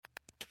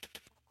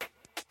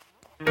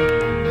The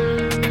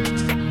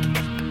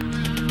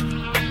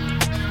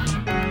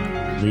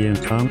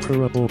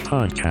Incomparable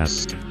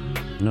Podcast,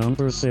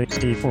 number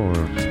 64,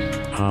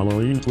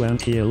 Halloween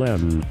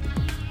 2011.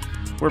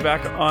 We're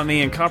back on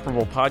the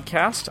Incomparable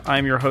Podcast.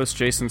 I'm your host,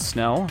 Jason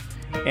Snell,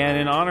 and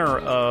in honor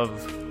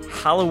of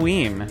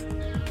Halloween,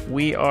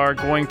 we are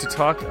going to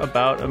talk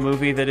about a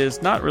movie that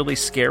is not really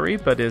scary,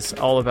 but is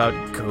all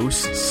about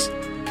ghosts.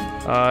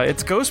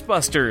 It's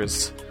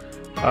Ghostbusters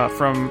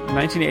from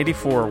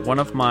 1984, one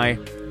of my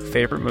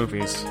favorite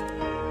movies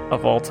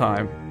of all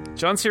time.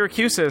 John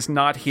Syracuse is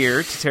not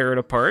here to tear it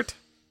apart.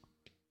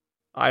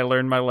 I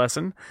learned my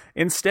lesson.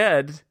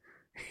 Instead,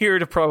 here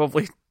to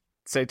probably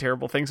say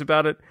terrible things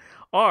about it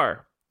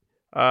are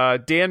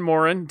Dan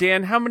Morin.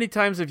 Dan, how many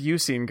times have you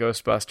seen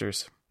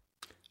Ghostbusters?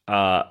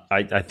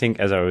 I think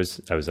as I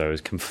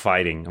was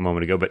confiding a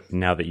moment ago, but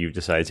now that you've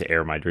decided to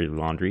air my dirty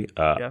laundry,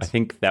 Yes. I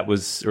think that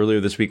was earlier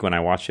this week when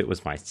I watched it.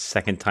 Was my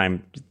second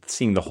time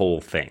seeing the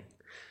whole thing.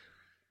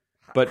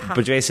 But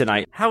Jason,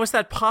 How is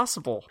that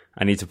possible?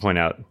 I need to point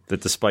out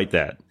that despite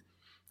that,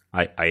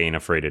 I ain't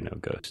afraid of no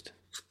ghost.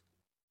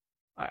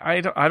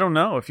 I don't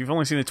know. If you've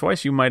only seen it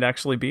twice, you might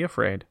actually be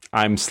afraid.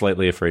 I'm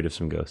slightly afraid of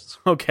some ghosts.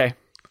 Okay.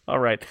 All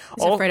right.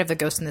 He's afraid of the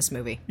ghost in this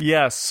movie.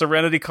 Yes,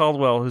 Serenity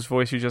Caldwell, whose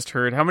voice you just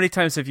heard. How many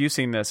times have you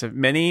seen this?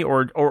 Many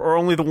or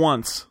only the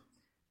once?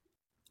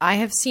 I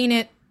have seen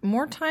it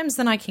more times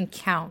than I can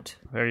count.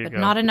 There you but go.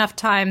 Not enough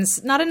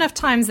times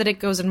that it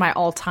goes in my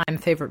all-time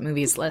favorite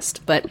movies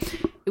list. But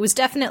it was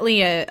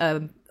definitely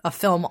a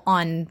film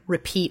on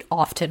repeat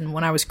often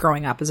when I was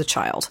growing up as a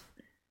child.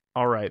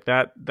 All right.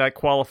 That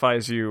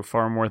qualifies you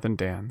far more than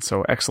Dan.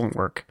 So excellent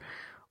work.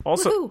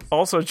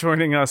 Also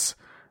joining us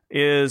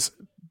is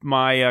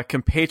my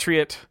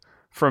compatriot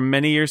from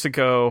many years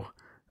ago.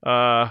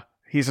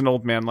 He's an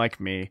old man like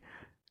me.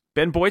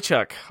 Ben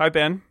Boychuk. Hi,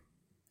 Ben.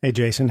 Hey,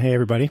 Jason. Hey,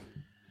 everybody.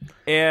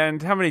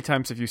 And how many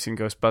times have you seen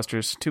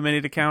Ghostbusters? Too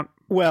many to count?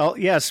 Well,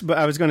 yes, but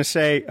I was going to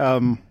say,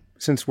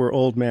 since we're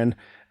old men,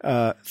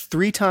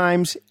 3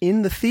 times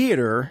in the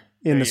theater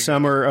in the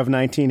summer of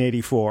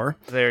 1984.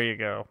 There you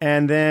go.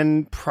 And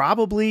then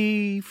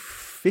probably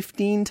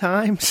 15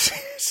 times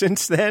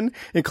since then,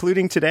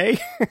 including today.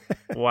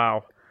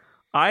 Wow.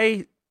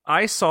 I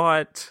saw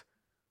it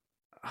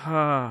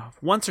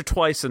once or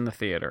twice in the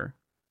theater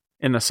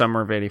in the summer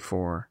of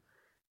 84.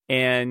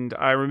 And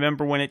I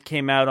remember when it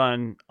came out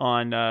on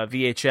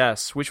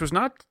VHS, which was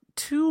not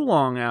too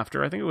long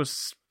after. I think it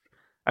was,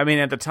 at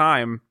the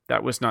time,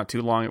 that was not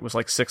too long. It was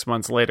like 6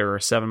 months later or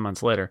 7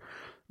 months later.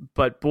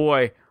 But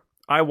boy,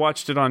 I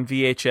watched it on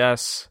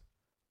VHS.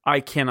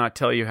 I cannot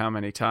tell you how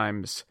many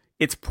times.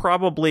 It's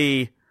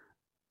probably,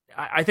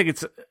 I think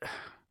it's,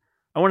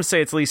 I want to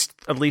say it's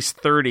at least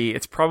 30.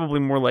 It's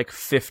probably more like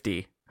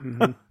 50.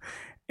 Mm-hmm.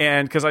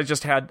 And because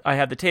I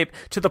had the tape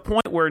to the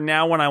point where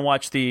now when I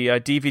watch the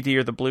DVD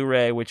or the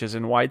Blu-ray, which is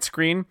in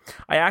widescreen,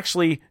 I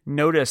actually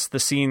notice the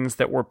scenes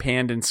that were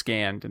panned and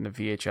scanned in the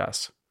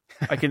VHS.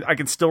 I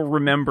can still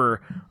remember.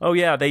 Oh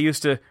yeah, they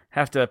used to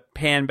have to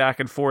pan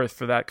back and forth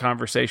for that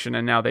conversation,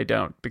 and now they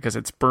don't because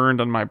it's burned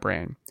on my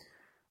brain.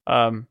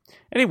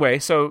 Anyway,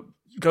 so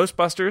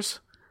Ghostbusters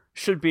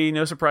should be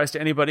no surprise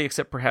to anybody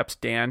except perhaps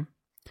Dan.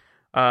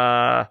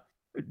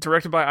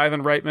 Directed by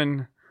Ivan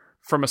Reitman.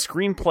 From a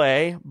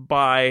screenplay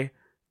by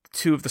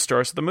 2 of the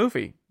stars of the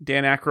movie,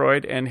 Dan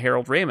Aykroyd and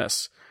Harold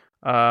Ramis.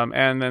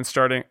 And then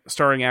starring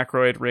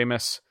Aykroyd,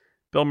 Ramis,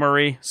 Bill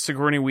Murray,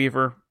 Sigourney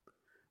Weaver,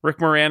 Rick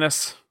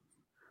Moranis.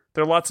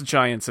 There are lots of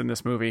giants in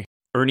this movie.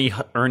 Ernie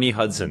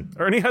Hudson.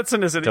 Ernie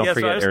Hudson is it? Don't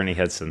forget Ernie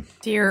Hudson.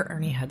 Dear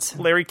Ernie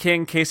Hudson. Larry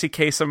King, Casey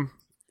Kasem.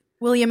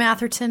 William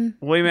Atherton.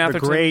 The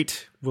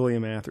great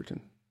William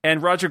Atherton.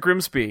 And Roger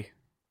Grimsby.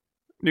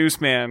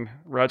 Newsman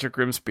Roger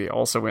Grimsby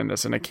also in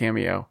this in a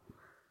cameo.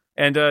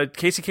 And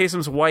Casey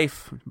Kasem's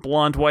wife,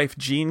 blonde wife,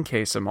 Jean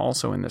Kasem,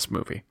 also in this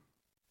movie.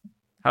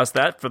 How's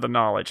that for the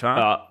knowledge,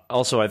 huh?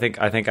 Also, I think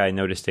I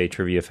noticed a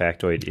trivia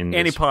factoid in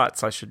Annie this,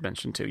 Potts, I should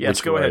mention too.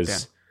 Yes, go ahead, Dan.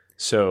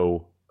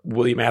 So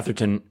William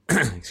Atherton,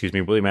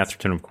 William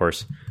Atherton, of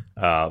course,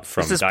 from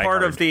this is Die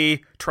part Hard. of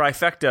the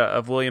trifecta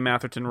of William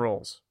Atherton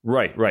roles.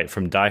 Right,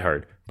 from Die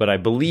Hard. But I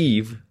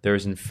believe there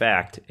is in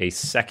fact a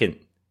second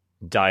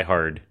Die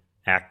Hard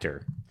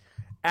actor.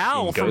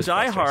 Al from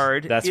Die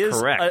Hard That's is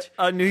correct.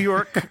 A New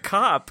York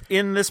cop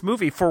in this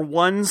movie for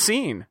one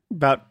scene.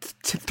 About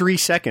 3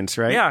 seconds,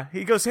 right? Yeah,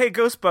 he goes, "Hey,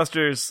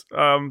 Ghostbusters,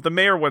 the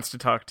mayor wants to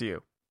talk to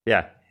you."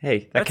 Yeah,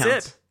 hey, that That's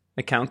counts. it.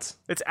 It counts.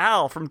 It's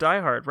Al from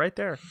Die Hard right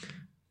there.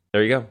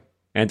 There you go.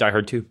 And Die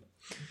Hard 2.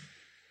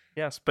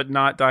 Yes, but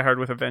not Die Hard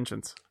with a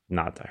Vengeance.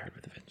 Not Die Hard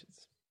with a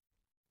Vengeance.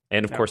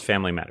 And of course,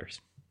 Family Matters.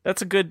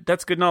 That's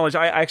good knowledge.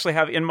 I actually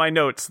have in my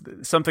notes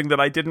something that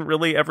I didn't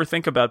really ever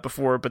think about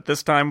before, but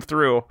this time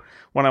through,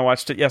 when I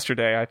watched it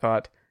yesterday, I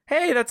thought,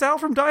 hey, that's Al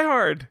from Die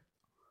Hard.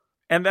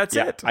 And that's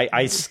it.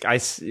 I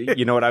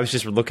you know what? I was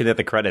just looking at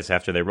the credits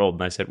after they rolled,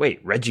 and I said,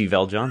 wait, Reggie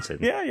Vell-Johnson.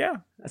 Yeah.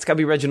 That's got to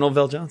be Reginald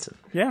Vell-Johnson.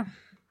 Yeah,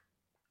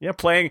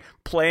 playing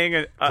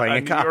a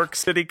New York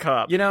City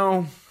cop. You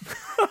know,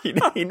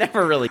 he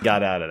never really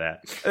got out of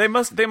that. They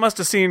must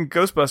have seen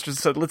Ghostbusters and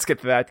said, let's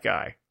get that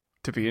guy.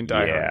 to be in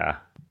Die Hard.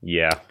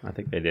 Yeah, I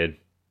think they did.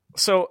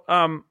 So,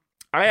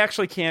 I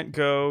actually can't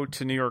go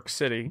to New York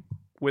City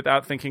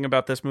without thinking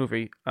about this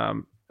movie.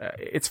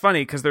 It's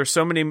funny because there's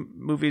so many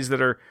movies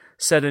that are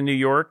set in New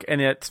York,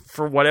 and it,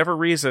 for whatever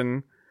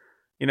reason,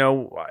 you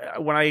know,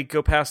 when I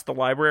go past the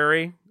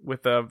library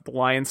with the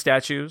lion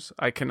statues,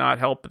 I cannot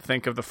help but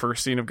think of the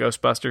first scene of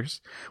Ghostbusters.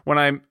 When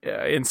I'm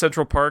in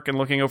Central Park and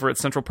looking over at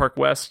Central Park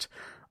West,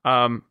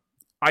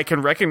 I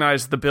can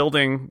recognize the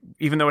building,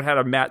 even though it had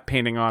a matte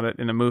painting on it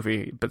in the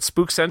movie. But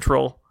Spook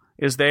Central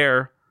is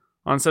there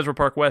on Central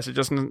Park West. It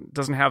just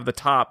doesn't have the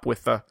top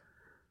with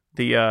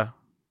the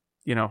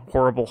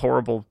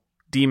horrible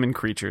demon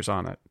creatures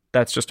on it.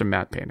 That's just a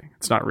matte painting.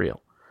 It's not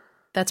real.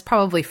 That's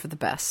probably for the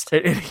best.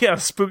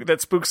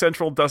 Spook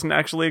Central doesn't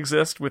actually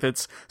exist with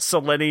its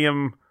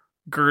selenium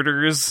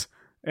girders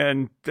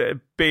and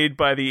made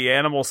by the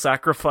animal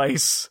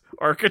sacrifice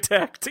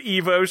architect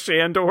Ivo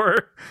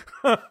Shandor.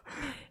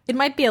 It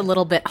might be a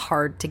little bit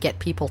hard to get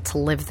people to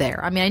live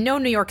there. I mean, I know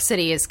New York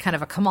City is kind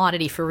of a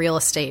commodity for real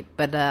estate,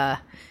 but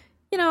well,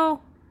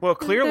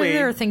 clearly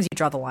there are things you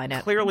draw the line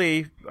at.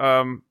 Clearly,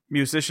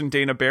 musician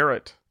Dana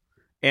Barrett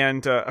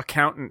and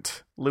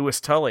accountant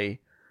Louis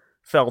Tully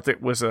felt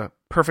it was a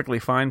perfectly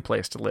fine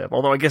place to live.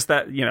 Although I guess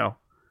that,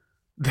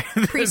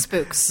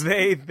 pre-spooks.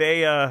 They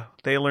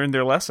learned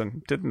their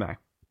lesson, didn't they?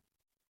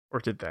 Or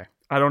did they?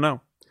 I don't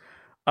know.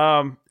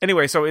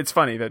 Anyway, so it's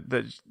funny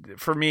that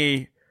for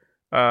me,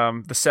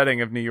 the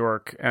setting of New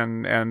York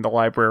and the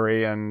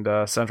library and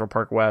Central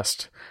Park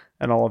West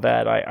and all of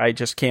that, I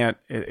just can't.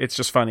 It's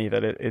just funny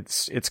that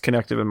it's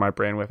connected in my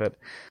brain with it.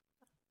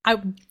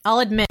 I'll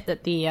admit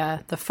that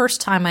the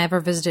first time I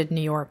ever visited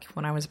New York,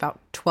 when I was about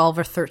 12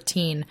 or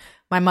 13,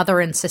 my mother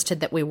insisted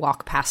that we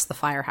walk past the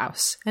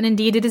firehouse, and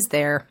indeed it is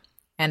there,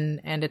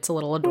 and it's a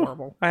little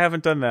adorable. I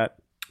haven't done that.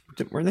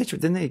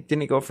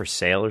 Didn't it go for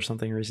sale or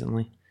something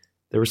recently?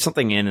 There was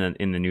something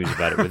in the news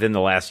about it within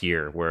the last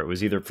year where it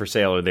was either for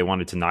sale or they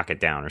wanted to knock it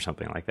down or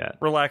something like that.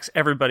 Relax.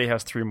 Everybody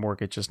has 3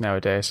 mortgages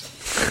nowadays.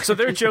 So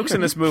there are jokes in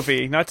this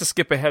movie, not to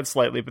skip ahead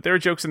slightly, but there are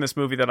jokes in this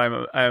movie that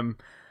I'm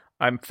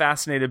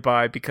fascinated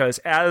by because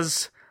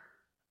as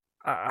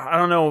I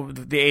don't know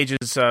the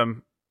ages,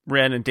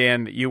 Ren and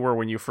Dan, that you were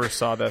when you first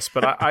saw this,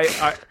 but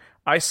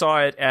I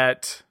saw it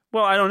at,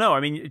 well, I don't know. I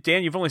mean,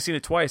 Dan, you've only seen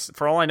it twice.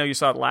 For all I know, you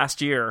saw it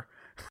last year.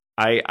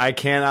 I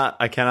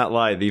cannot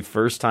lie. The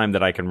first time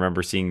that I can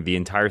remember seeing the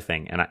entire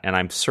thing, and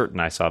I'm certain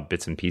I saw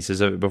bits and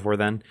pieces of it before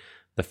then.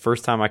 The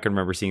first time I can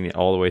remember seeing it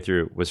all the way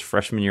through was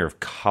freshman year of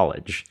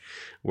college,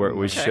 where it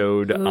was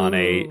showed on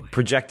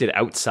projected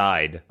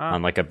outside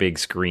on like a big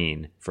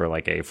screen for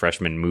like a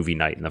freshman movie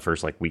night in the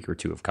first like week or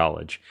two of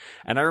college.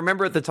 And I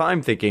remember at the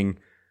time thinking,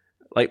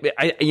 like,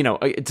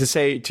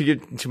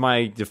 to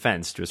my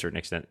defense, to a certain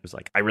extent, it was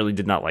like I really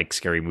did not like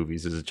scary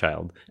movies as a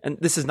child, and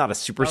this is not a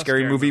super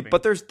scary movie,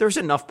 but there's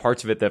enough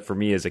parts of it that for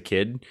me as a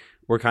kid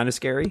were kind of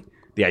scary.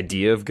 The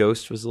idea of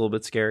ghosts was a little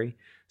bit scary,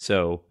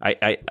 so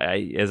I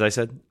as I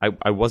said,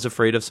 I was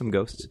afraid of some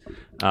ghosts.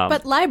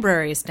 But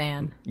libraries,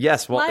 Dan.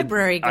 Yes, well,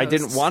 library ghosts. I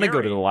didn't want to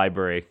go to the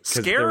library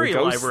because there were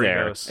ghosts library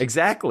there. Ghosts.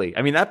 Exactly.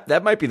 I mean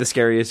that might be the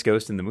scariest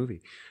ghost in the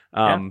movie.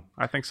 Yeah,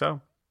 I think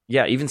so.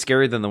 Yeah, even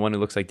scarier than the one who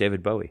looks like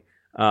David Bowie.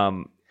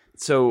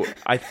 So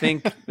I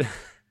think that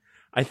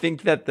I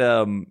think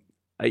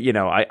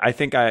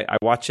I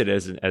watched it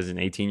as an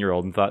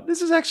 18-year-old and thought,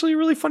 this is actually a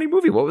really funny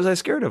movie. What was I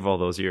scared of all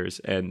those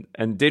years? And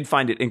did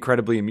find it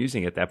incredibly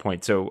amusing at that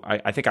point. So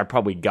I think I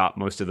probably got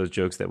most of those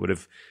jokes that would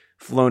have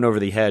flown over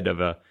the head of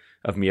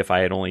me if I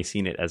had only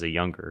seen it as a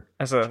younger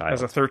child.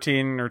 As a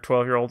 13 or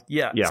 12-year-old.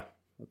 Yeah. Yeah.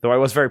 Though I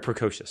was very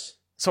precocious.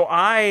 So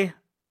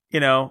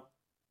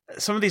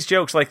some of these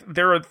jokes, like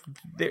there's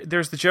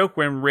the joke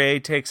when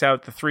Ray takes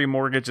out the 3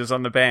 mortgages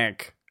on the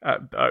bank,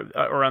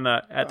 or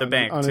at the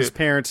bank on his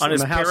parents, on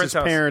the house his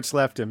parents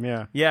left him.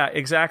 Yeah, yeah,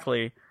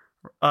 exactly.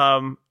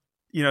 I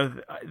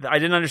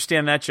didn't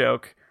understand that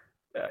joke,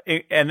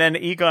 and then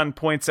Egon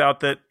points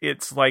out that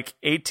it's like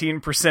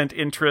 18%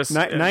 interest,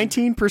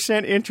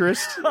 19%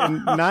 interest,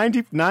 and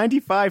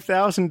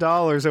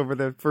 $95,000 over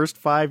the first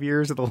 5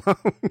 years of the loan.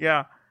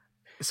 Yeah,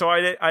 so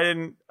I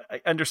didn't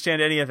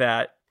understand any of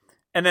that.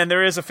 And then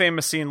there is a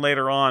famous scene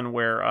later on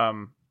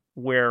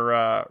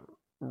where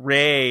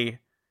Ray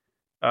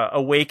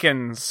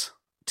awakens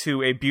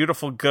to a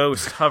beautiful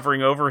ghost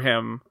hovering over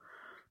him,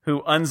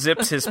 who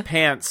unzips his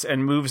pants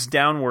and moves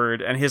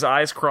downward, and his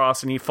eyes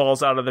cross, and he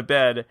falls out of the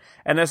bed.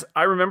 And as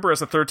I remember,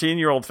 as a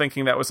 13-year-old,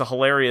 thinking that was a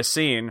hilarious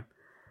scene,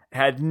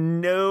 had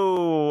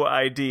no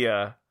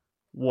idea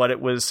what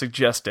it was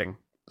suggesting.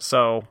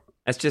 So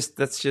that's just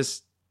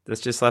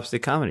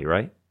slapstick comedy,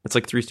 right? It's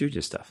like Three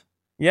Stooges stuff.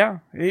 Yeah,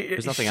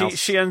 there's nothing else.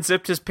 She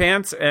unzipped his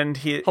pants, and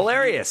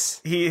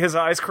hilarious. His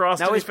eyes crossed.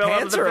 Now and his he fell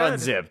pants out of the are bed.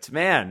 unzipped.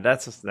 Man,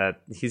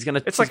 he's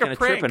gonna like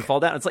trip and fall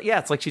down. It's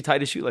like she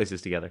tied his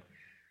shoelaces together.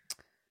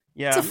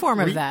 Yeah, it's a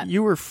form of that.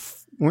 You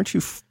weren't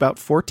you about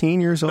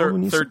 14 years old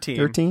when you 13?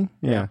 13?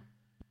 Yeah.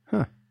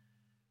 Huh.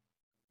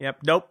 Yep.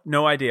 Nope.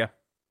 No idea.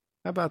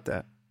 How about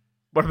that?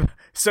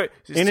 So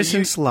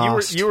Innocence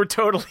lost. You were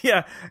totally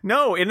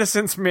No,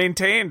 innocence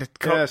maintained.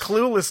 Yes.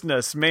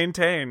 Cluelessness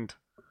maintained.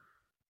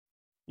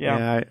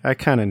 Yeah, I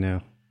kind of knew.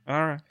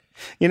 All right.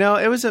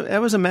 It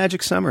was a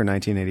magic summer,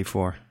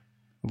 1984.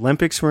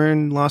 Olympics were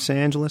in Los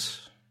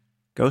Angeles.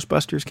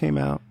 Ghostbusters came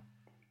out.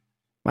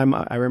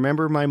 I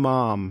remember my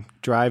mom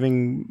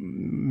driving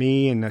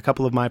me and a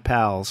couple of my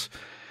pals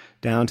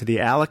down to the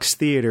Alex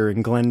Theater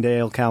in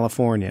Glendale,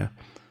 California,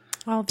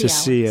 to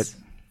see it,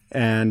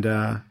 and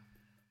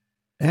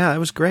it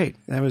was great.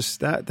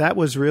 That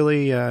was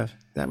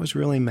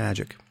really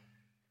magic.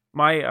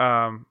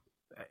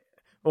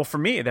 Well, for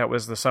me, that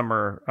was the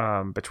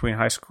summer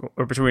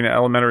between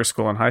elementary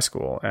school and high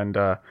school, and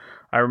I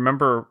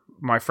remember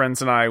my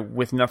friends and I,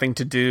 with nothing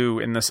to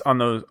do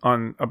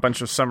on a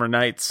bunch of summer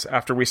nights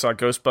after we saw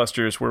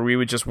Ghostbusters, where we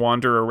would just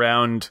wander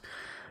around,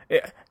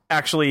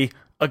 actually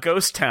a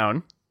ghost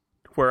town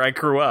where I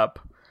grew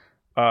up,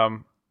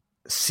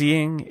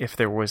 seeing if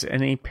there was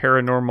any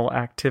paranormal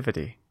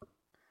activity.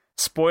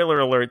 Spoiler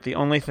alert: the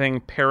only thing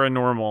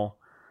paranormal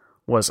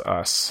was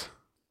us.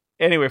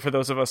 Anyway, for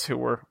those of us who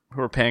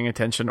were paying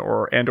attention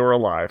or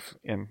alive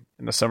in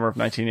the summer of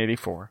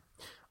 1984.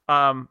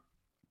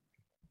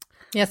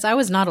 Yes, I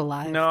was not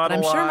alive. Not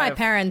I'm alive. sure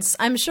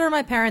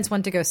my parents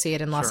went to go see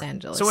it in Los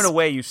Angeles. So in a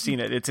way, you've seen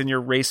it. It's in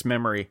your race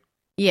memory.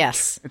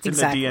 Yes, it's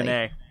exactly. in the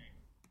DNA.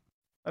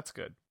 That's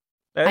good.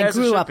 I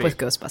grew up with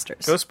Ghostbusters.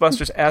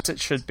 Ghostbusters, as it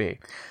should be.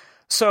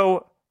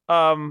 So,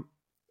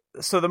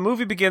 so the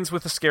movie begins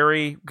with a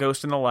scary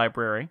ghost in the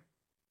library.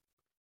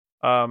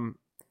 And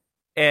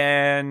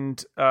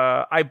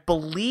I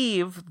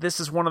believe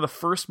this is one of the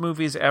first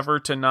movies ever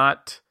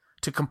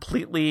to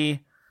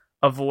completely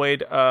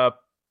avoid a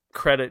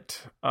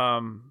credit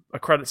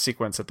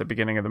sequence at the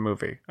beginning of the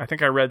movie. I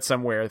think I read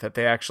somewhere that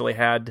they actually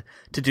had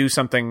to do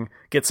something,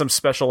 get some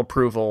special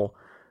approval,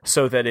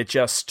 so that it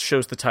just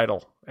shows the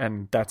title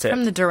and that's it.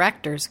 From the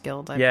Directors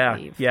Guild, I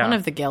believe. Yeah. One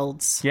of the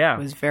guilds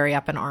was very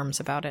up in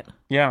arms about it.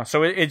 Yeah,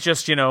 so it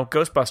just,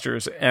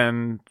 Ghostbusters,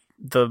 and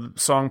the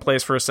song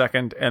plays for a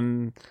second,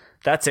 and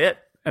that's it.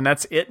 And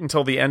that's it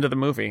until the end of the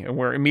movie. And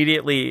we're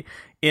immediately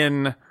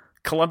in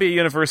Columbia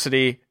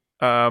University,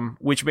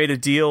 which made a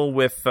deal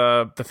with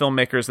the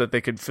filmmakers that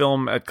they could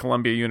film at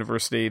Columbia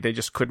University. They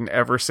just couldn't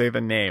ever say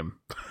the name.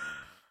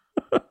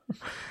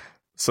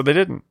 So they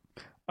didn't.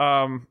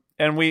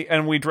 And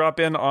we drop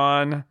in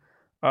on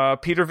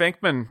Peter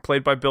Venkman,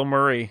 played by Bill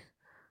Murray,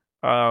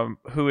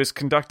 who is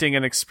conducting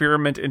an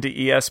experiment into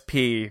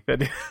ESP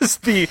that is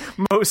the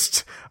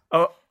most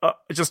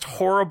just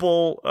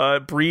horrible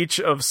breach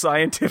of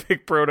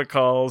scientific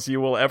protocols you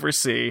will ever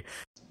see.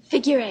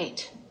 Figure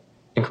 8.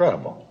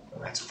 Incredible.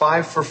 That's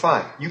 5 for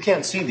 5. You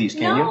can't see these,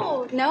 can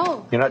you?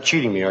 No. You're not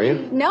cheating me, are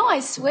you? No, I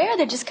swear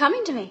they're just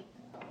coming to me.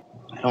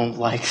 I don't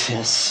like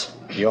this.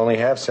 You only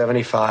have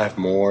 75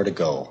 more to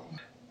go.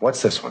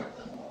 What's this one?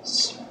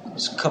 It's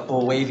a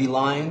couple wavy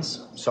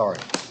lines. Sorry,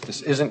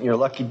 this isn't your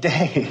lucky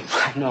day.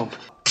 I know.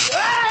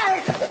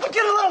 Hey! I'm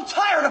getting a little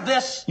tired of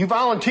this. You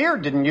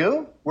volunteered, didn't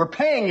you? We're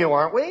paying you,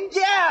 aren't we?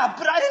 Yeah,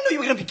 but I didn't know you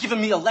were going to be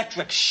giving me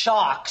electric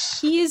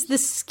shocks. He is the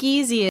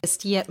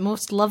skeeziest yet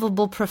most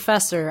lovable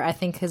professor I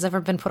think has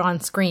ever been put on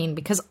screen,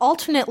 because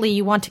alternately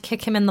you want to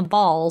kick him in the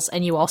balls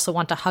and you also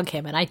want to hug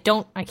him, and I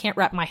can't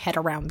wrap my head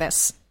around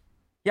this.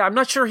 Yeah, I'm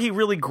not sure he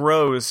really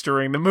grows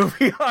during the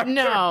movie either.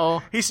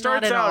 No, he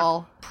starts not at out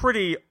all.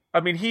 pretty. I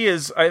mean, he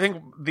is. I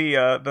think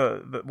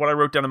the what I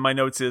wrote down in my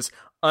notes is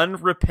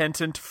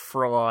unrepentant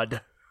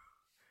fraud.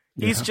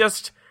 He's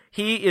just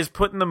he is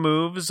putting the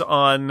moves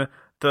on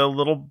the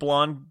little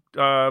blonde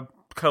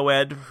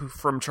co-ed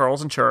from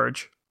Charles in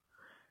Charge,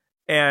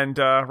 and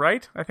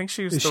right. I think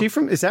she's. Is she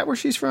from? Is that where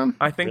she's from?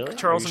 I think really?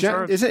 Charles in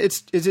Charge. Is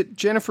it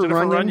Jennifer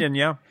Runyon?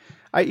 Yeah.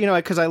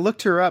 Because I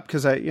looked her up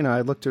because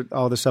I looked at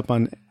all this up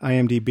on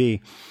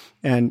IMDb,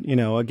 and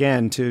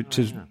again to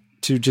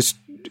just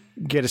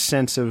get a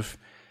sense of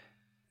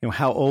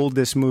how old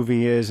this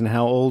movie is and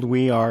how old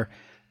we are.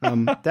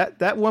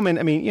 That woman,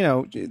 I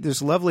mean,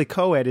 this lovely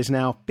co-ed is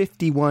now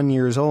 51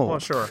 years old. Well,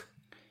 sure,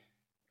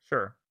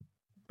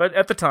 but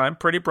at the time,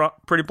 pretty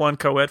blonde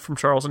co-ed from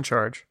Charles in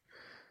Charge.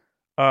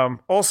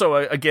 Also,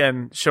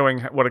 again,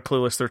 showing what a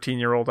clueless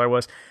 13-year-old I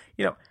was.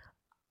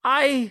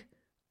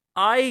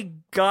 I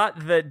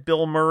got that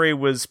Bill Murray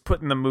was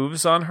putting the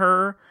moves on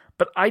her,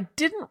 but I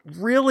didn't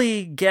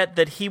really get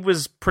that he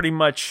was pretty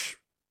much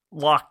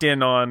locked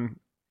in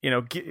on,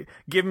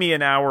 give me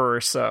an hour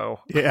or so.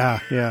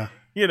 Yeah.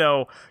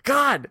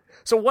 God.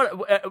 So what?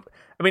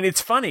 I mean,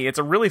 it's funny. It's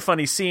a really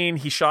funny scene.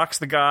 He shocks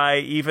the guy,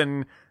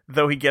 even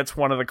though he gets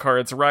one of the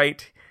cards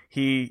right.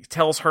 He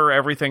tells her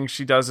everything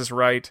she does is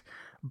right,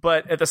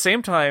 but at the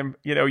same time,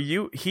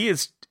 he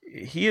is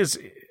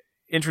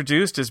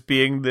introduced as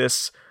being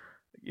this,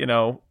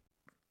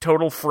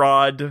 total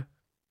fraud.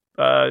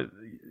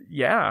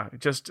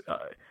 Just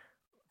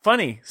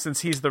funny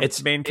since he's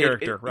the main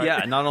character, right?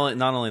 Yeah, not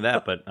only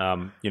that, but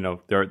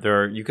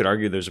there you could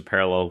argue there's a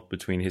parallel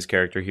between his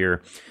character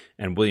here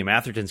and William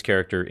Atherton's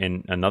character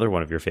in another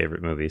one of your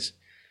favorite movies.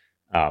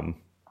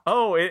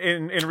 Oh,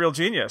 in Real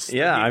Genius.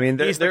 Yeah, I mean,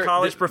 he's the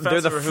college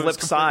professor. They're the flip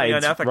sides,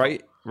 unethical.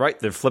 right.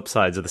 They're flip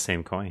sides of the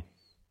same coin.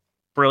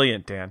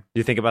 Brilliant, Dan. Do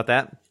you think about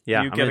that?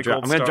 Yeah, You I'm get going a to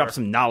gold drop star.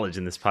 some knowledge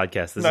in this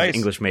podcast. This Nice. is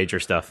English major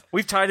stuff.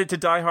 We've tied it to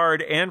Die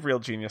Hard and Real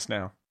Genius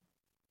now.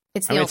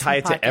 It's the I'm going to tie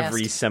it ultimate to podcast.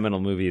 every seminal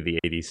movie of the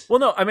 80s. Well,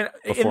 no, I mean,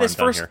 Before in this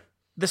I'm done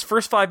this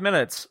first 5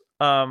 minutes,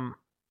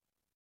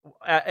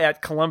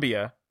 at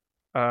Columbia,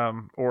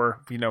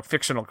 or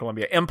fictional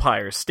Columbia,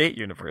 Empire State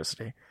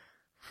University,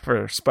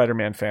 for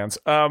Spider-Man fans,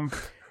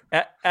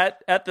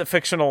 at the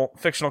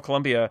fictional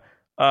Columbia,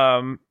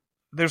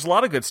 there's a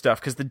lot of good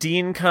stuff because the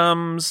dean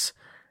comes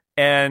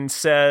and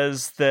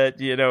says that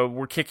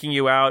we're kicking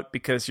you out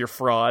because you're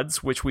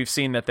frauds, which we've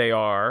seen that they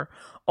are.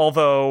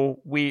 Although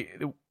we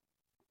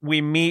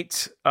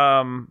meet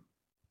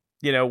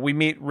we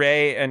meet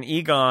Ray and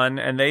Egon,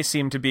 and they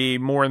seem to be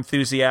more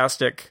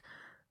enthusiastic,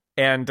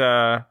 and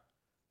they're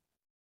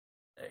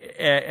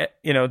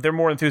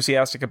more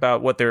enthusiastic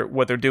about what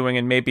they're doing,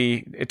 and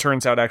maybe it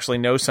turns out actually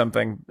know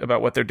something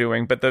about what they're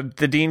doing. But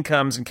the dean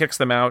comes and kicks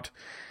them out,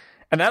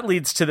 and that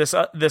leads to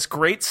this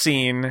great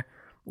scene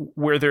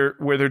where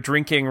they're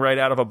drinking right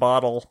out of a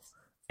bottle,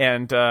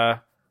 and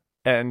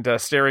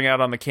staring out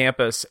on the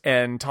campus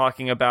and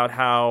talking about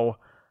how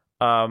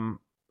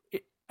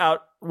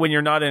out when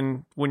you're not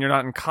in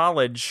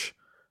college,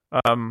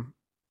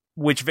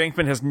 which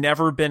Venkman has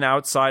never been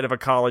outside of a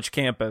college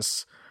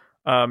campus.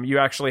 You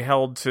actually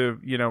held to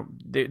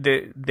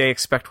they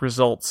expect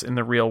results in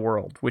the real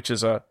world, which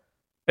is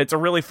it's a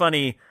really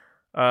funny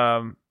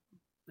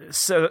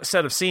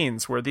set of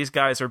scenes where these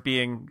guys are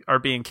being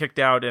kicked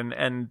out,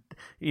 and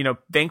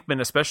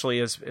Venkman especially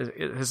has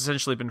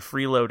essentially been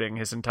freeloading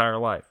his entire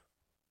life.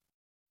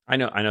 I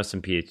know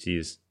some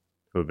PhDs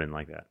who have been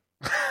like that.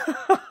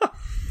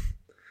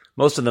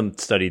 Most of them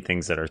study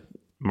things that are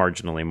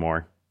marginally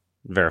more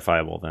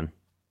verifiable than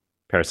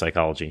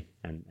parapsychology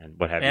and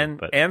what have you.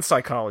 And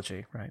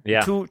psychology, right? Yeah.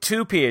 Two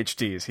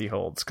PhDs he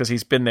holds because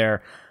he's been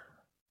there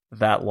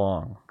that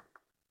long.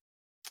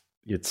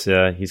 It's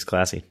he's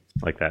classy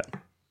like that.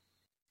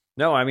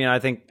 No, I mean I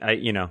think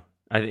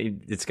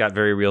it's got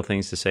very real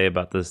things to say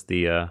about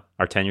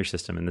our tenure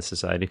system in this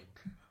society.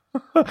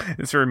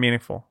 It's very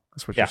meaningful.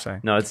 That's what you're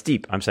saying. No, it's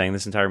deep. I'm saying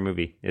this entire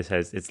movie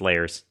has its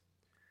layers.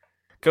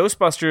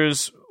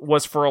 Ghostbusters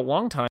was for a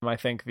long time, I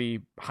think, the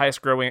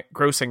highest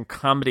grossing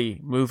comedy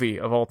movie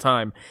of all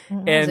time.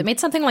 And it made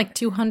something like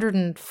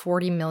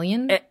 $240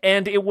 million.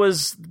 And it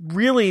was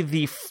really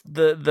the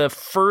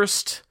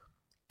first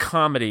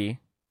comedy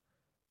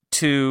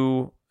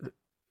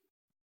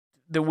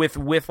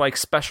with like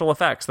special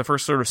effects, the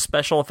first sort of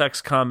special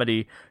effects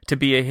comedy to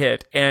be a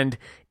hit. And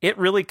it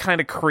really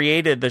kind of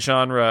created the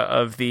genre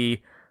of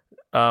the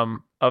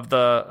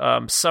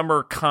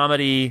summer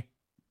comedy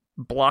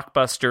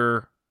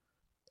blockbuster,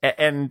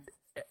 and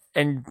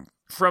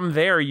from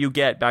there you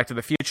get Back to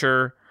the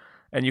Future,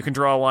 and you can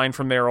draw a line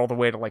from there all the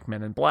way to like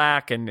Men in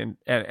Black and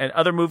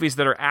other movies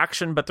that are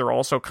action but they're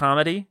also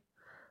comedy.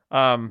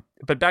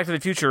 But Back to the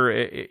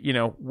Future,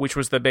 which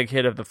was the big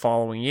hit of the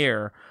following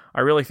year,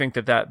 I really think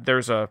that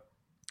there's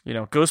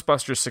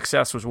Ghostbusters'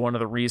 success was one of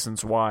the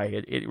reasons why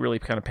it really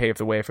kind of paved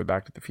the way for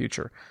Back to the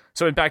Future.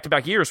 So in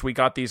back-to-back years, we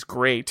got these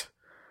great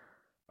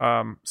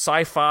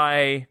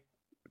sci-fi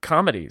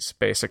comedies,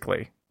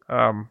 basically,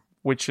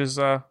 which is,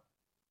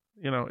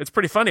 it's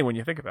pretty funny when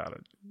you think about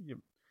it.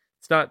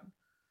 It's not...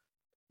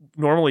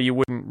 Normally, you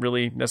wouldn't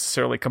really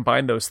necessarily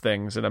combine those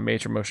things in a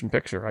major motion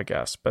picture, I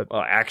guess. But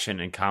action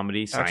and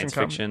comedy, science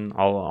fiction,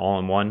 all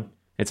in one.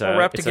 It's all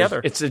wrapped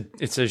together. It's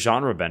a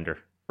genre bender,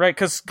 right?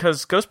 Because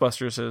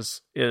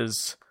Ghostbusters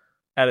is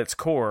at its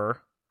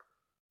core,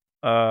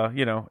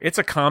 it's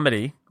a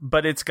comedy,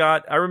 but it's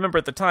got. I remember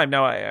at the time.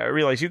 Now I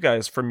realize you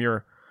guys from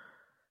your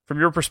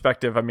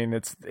perspective. I mean,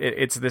 it's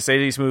this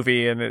 80s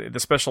movie, and the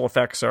special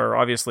effects are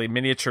obviously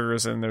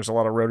miniatures, and there's a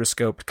lot of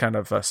rotoscoped kind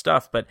of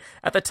stuff. But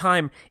at the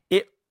time,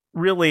 it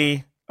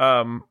really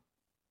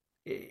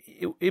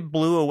it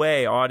blew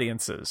away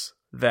audiences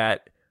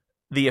that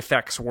the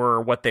effects were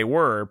what they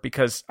were,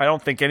 because I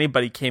don't think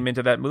anybody came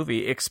into that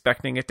movie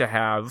expecting it to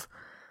have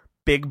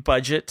big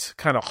budget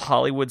kind of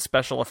Hollywood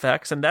special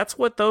effects, and that's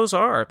what those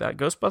are. That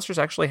Ghostbusters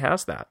actually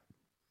has that.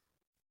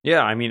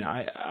 Yeah, I mean,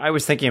 I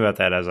was thinking about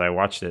that as I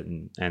watched it,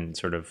 and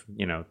sort of,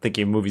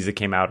 thinking of movies that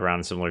came out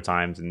around similar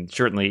times, and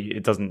certainly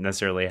it doesn't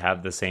necessarily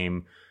have the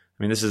same.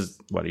 I mean, this is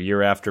a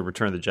year after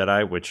Return of the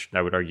Jedi, which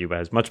I would argue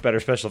has much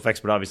better special effects,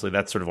 but obviously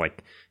that's sort of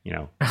like,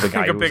 the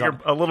guy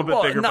a little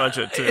bit bigger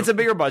budget too. It's a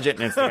bigger budget,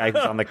 and it's the guy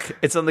who's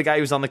on the guy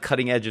who's on the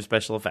cutting edge of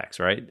special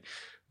effects, right?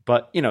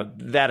 But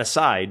that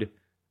aside,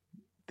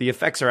 the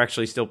effects are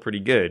actually still pretty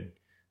good.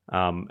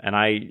 And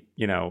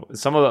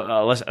some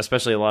of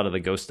especially a lot of the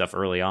ghost stuff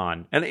early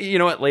on, and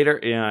later,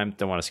 I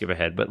don't want to skip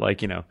ahead, but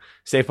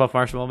Stay Puft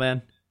Marshmallow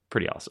Man,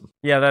 pretty awesome.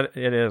 Yeah, that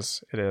it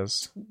is.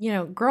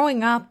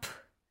 Growing up,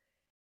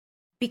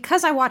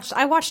 because I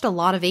watched a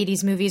lot of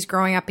 80s movies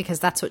growing up, because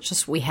that's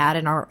what we had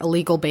in our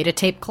illegal beta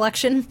tape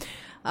collection.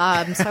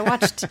 So I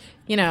watched,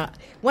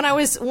 when I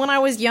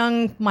was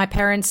young, my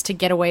parents, to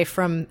get away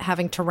from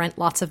having to rent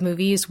lots of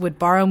movies, would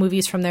borrow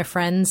movies from their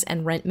friends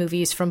and rent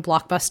movies from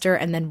Blockbuster,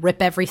 and then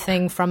rip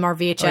everything from our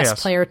VHS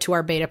player to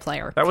our Beta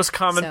player. That was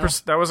common.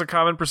 That was a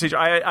common procedure.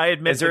 I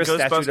admit. Is there a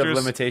Ghostbusters, statute of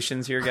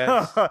limitations here,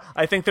 guys?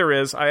 I think there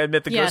is. I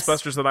admit the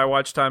Ghostbusters that I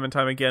watched time and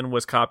time again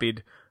was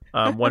copied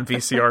one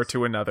VCR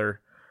to another.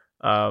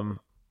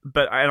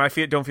 But I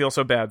don't feel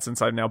so bad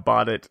since I've now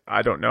bought it.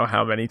 I don't know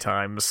how many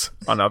times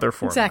on other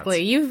formats.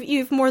 Exactly,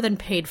 you've more than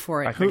paid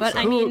for it.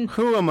 I mean,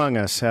 who among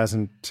us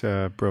hasn't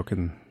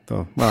broken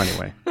the? Well,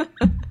 anyway,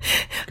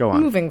 go on.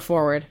 Moving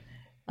forward,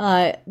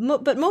 but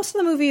most of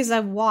the movies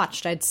I've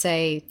watched, I'd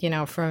say,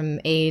 from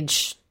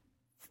age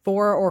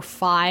 4 or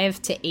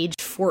 5 to age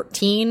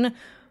 14,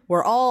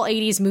 were all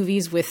 80s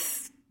movies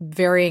with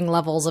varying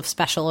levels of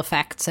special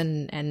effects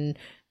and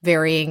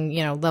varying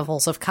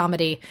levels of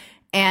comedy.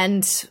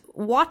 And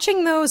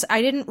watching those,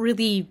 I didn't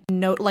really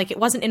it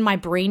wasn't in my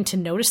brain to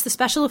notice the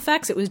special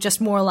effects. It was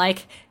just more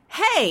like,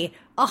 hey,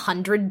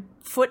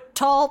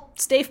 100-foot-tall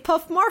Stay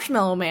Puft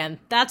Marshmallow Man.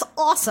 That's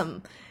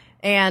awesome.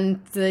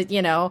 And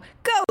the,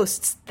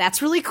 ghosts,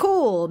 that's really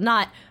cool.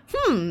 Not,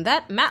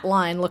 that matte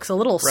line looks a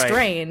little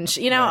strange.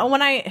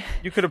 When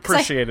you could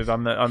appreciate it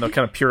on the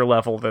kind of pure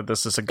level that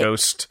this is a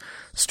ghost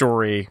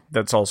story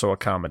that's also a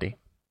comedy.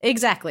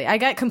 Exactly. I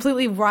got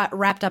completely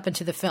wrapped up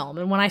into the film.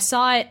 And when I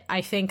saw it, I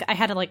think I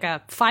had like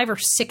a 5 or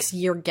 6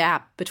 year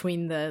gap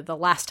between the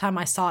last time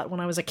I saw it when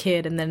I was a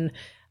kid, and then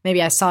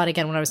maybe I saw it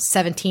again when I was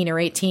 17 or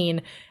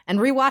 18. And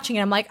rewatching it,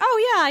 I'm like,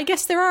 oh yeah, I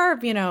guess there are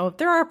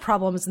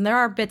problems and there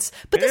are bits,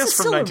 but this is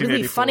still a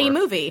really funny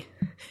movie.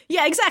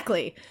 Yeah,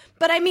 exactly.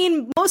 But I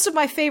mean, most of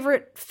my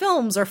favorite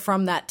films are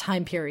from that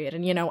time period,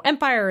 and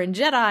Empire and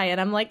Jedi,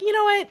 and I'm like, you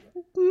know what?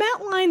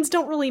 Matte lines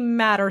don't really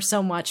matter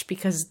so much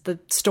because the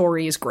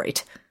story is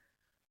great.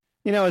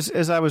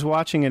 As I was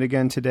watching it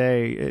again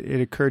today, it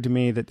occurred to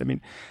me that,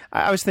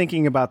 I was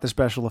thinking about the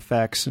special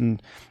effects,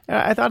 and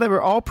I thought they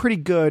were all pretty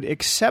good,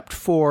 except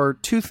for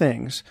 2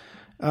 things.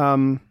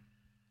 When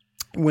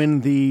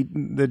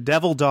the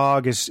devil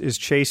dog is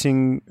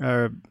chasing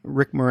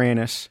Rick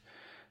Moranis,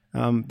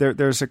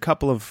 there's a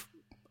couple of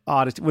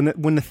odd.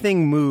 When the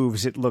thing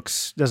moves, it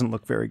doesn't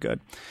look very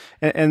good.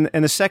 And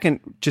the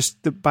second,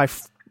 by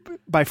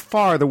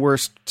far the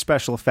worst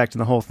special effect in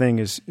the whole thing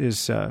is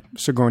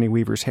Sigourney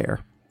Weaver's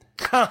hair.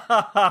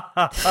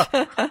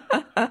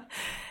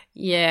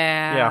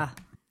 Yeah.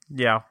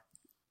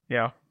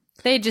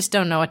 They just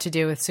don't know what to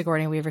do with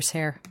Sigourney Weaver's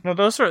hair. No,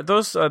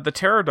 the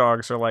terror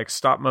dogs are like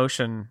stop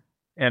motion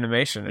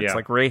animation. It's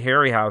like Ray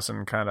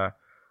Harryhausen kind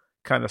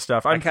of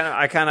stuff. I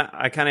kind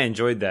of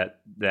enjoyed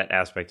that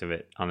aspect of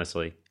it,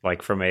 honestly.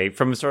 Like from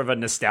sort of a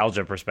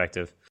nostalgia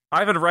perspective.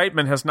 Ivan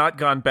Reitman has not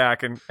gone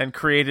back and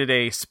created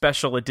a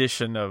special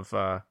edition of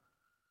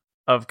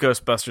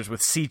Ghostbusters with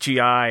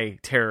CGI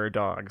terror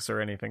dogs or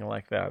anything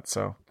like that.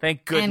 So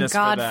thank goodness for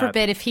that. And God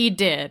forbid if he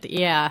did.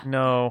 Yeah.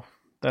 No,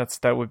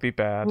 that would be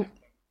bad.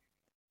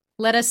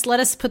 Let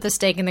us put the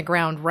stake in the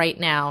ground right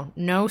now.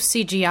 No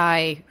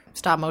CGI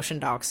stop motion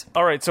dogs.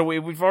 All right, so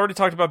we've already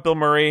talked about Bill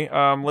Murray.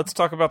 Let's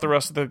talk about the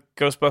rest of the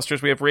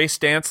Ghostbusters. We have Ray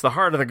Stantz, the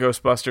heart of the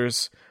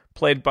Ghostbusters,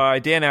 played by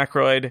Dan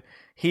Aykroyd.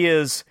 He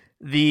is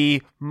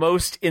the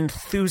most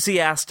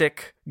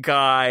enthusiastic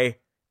guy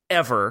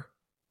ever.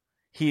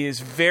 He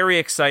is very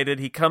excited.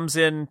 He comes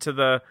in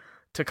to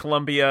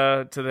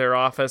Columbia, to their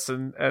office,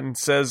 and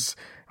says,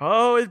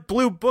 "Oh, it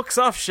blew books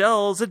off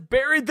shelves. It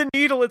buried the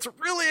needle. It's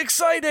really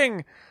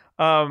exciting."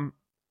 I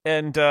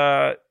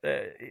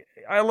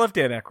love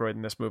Dan Aykroyd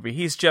in this movie.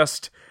 He's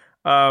just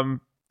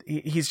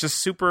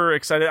super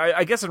excited.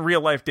 I guess in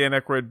real life, Dan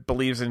Aykroyd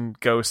believes in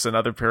ghosts and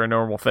other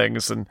paranormal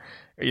things, and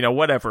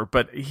whatever.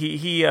 But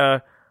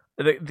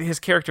his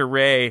character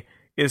Ray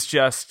is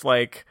just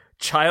like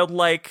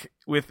childlike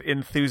with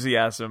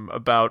enthusiasm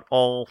about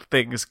all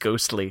things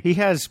ghostly. He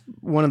has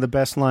one of the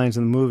best lines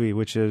in the movie,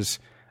 which is,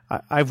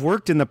 "I've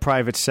worked in the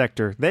private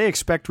sector. They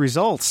expect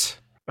results."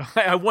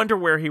 I wonder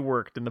where he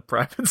worked in the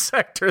private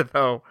sector,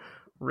 though.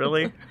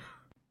 Really?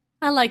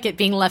 I like it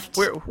being left.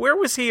 Where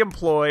was he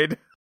employed?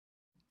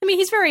 I mean,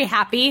 he's very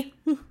happy.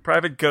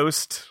 Private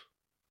ghost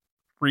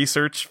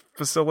research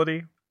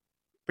facility?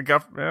 I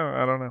don't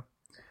know.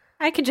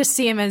 I could just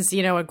see him as,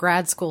 a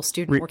grad school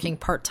student working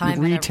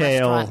part-time at a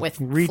restaurant with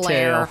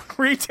flair.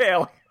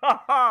 Retail.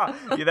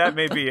 Yeah, that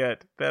may be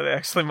it. That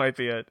actually might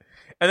be it.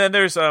 And then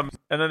there's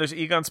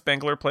Egon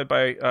Spengler, played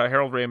by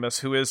Harold Ramis,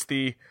 who is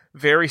the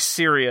very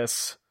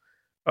serious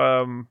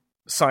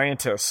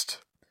scientist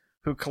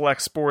who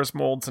collects spores,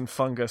 molds, and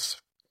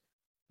fungus.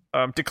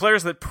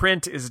 Declares that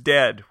print is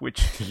dead,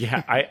 which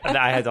yeah,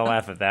 I had to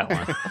laugh at that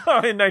one.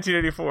 In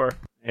 1984.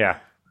 Yeah.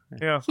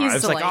 I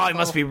was like, he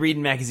must be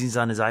reading magazines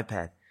on his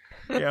iPad.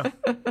 Yeah.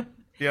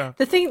 Yeah.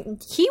 The thing,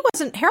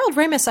 Harold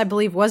Ramis, I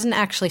believe, wasn't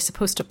actually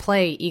supposed to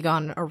play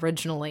Egon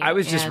originally. I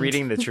was just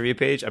reading the trivia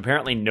page.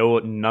 Apparently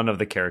none of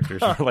the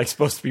characters were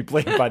supposed to be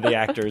played by the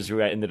actors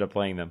who ended up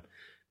playing them.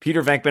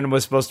 Peter Venkman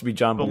was supposed to be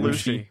John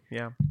Belushi.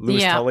 Yeah.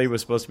 Louis Tully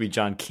was supposed to be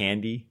John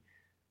Candy.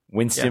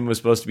 Winston was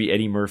supposed to be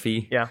Eddie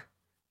Murphy. Yeah.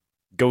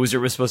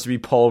 Gozer was supposed to be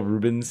Paul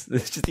Rubens.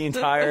 It's just the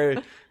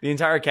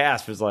entire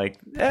cast was like,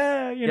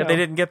 they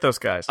didn't get those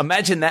guys.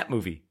 Imagine that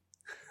movie.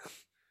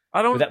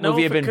 I don't Would that know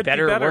movie if have it been could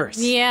better be or worse?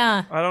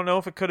 Yeah. I don't know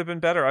if it could have been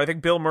better. I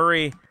think Bill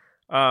Murray,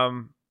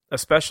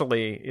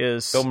 especially,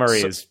 is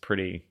is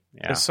pretty.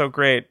 Yeah. is so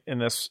great in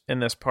this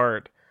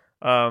part.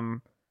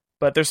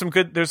 But there's some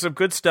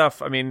good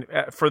stuff. I mean,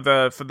 for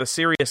the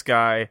serious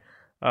guy,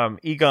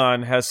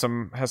 Egon has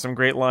some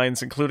great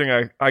lines,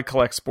 including I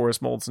collect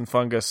spores, molds, and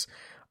fungus.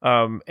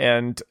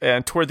 And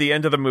toward the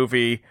end of the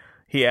movie,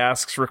 he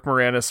asks Rick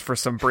Moranis for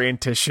some brain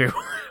tissue,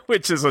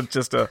 which is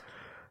it's a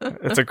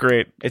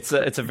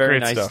very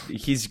nice stuff.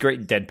 He's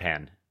great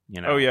deadpan.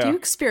 Oh yeah. Do you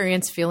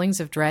experience feelings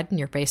of dread in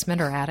your basement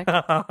or attic?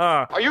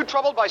 Are you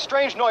troubled by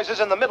strange noises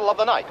in the middle of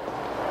the night?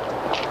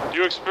 Do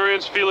you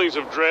experience feelings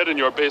of dread in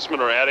your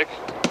basement or attic?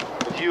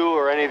 Have you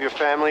or any of your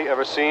family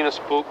ever seen a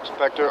spook,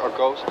 specter, or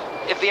ghost?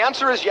 If the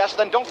answer is yes,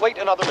 then don't wait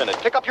another minute.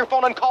 Pick up your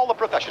phone and call the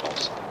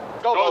professionals.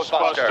 Go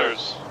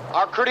Ghostbusters.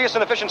 Our courteous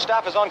and efficient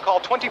staff is on call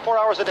 24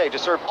 hours a day to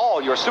serve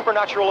all your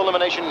supernatural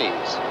elimination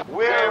needs.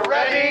 We're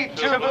ready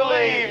to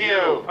believe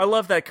you. I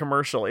love that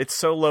commercial. It's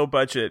so low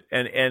budget,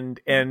 and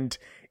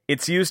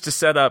it's used to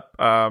set up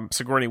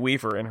Sigourney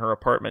Weaver in her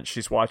apartment.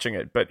 She's watching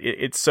it, but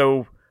it's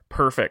so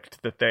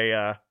perfect that they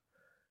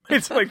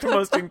it's like the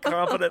most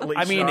incompetently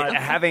shot.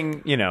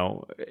 Having,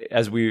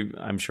 as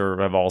I'm sure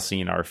have all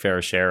seen our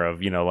fair share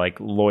of, like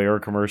lawyer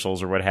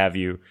commercials or what have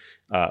you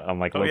on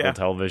like local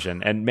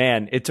television. And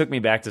man, it took me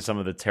back to some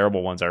of the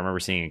terrible ones I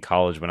remember seeing in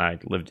college when I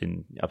lived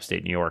in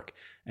upstate New York.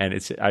 And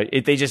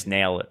they just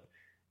nail it.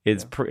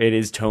 It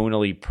is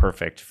tonally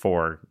perfect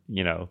for,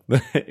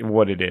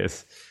 what it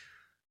is.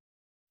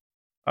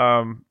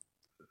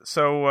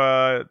 So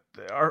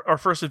our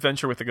first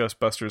adventure with the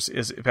Ghostbusters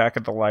is back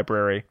at the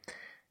library.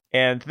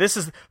 And this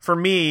is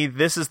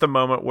the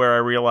moment where I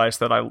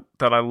realized that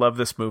I love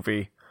this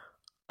movie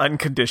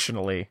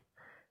unconditionally.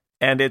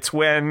 And it's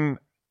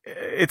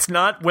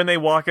not when they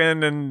walk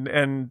in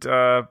and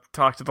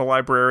talk to the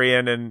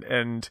librarian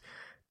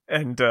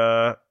and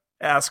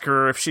ask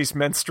her if she's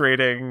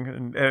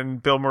menstruating,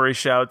 and Bill Murray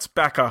shouts,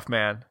 "Back off,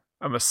 man!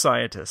 I'm a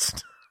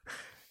scientist."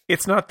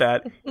 It's not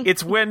that.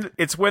 It's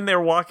when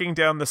they're walking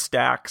down the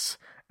stacks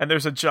and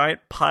there's a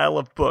giant pile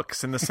of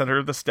books in the center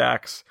of the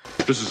stacks.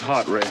 This is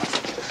hot, Ray.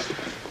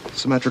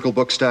 Symmetrical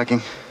book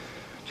stacking,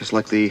 just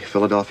like the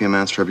Philadelphia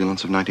Man's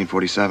Turbulence of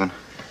 1947.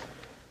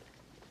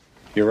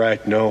 You're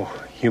right. No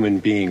human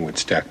being would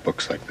stack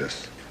books like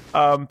this.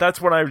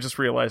 That's when I just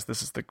realized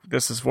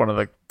this is one of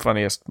the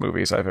funniest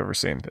movies I've ever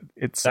seen.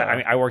 It's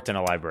I worked in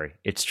a library.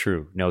 It's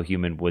true. No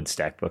human would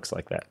stack books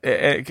like that.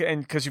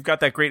 And because you've got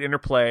that great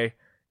interplay,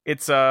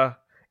 it's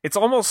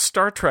almost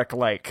Star Trek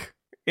like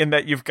in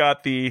that you've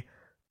got the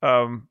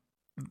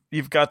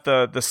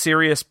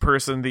serious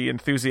person, the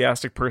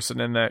enthusiastic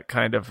person, and that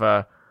kind of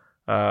I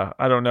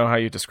don't know how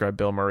you describe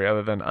Bill Murray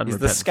other than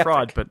unrepentant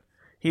fraud, but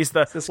he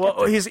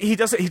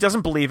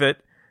doesn't believe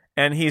it,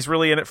 and he's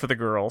really in it for the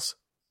girls.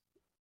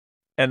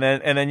 And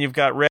then you've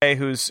got Ray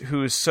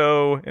who's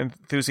so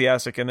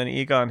enthusiastic, and then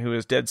Egon who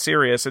is dead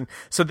serious, and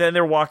so then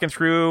they're walking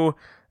through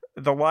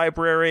the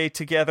library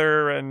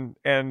together,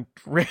 and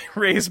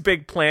Ray's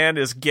big plan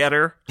is get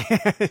her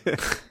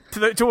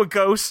to a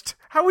ghost.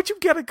 How would you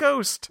get a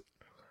ghost?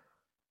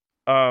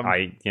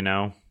 Get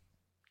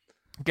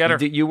her.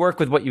 You work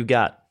with what you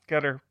got.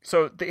 Get her.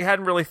 So they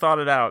hadn't really thought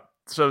it out.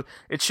 So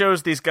it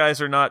shows these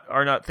guys are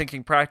not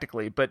thinking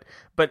practically. But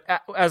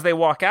as they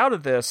walk out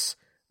of this,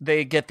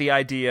 they get the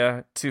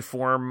idea to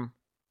form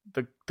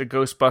the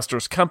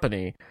Ghostbusters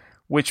company,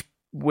 which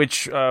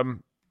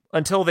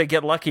until they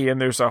get lucky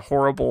and there's a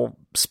horrible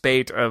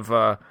spate of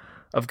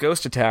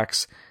ghost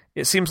attacks,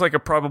 it seems like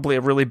probably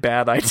a really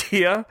bad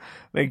idea.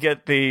 They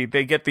get the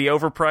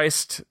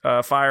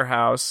overpriced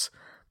firehouse,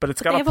 but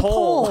it's got a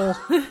pole.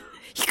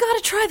 You got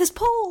to try this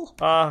pole.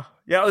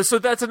 Yeah. So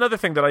that's another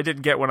thing that I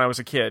didn't get when I was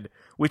a kid,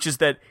 which is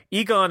that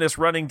Egon is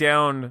running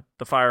down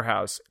the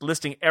firehouse,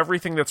 listing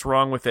everything that's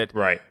wrong with it.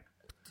 Right.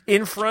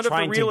 In front of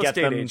the real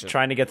estate agent.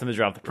 Trying to get them to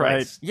drop the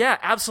price. Right. Yeah,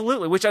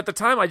 absolutely. Which at the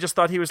time I just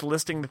thought he was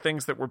listing the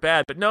things that were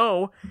bad. But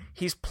no,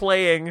 he's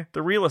playing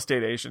the real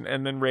estate agent.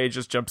 And then Ray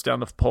just jumps down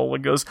the pole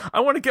and goes, "I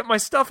want to get my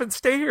stuff and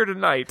stay here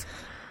tonight."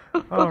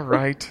 All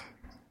right.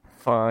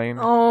 Fine.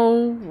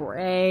 Oh,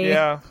 Ray.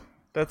 Yeah,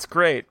 that's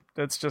great.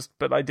 That's just,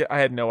 but I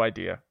had no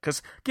idea.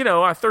 Because, a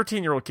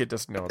 13-year-old kid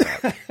doesn't know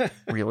about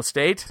real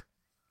estate.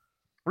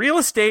 Real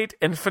estate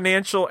and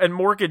financial and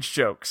mortgage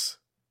jokes.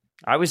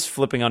 I was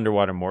flipping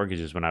underwater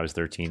mortgages when I was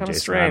 13, Kinda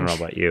Jason. strange. I don't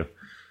know about you.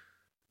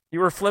 You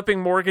were flipping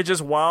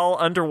mortgages while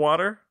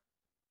underwater?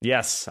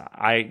 Yes,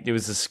 it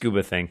was a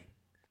scuba thing.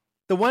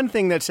 The one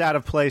thing that's out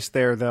of place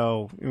there,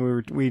 though,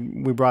 we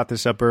brought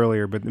this up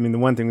earlier, but the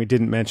one thing we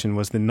didn't mention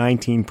was the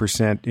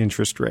 19%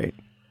 interest rate,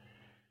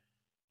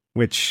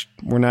 which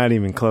we're not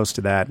even close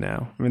to that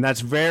now.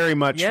 That's very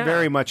much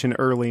an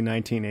early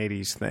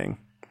 1980s thing.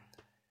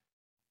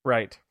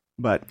 Right.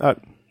 But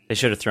they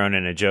should have thrown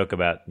in a joke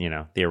about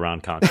the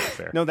Iran-Contra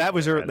affair. No, that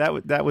was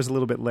that was a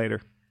little bit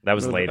later. That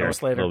was later. That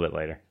was later. A little bit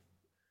later.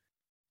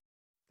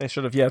 They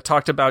should have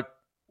talked about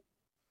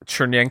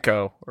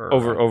Chernenko. Or,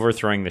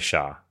 Overthrowing the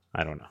Shah.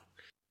 I don't know.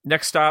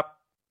 Next stop,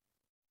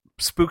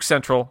 Spook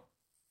Central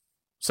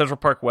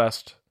Park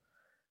West.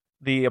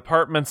 The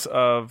apartments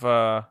of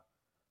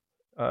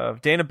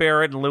Dana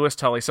Barrett and Louis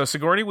Tully. So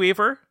Sigourney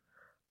Weaver,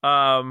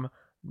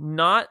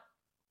 not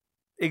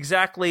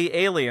exactly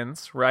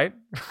aliens, right?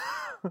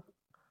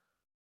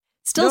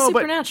 Still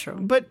supernatural.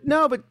 But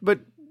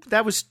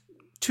that was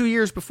 2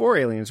 years before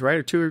Aliens, right?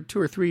 Or two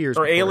or 3 years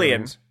or before Alien.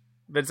 Aliens.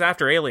 But it's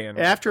after Alien.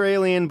 After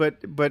Alien, but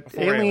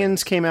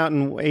Aliens came out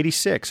in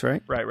 86,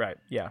 right? Right.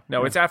 Yeah.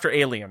 No, it's after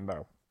Alien,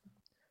 though.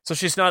 So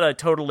she's not a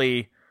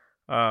totally,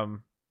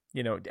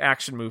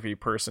 action movie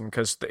person,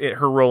 because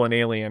her role in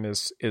Alien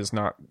is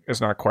not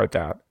quite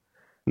that.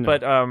 No.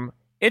 But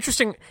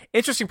interesting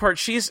part.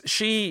 She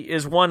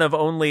is one of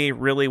only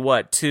really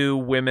 2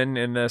 women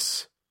in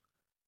this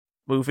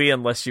movie,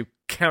 unless you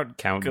count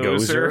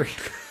Gozer.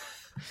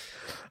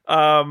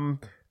 A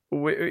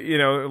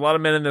lot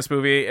of men in this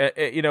movie,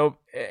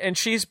 and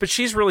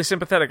she's really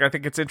sympathetic. I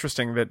think it's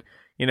interesting that,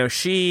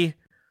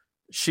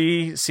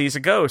 she sees a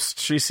ghost.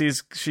 She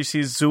sees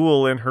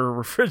Zool in her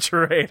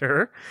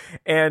refrigerator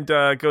and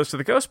goes to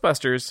the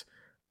Ghostbusters.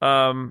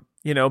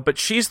 But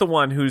she's the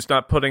one who's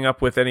not putting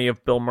up with any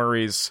of Bill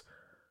Murray's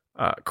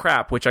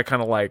crap, which I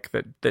kind of like,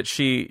 that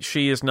she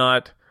is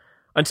not,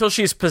 until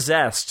she's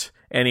possessed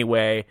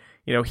anyway.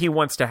 He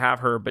wants to have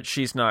her, but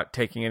she's not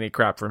taking any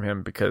crap from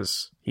him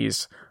because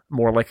he's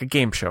more like a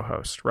game show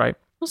host, right?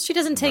 Well, she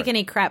doesn't take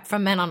any crap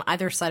from men on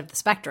either side of the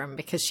spectrum,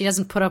 because she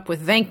doesn't put up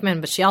with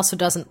Venkman, but she also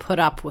doesn't put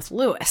up with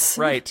Lewis.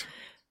 Right.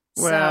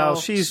 Well,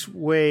 she's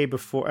way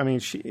before. I mean,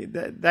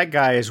 that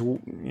guy is,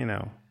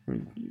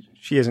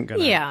 she isn't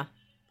going to. Yeah.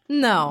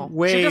 No.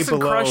 Way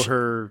below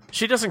her.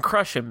 She doesn't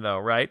crush him, though,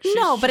 right?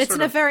 But it's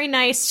in a very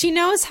nice... She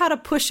knows how to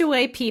push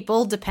away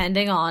people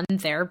depending on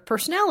their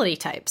personality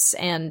types.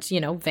 And,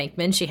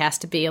 Venkman, she has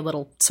to be a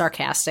little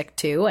sarcastic,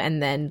 too.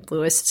 And then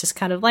Lewis is just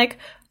kind of like,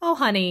 oh,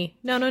 honey,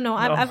 no.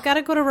 I've got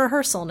to go to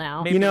rehearsal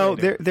now.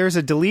 There's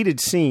a deleted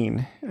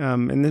scene,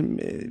 and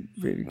then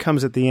it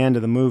comes at the end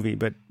of the movie,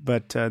 but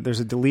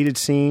there's a deleted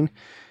scene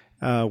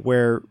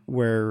where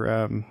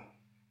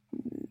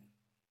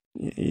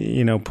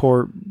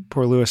poor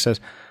Lewis says,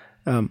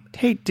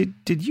 hey,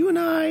 did you and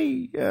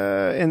I,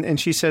 and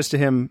she says to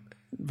him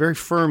very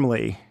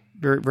firmly,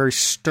 very, very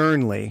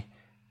sternly,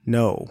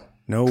 no,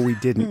 we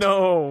didn't.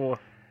 No.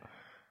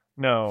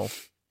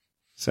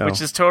 So,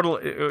 which is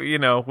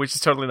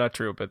totally not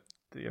true, but,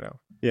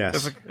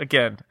 yes.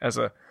 As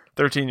a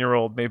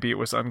 13-year-old, maybe it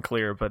was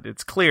unclear, but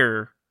it's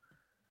clear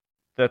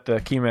that the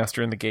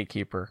keymaster and the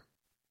gatekeeper,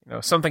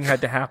 something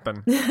had to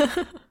happen.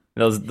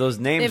 Those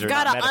names They've are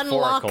not got to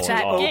unlock metaphorical that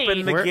at all. gate.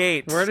 Open the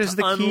gate. Where does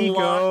the key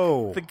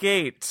go? The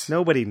gate.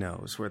 Nobody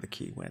knows where the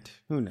key went.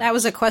 Who knows? That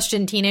was a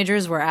question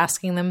teenagers were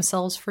asking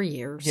themselves for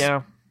years.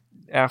 Yeah.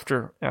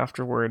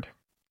 Afterward,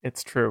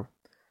 it's true.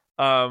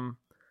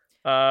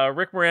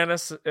 Rick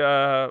Moranis,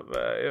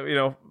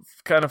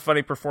 kind of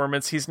funny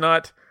performance. He's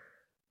not.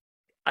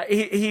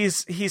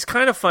 He's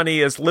kind of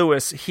funny as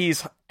Lewis.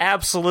 He's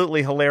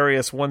absolutely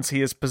hilarious once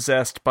he is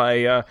possessed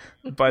by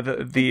Vince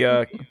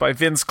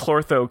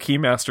Clortho,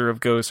 keymaster of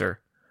Gozer.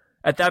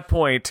 At that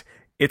point,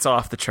 it's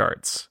off the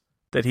charts.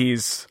 That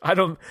he's I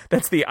don't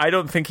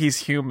think he's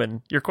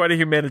human. You're quite a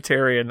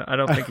humanitarian. I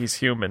don't think he's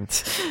human.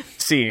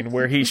 Scene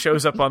where he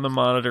shows up on the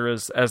monitor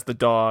as the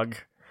dog,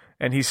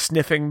 and he's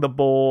sniffing the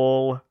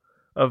bowl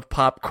of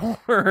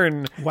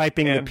popcorn,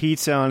 wiping the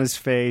pizza on his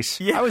face.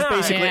 Yeah, I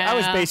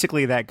was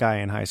basically that guy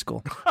in high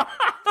school.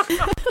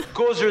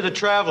 Gozer the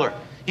Traveler.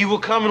 He will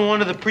come in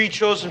one of the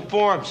pre-chosen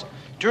forms.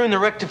 During the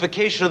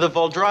rectification of the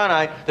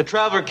Valdrani, the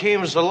Traveler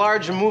came as a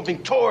large and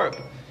moving torb.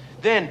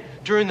 Then,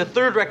 during the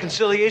third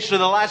reconciliation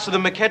of the last of the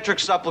McKettrick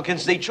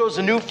supplicants, they chose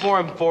a new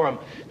form for him,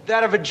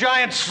 that of a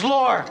giant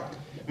slore.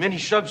 Many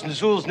Shubs and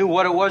Zools knew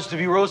what it was to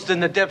be roasted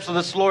in the depths of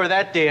the slore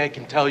that day, I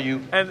can tell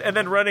you. And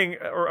then running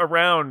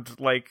around,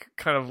 like,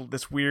 kind of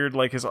this weird,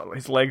 like, his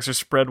legs are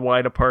spread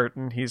wide apart,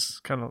 and he's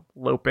kind of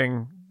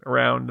loping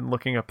around and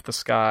looking up at the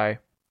sky.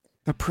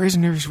 The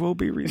prisoners will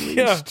be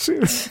released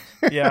soon.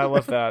 Yeah, I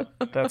love that.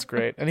 That's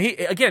great. And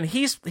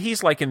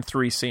he's like in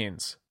 3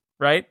 scenes,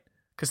 right?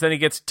 Because then he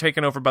gets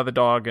taken over by the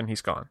dog, and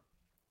he's gone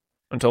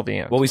until the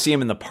end. Well, we see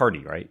him in the party,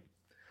 right?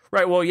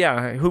 Right. Well,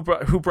 yeah. Who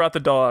brought the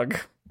dog?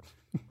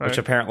 Right. Which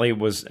apparently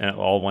was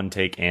all one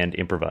take and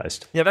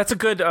improvised. Yeah, that's a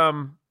good.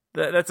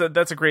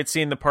 That's a great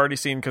scene, the party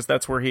scene, because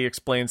that's where he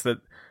explains that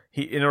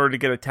in order to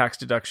get a tax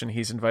deduction,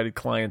 he's invited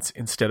clients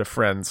instead of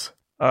friends.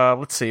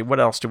 Let's see, what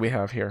else do we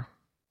have here?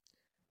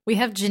 We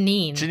have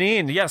Janine.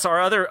 Janine, yes,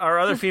 our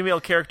other female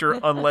character,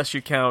 unless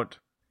you count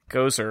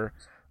Gozer.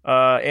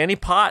 Annie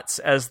Potts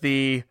as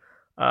the.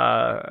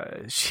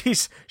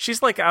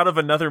 She's like out of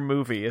another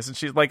movie, isn't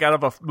she? Like out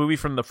of a movie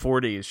from the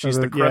 40s. She's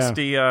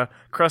the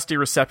crusty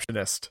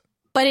receptionist.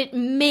 But it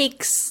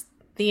makes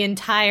the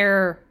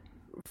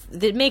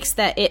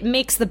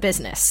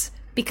business,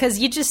 because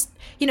you just,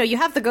 you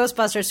have the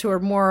Ghostbusters who are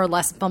more or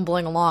less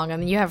bumbling along,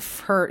 and then you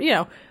have her,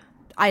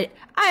 I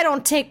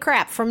don't take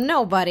crap from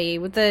nobody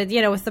with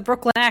the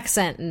Brooklyn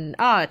accent, and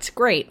it's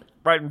great.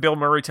 right. And Bill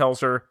Murray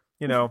tells her,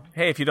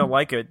 hey, if you don't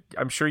like it,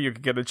 I'm sure you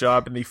could get a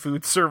job in the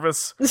food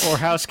service or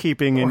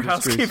housekeeping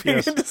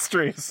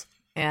industries.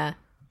 Yeah.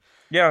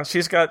 Yeah,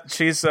 she's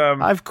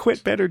I've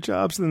quit better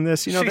jobs than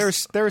this.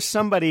 There's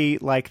somebody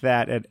like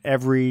that at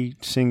every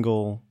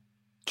single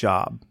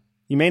job.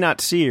 You may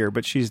not see her,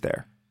 but she's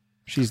there.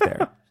 She's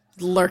there.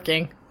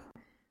 Lurking.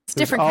 It's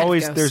different kind of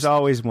ghost. There's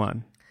always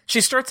one.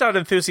 She starts out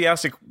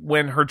enthusiastic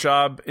when her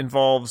job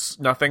involves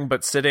nothing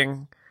but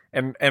sitting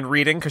and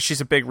reading, because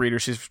she's a big reader.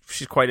 She's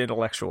quite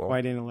intellectual.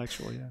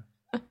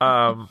 Yeah.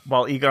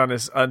 While Egon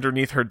is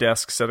underneath her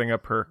desk setting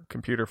up her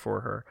computer for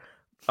her.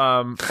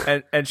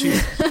 And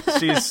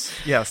she's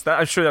yes,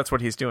 I'm sure that's what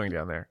he's doing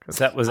down there. Was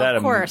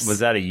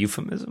that a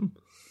euphemism?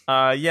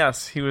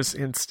 Yes, he was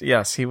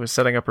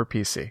setting up her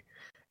PC,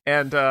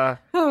 and I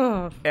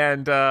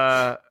don't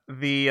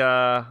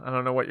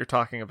know what you're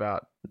talking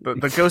about.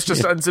 The ghost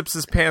just unzips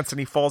his pants and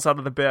he falls out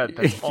of the bed.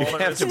 That's all you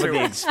have to put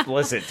the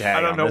explicit tag.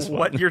 I don't know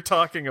what you're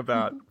talking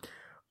about.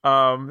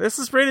 This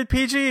is rated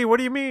PG. What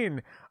do you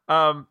mean?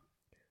 But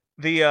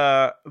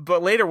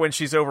later when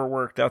she's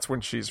overworked, that's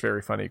when she's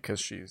very funny,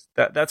 because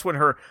that's when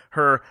her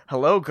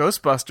hello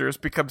Ghostbusters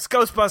becomes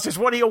Ghostbusters.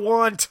 What do you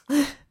want?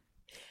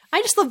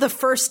 I just love the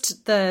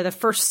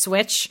first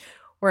switch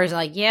where it's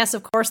like, yes,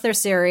 of course they're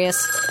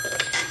serious.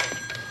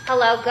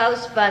 Hello,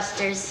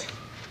 Ghostbusters.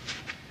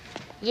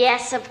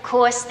 Yes, of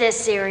course they're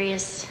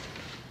serious.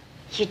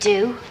 You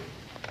do?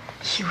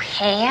 You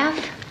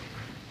have?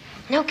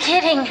 No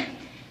kidding.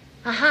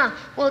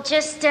 Well,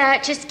 just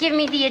give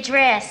me the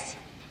address.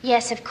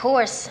 Yes, of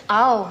course.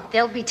 Oh,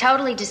 they'll be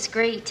totally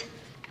discreet.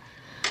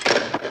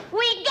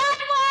 We got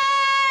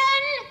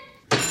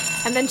one!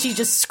 And then she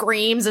just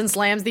screams and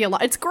slams the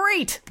alarm. It's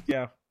great.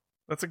 Yeah,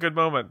 that's a good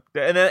moment.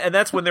 And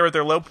that's when they're at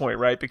their low point,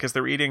 right? Because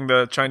they're eating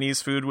the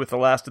Chinese food with the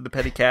last of the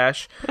petty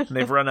cash, and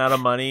they've run out of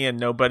money, and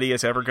nobody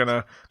is ever going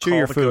to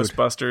call the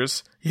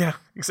Ghostbusters. Yeah,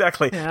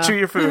 exactly. Yeah. Chew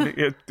your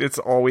food. It's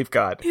all we've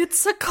got.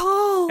 It's a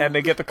call. And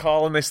they get the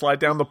call, and they slide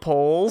down the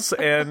poles,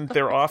 and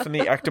they're off in the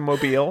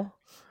Ectomobile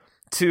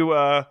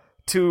to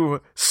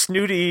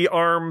Snooty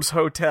Arms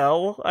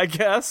Hotel, I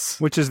guess.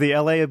 Which is the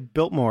L.A.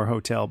 Biltmore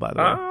Hotel, by the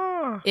way.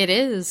 It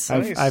is.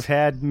 I've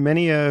had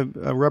many a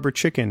rubber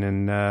chicken,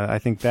 and I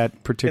think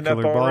that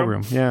particular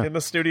ballroom. Yeah. In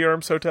the Snooty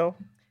Arms Hotel?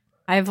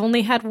 I've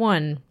only had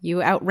one.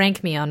 You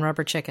outrank me on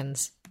rubber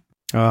chickens.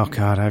 Oh,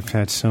 God, I've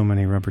had so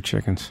many rubber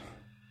chickens.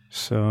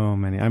 So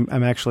many.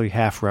 I'm actually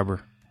half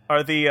rubber.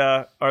 Are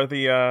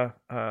the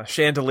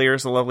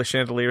chandeliers, the lovely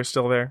chandeliers,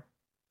 still there?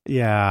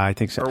 Yeah, I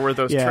think so. Or were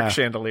those trick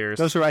chandeliers?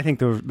 I think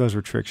those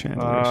were trick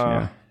chandeliers.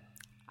 Yeah.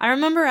 I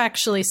remember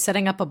actually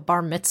setting up a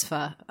bar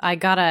mitzvah. I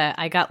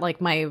got like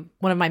one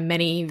of my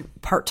many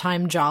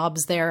part-time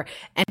jobs there,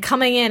 and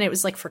coming in, it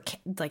was like for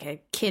like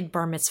a kid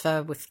bar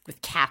mitzvah with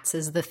cats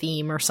as the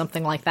theme or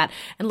something like that.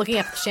 And looking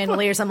at the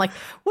chandeliers, I'm like,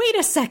 wait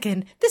a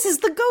second, this is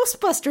the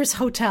Ghostbusters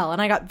hotel.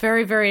 And I got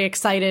very, very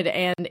excited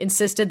and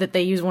insisted that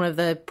they use one of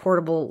the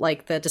portable,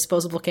 like the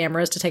disposable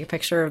cameras to take a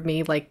picture of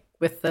me, like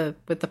with the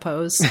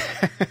pose.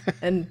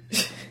 And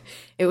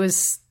it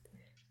was.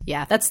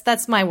 Yeah,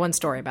 that's my one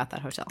story about that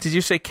hotel. Did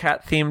you say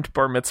cat-themed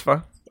bar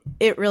mitzvah?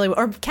 It really,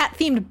 or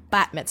cat-themed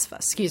bat mitzvah,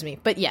 excuse me.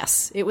 But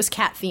yes, it was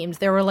cat-themed.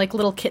 There were like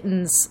little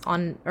kittens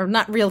or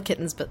not real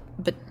kittens, but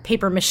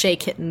paper mache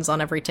kittens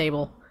on every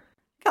table.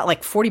 Got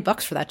like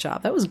 $40 for that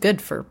job. That was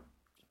good for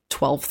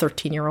 12,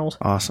 13-year-old.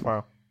 Awesome.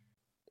 Wow.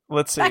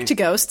 Let's see. Back to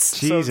ghosts.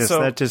 Jesus,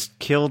 that just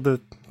killed the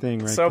thing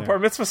right there. So bar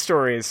mitzvah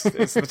stories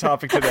is the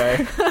topic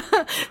today.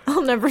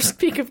 I'll never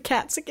speak of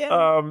cats again.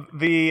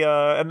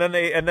 And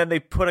then they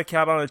put a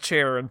cat on a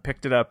chair and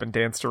picked it up and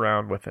danced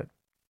around with it.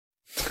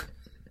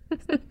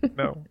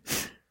 No.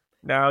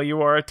 Now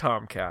you are a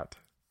tomcat.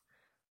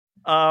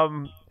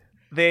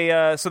 They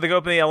go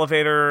up in the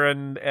elevator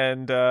and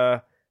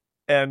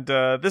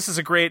this is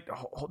a great.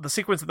 The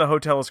sequence of the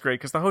hotel is great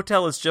because the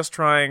hotel is just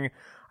trying.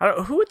 I don't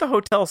know who at the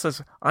hotel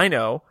says, I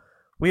know.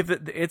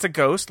 It's a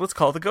ghost. Let's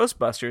call it the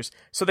Ghostbusters.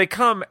 So they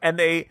come and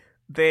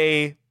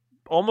they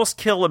almost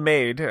kill a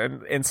maid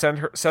and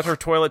set her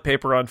toilet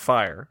paper on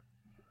fire.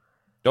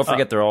 Don't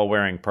forget they're all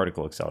wearing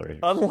particle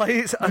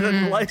accelerators. An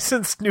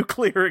unlicensed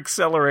nuclear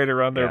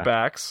accelerator on their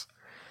backs.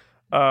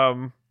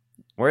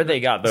 Where they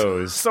got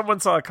those?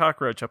 Someone saw a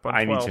cockroach up on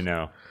 12. I need to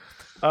know.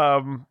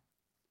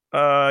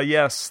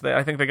 Yes,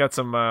 I think they got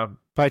some.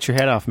 Bite your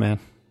head off, man.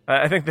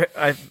 I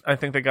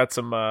think they got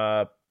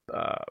some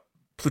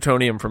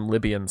plutonium from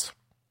Libyans.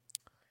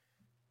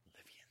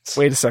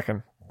 Wait a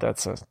second.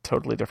 That's a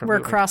totally different We're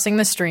movie. crossing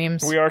the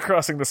streams. We are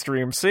crossing the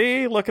stream.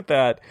 See? Look at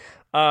that.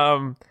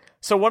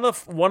 So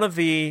one of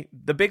the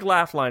big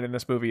laugh line in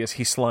this movie is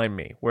 "He slimed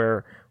me,"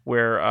 where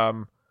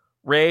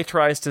Ray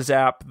tries to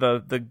zap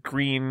the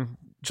green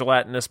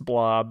gelatinous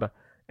blob,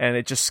 and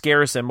it just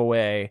scares him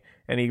away,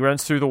 and he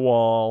runs through the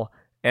wall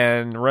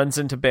and runs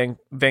into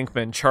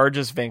Venkman,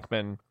 charges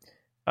Venkman,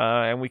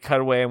 and we cut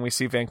away and we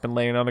see Venkman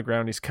laying on the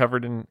ground. He's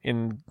covered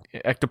in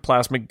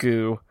ectoplasmic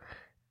goo,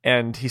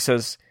 and he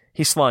says,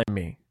 "He slimed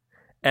me."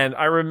 And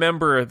I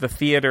remember the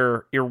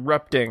theater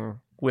erupting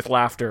with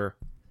laughter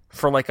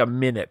for like a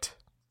minute.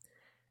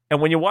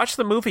 And when you watch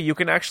the movie, you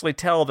can actually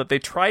tell that they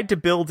tried to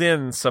build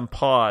in some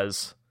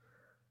pause,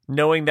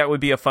 knowing that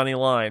would be a funny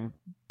line.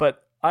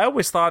 But I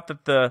always thought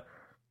that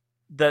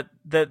that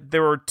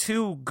there were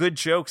two good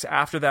jokes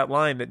after that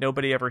line that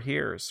nobody ever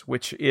hears,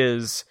 which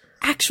is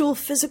actual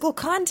physical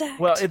contact.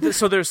 Well,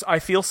 so there's "I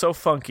Feel So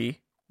Funky,"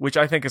 which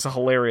I think is a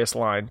hilarious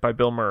line by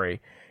Bill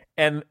Murray,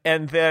 and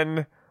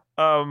then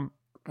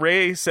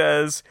Ray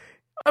says,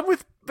 "I'm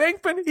with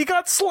Venkman. He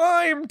got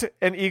slimed,"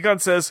 and Egon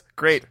says,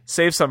 "Great,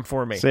 save some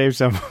for me." Save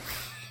some.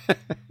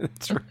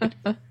 That's right.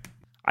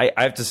 I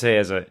have to say,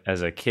 as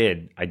a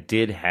kid, I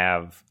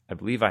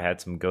believe I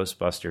had some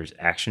Ghostbusters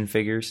action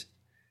figures,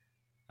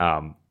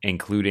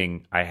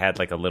 including I had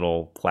like a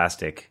little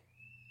plastic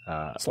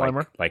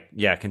Slimer,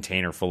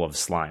 container full of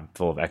slime,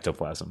 full of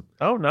ectoplasm.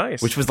 Oh,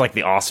 nice! Which was like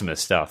the awesomest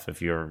stuff.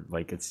 If you're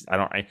like, it's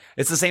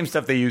the same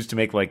stuff they use to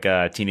make like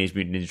Teenage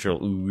Mutant Ninja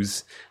Turtle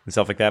ooze and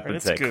stuff like that. But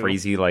it's that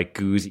crazy like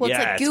gooey. Well,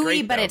 yeah, it's like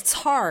gooey, but it's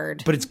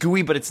hard. But it's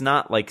gooey, but it's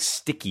not like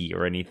sticky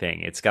or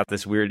anything. It's got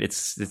this weird.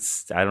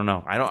 It's I don't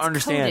know. I don't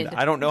understand. Coated.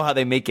 I don't know how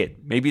they make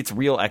it. Maybe it's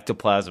real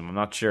ectoplasm. I'm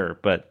not sure,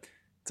 but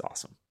it's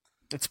awesome.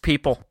 It's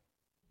people.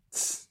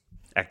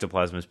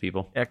 Ectoplasm is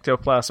people.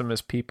 Ectoplasm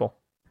is people.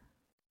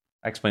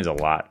 That explains a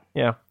lot.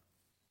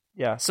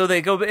 Yeah. So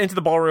they go into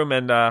the ballroom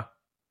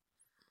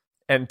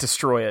and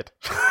destroy it.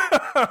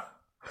 I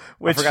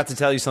forgot to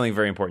tell you something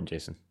very important,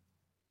 Jason.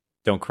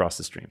 Don't cross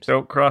the streams.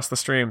 Don't cross the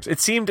streams. It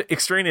seemed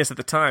extraneous at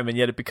the time, and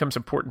yet it becomes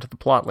important to the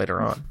plot later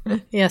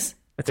on. Yes.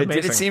 It's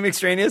amazing. Did it seem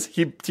extraneous?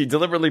 He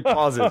deliberately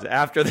pauses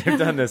after they've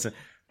done this.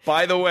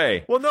 By the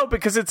way, well, no,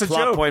 because it's a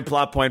plot joke.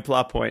 Plot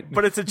point.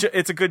 But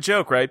it's a good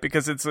joke, right?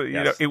 Because it's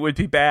it would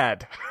be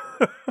bad.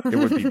 It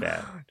would be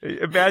bad.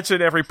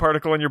 Imagine every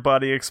particle in your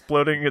body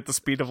exploding at the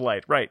speed of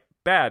light. Right.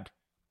 Bad.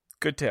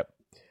 Good tip.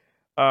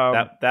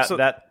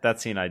 That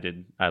scene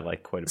I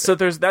like quite a bit. So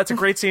that's a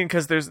great scene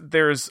because there's the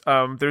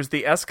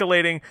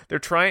escalating.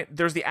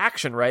 There's the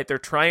action, right? They're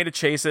trying to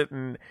chase it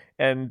and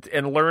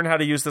learn how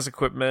to use this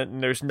equipment,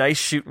 and there's nice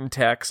shooting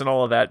techs and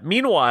all of that.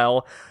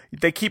 Meanwhile,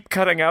 they keep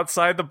cutting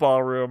outside the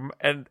ballroom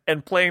and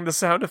playing the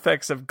sound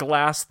effects of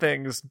glass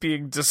things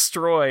being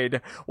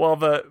destroyed while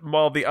the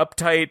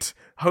uptight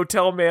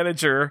hotel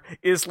manager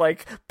is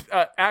like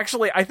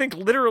actually I think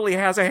literally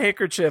has a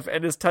handkerchief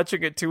and is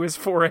touching it to his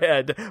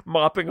forehead,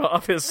 mopping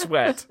off his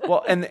sweat.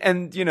 Well,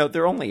 and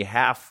they're only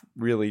half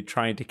really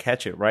trying to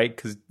catch it, right?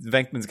 Because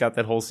Venkman's got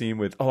that whole scene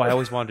with I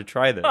always wanted to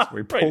try this,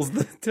 where he pulls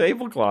the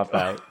tablecloth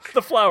out.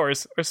 The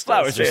flowers are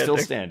still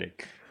standing.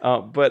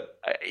 But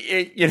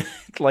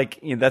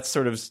that's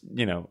sort of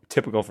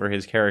typical for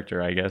his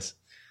character, I guess.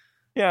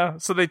 Yeah,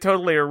 so they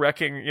totally are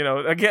wrecking.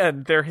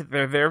 Again,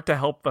 they're there to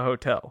help the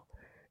hotel,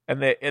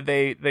 and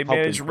they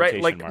manage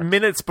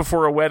minutes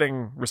before a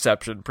wedding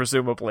reception,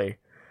 presumably,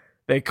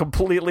 they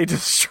completely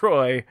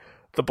destroy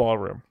the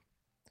ballroom.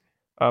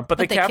 But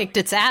they kicked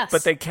its ass.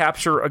 But they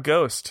capture a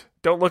ghost.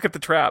 Don't look at the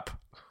trap.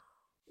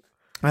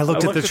 I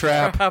looked at the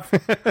trap.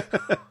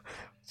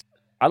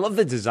 I love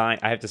the design.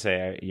 I have to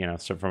say,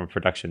 so from a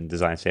production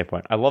design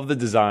standpoint, I love the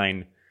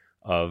design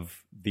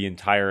of the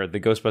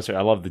Ghostbuster.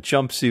 I love the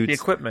jumpsuits, the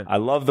equipment. I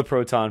love the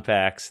proton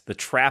packs. The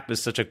trap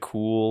is such a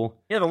cool,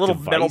 the little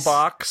metal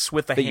box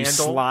with the handle you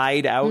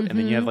slide out, and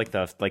then you have like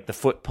the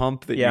foot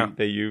pump that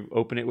you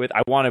open it with.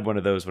 I wanted one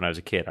of those when I was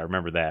a kid. I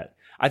remember that.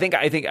 I think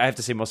I have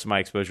to say most of my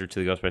exposure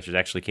to the Ghostbusters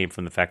actually came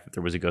from the fact that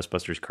there was a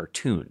Ghostbusters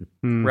cartoon,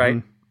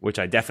 right? Which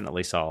I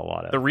definitely saw a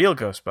lot of. The real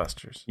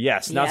Ghostbusters.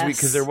 Yes,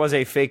 because there was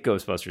a fake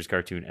Ghostbusters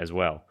cartoon as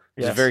well.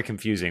 It's very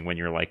confusing when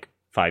you're like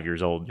 5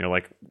 years old and you're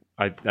like,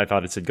 I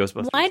thought it said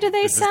Ghostbusters. Why do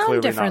they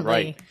sound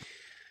differently?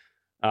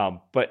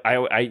 But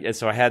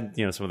I had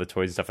some of the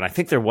toys and stuff, and I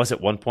think there was at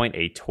one point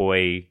a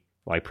toy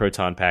like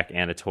proton pack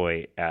and a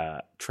toy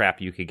trap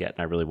you could get, and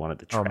I really wanted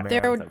the trap.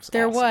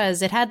 There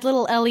was. It had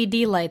little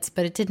LED lights,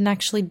 but it didn't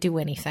actually do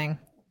anything.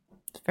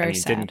 It's very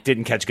sad.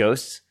 Didn't catch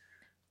ghosts.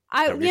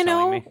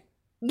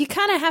 You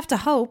kind of have to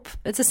hope.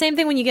 It's the same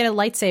thing when you get a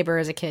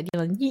lightsaber as a kid.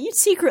 You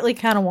secretly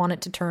kind of want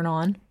it to turn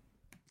on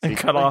and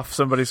cut off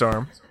somebody's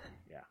arm.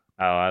 Yeah.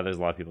 Oh, there's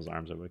a lot of people's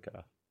arms that would cut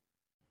off.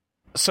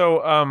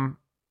 So,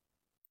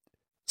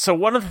 so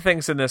one of the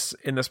things in this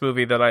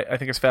movie that I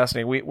think is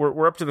fascinating,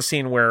 we're up to the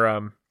scene where,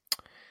 and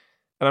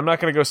I'm not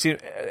going to go see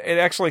it.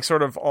 Actually,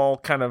 sort of all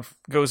kind of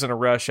goes in a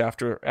rush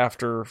after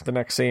the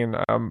next scene.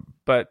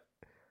 But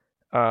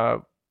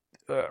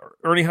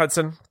Ernie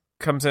Hudson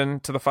comes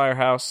into the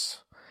firehouse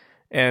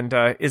and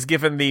is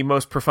given the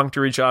most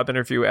perfunctory job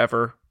interview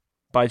ever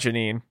by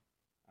Janine.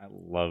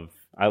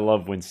 I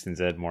love Winston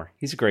Zeddemore.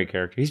 He's a great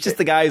character. He's just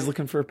the guy who's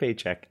looking for a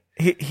paycheck.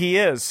 He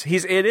is.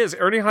 It is.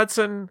 Ernie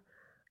Hudson,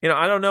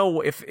 I don't know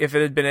if it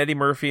had been Eddie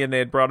Murphy and they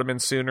had brought him in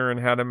sooner and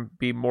had him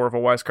be more of a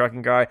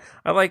wisecracking guy.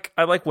 I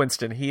like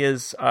Winston. He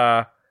is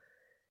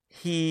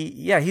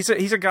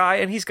he's a guy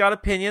and he's got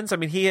opinions. I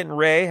mean, he and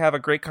Ray have a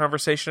great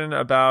conversation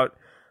about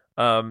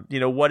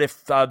what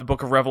if the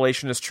Book of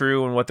Revelation is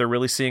true and what they're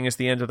really seeing is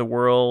the end of the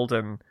world,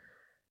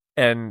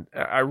 and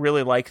I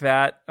really like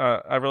that.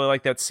 I really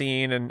like that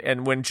scene.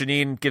 And when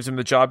Janine gives him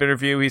the job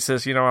interview, he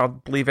says, I'll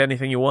believe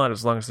anything you want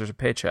as long as there's a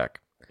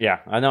paycheck. Yeah,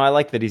 I know. I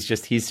like that he's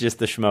just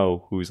the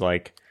schmo who's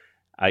like,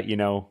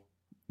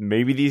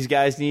 maybe these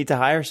guys need to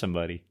hire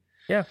somebody.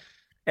 Yeah,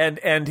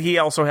 and he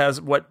also has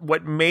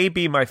what may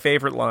be my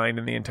favorite line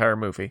in the entire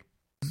movie.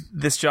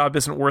 This job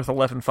isn't worth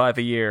 $11,500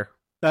 a year.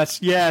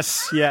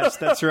 Yes,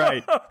 that's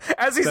right.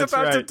 As he's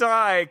about to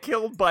die,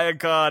 killed by a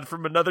god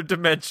from another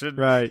dimension,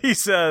 right. He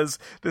says,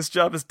 this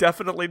job is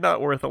definitely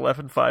not worth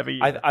 $11,500 a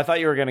year. I thought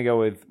you were going to go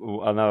with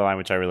another line,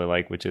 which I really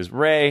like, which is,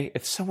 Ray,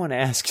 if someone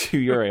asks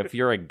you if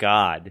you're a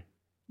god,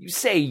 you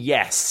say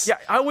yes. Yeah,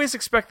 I always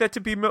expect that to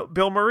be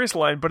Bill Murray's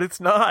line, but it's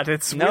not.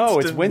 It's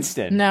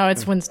Winston. No,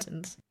 it's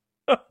Winston's.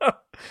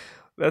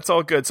 That's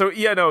all good. So,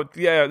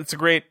 it's a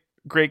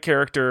great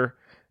character.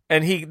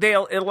 And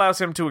it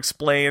allows him to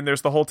explain.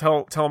 There's the whole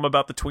tell him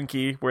about the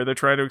Twinkie, where they're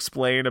trying to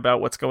explain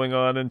about what's going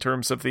on in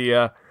terms of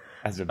the.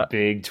 As a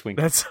big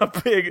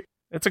Twinkie.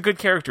 It's a good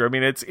character. I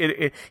mean,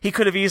 he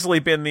could have easily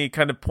been the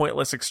kind of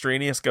pointless,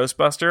 extraneous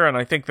Ghostbuster, and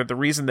I think that the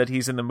reason that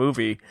he's in the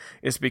movie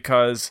is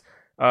because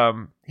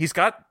he's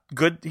got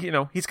good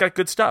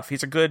stuff.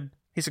 He's a good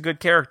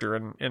character,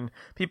 and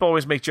people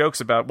always make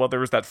jokes about, well,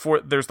 there's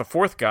the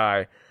fourth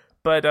guy,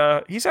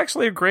 but he's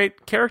actually a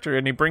great character,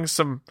 and he brings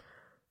some.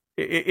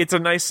 It's a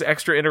nice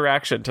extra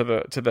interaction to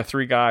the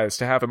three guys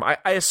to have him. I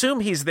assume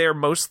he's there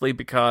mostly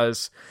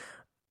because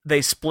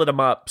they split him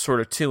up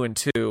sort of 2 and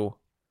 2,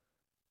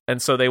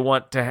 and so they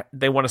want to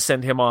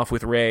send him off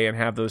with Ray and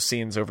have those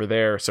scenes over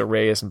there, so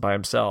Ray isn't by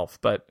himself.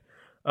 But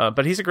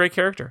he's a great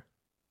character.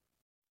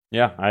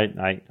 Yeah,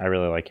 I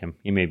really like him.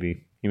 He may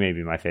be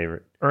my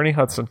favorite. Ernie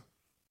Hudson.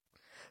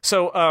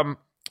 So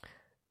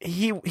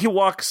he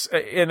walks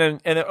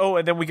and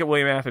then we get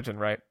William Atherton,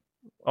 right?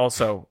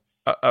 Also.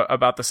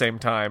 About the same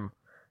time,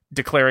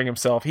 declaring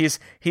himself. He's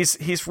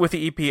with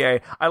the EPA.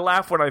 I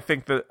laugh when I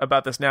think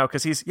about this now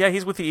because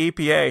he's with the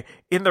EPA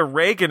in the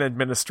Reagan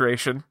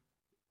administration.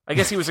 I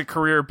guess he was a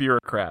career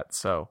bureaucrat.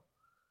 So,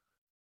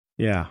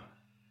 yeah,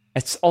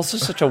 it's also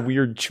such a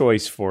weird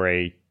choice for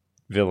a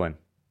villain.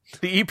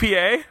 The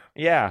EPA,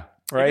 yeah,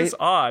 right. It's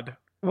odd.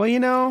 Well,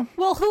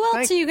 Well, who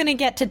else are you going to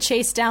get to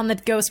chase down the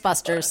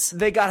Ghostbusters?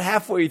 They got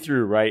halfway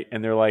through, right,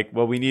 and they're like,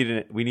 "Well, we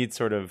need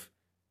sort of."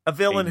 A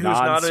villain who's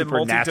not a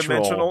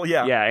multi-dimensional,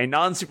 a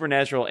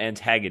non-supernatural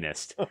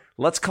antagonist.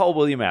 Let's call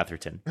William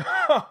Atherton.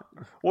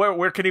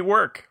 Where can he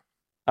work?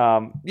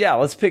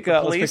 Let's pick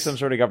some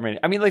sort of government.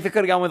 I mean, like they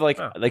could have gone with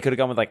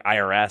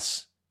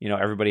IRS.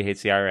 Everybody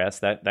hates the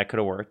IRS. That could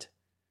have worked.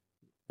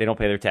 They don't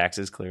pay their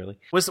taxes. Clearly,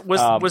 was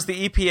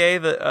the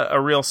EPA a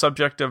real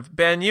subject of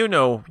Ben? You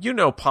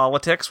know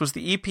politics. Was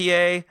the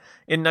EPA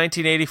in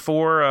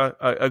 1984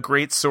 a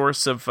great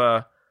source of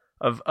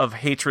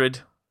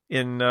hatred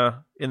in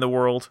the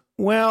world?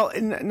 Well,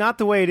 not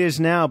the way it is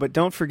now, but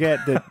don't forget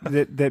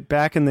that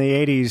back in the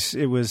 80s,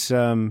 it was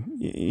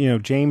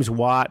James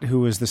Watt,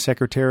 who was the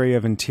Secretary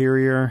of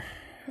Interior,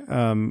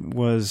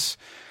 was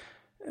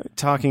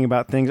talking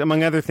about things.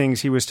 Among other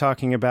things, he was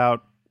talking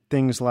about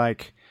things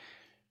like,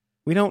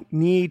 we don't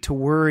need to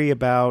worry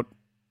about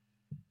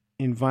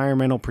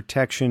environmental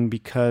protection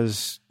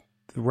because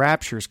the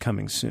rapture's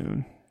coming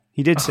soon.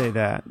 He did say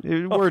that.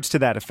 Words to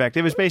that effect.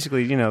 It was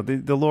basically,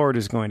 the Lord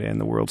is going to end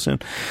the world soon.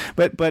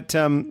 But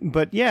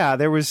yeah,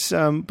 there was.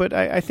 But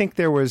I think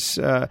there was.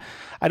 I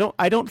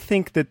don't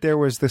think that there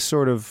was the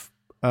sort of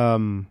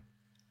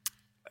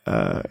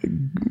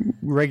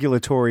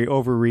regulatory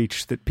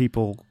overreach that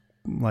people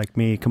like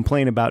me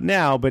complain about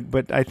now.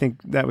 But I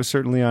think that was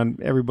certainly on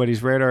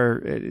everybody's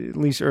radar, at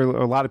least, or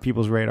a lot of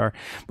people's radar.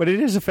 But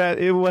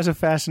it was a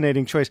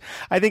fascinating choice.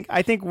 I think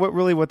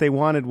what they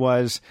wanted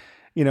was.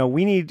 We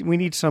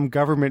need some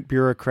government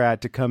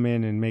bureaucrat to come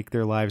in and make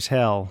their lives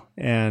hell,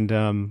 and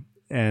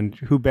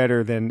who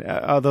better than?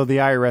 Although the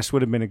IRS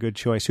would have been a good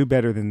choice, who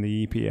better than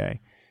the EPA?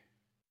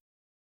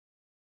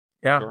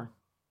 Yeah, sure.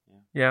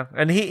 Yeah,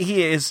 and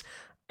he is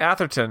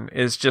Atherton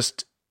is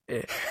just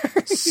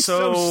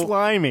so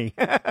slimy.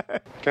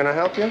 Can I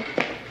help you?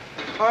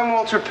 I'm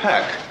Walter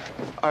Peck.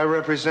 I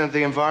represent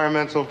the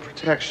Environmental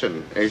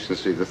Protection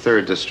Agency, the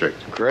 3rd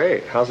District.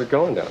 Great. How's it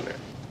going down there?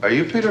 Are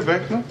you Peter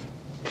Venkman?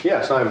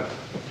 Yes, I'm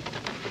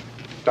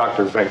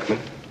Dr. Venkman.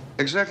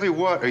 Exactly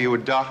what are you a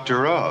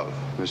doctor of,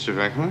 Mr.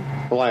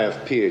 Venkman? Well, I have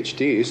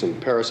PhDs in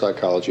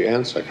parapsychology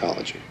and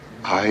psychology.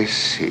 I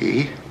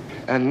see.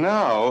 And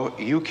now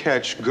you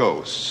catch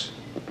ghosts.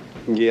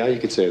 Yeah, you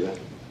could say that.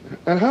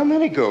 And how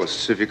many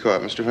ghosts have you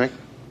caught, Mr. Venkman?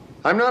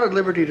 I'm not at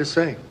liberty to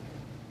say.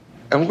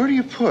 And where do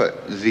you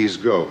put these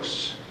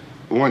ghosts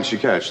once you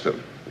catch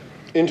them?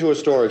 Into a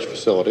storage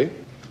facility.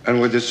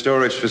 And would this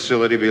storage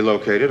facility be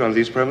located on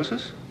these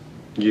premises?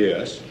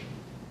 Yes.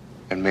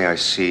 And may I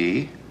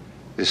see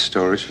this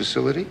storage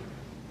facility?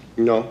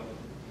 No.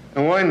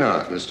 And why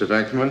not, Mr.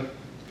 Venkman?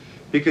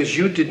 Because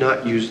you did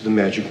not use the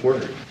magic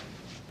word.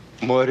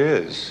 What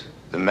is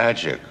the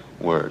magic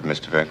word,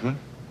 Mr. Venkman?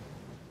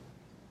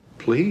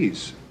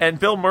 Please. And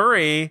Bill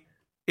Murray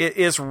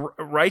is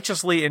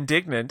righteously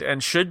indignant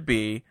and should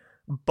be,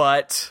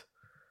 but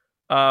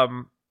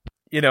but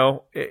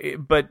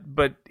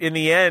in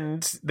the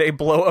end, they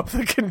blow up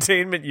the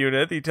containment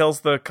unit. He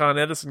tells the Con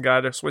Edison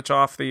guy to switch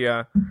off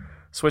the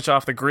switch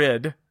off the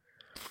grid,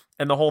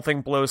 and the whole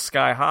thing blows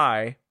sky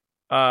high.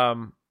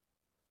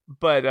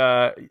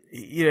 But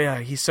yeah,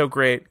 he's so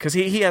great because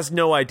he has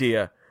no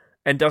idea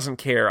and doesn't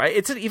care.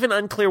 It's even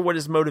unclear what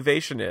his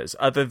motivation is,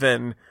 other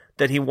than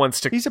that he wants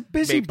to. He's a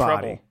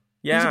busybody.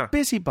 Yeah, he's a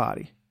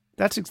busybody.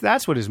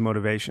 That's what his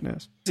motivation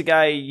is. He's a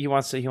guy. He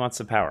wants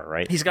the power,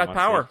 right? He's got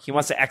power. He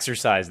wants to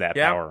exercise that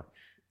power.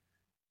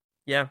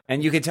 Yeah,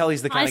 and you can tell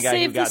he's the kind of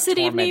guy who got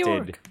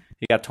tormented.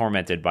 He got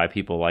tormented by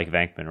people like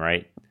Venkman,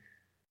 right?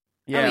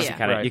 Yeah, you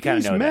kind of know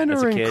These that men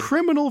as are a in kid.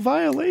 criminal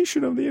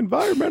violation of the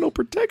Environmental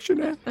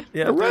Protection Act.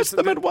 Arrest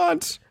them at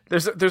once.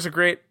 There's a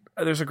great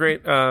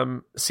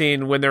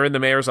scene when they're in the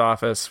mayor's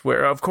office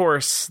where, of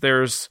course,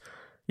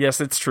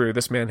 yes, it's true.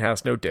 This man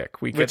has no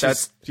dick. We get that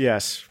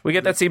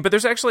scene. But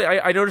there's actually,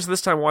 I noticed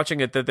this time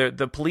watching it that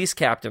the police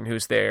captain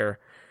who's there,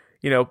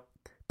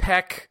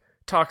 Peck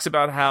talks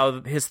about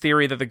how his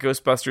theory that the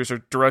Ghostbusters are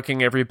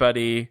drugging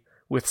everybody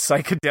with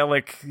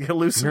psychedelic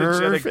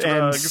hallucinogenic drugs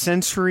and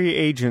sensory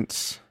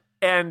agents.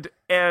 And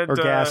or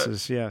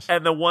gases, yes.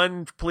 And the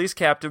one police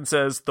captain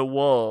says the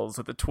walls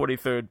at the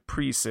 23rd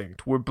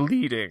precinct were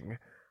bleeding.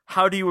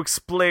 How do you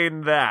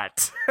explain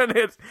that? And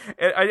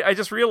I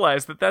just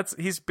realized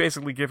he's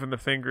basically giving the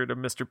finger to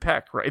Mr.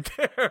 Peck right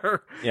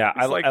there. Yeah,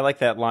 I like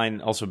that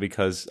line also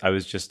because I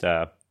was just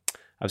I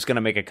was going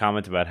to make a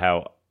comment about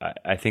how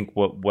I think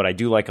what I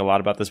do like a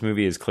lot about this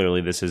movie is clearly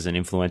this is an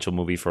influential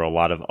movie for a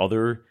lot of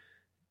other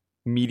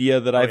media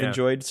that I've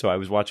enjoyed. So I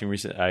was watching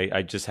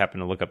I just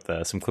happened to look up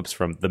some clips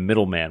from The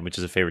Middleman, which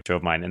is a favorite show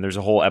of mine, and there's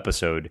a whole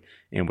episode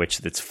in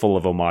which it's full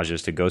of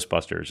homages to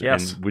Ghostbusters,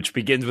 and which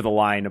begins with a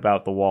line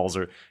about the walls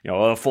are,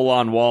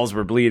 full-on walls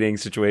were bleeding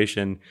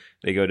situation.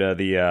 They go to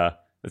the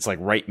it's like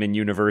Reitman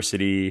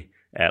University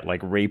at like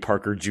Ray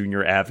Parker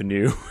Jr.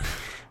 Avenue,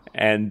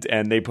 and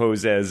they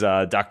pose as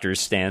Drs.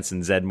 Stantz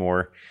and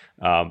Zedmore.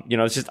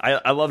 It's just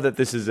I love that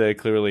this is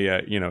clearly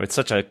it's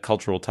such a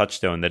cultural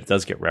touchstone that it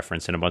does get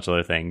referenced in a bunch of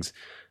other things.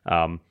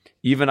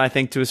 Even I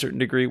think to a certain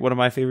degree, one of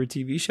my favorite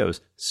TV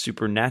shows,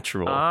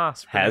 Supernatural,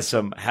 has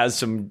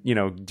some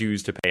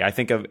dues to pay. I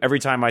think of every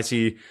time I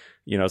see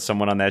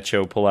someone on that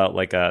show pull out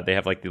they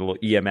have like the little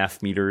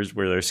EMF meters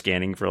where they're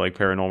scanning for like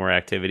paranormal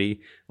activity,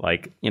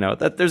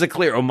 that there's a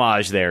clear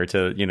homage there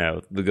to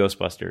the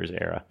Ghostbusters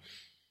era.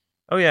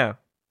 Oh yeah.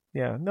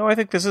 No, I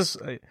think this is.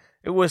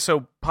 It was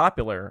so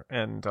popular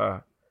and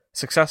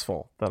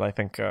successful that I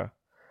think.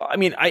 I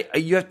mean,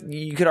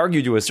 you could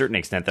argue to a certain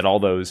extent that all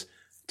those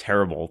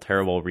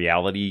terrible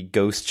reality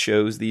ghost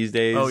shows these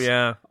days,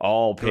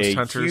 all pay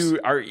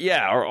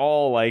are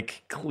all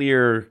like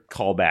clear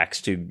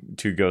callbacks to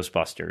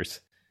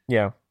Ghostbusters.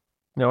 Yeah,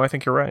 no, I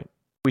think you're right.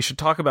 We should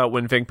talk about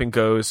when Venkman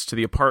goes to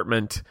the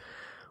apartment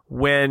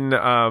when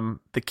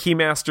the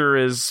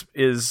keymaster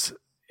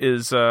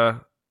is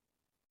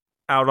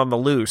out on the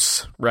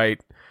loose, right?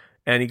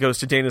 And he goes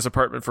to Dana's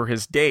apartment for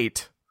his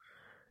date,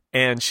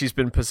 and she's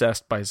been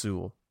possessed by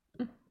Zool.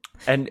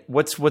 And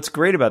what's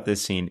great about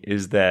this scene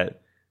is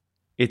that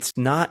it's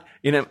not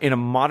in a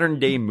modern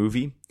day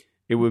movie.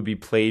 It would be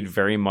played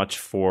very much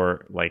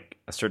for like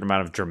a certain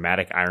amount of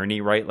dramatic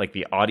irony, right? Like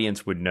the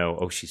audience would know,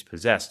 oh, she's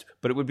possessed,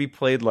 but it would be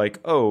played like,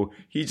 oh,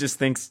 he just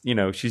thinks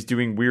she's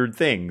doing weird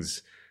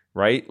things,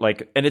 right?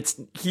 Like, and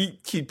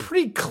he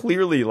pretty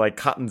clearly like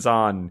cottons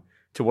on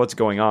to what's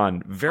going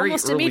on very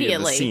almost early immediately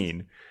in the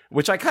scene.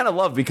 Which I kind of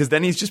love because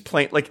then he's just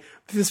playing like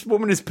this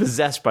woman is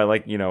possessed by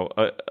like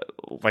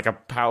a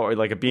power,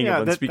 like a being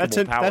of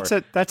unspeakable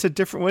power. That's a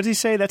different. What does he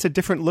say? That's a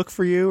different look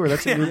for you, or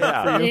that's a new look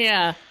for you.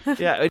 Yeah.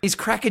 And he's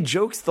cracking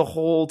jokes the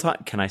whole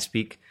time. Can I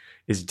speak?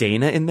 Is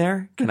Dana in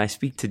there? Can I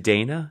speak to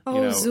Dana?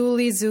 Oh,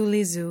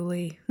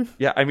 Zooly.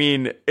 Yeah, I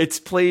mean, it's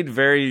played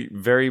very,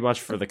 very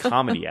much for the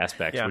comedy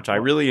aspects, which I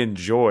really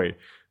enjoy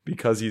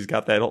because he's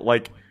got that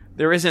like.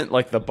 There isn't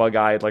like the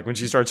bug-eyed, like when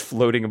she starts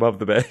floating above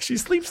the bed, she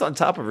sleeps on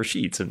top of her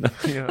sheets and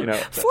 4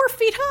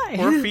 feet high,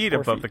 4 feet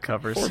above the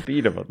covers. 4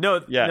 feet above. No.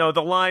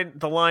 The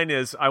line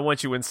is, "I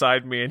want you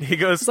inside me," and he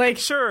goes, like,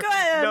 "Sure." Go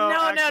ahead.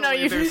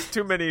 No. There's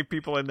too many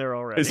people in there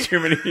already. There's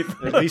too many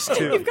people. At least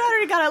 2. You've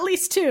already got at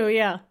least 2.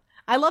 Yeah.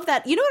 I love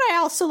that. You know what I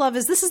also love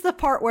is this is the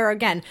part where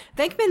again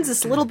Venkman's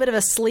this little bit of a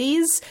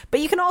sleaze,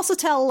 but you can also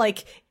tell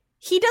like.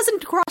 He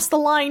doesn't cross the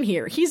line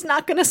here. He's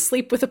not going to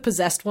sleep with a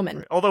possessed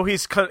woman. Although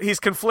he's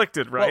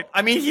conflicted, right? Well,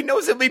 I mean, he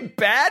knows it'll be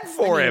bad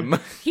for him.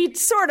 He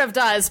sort of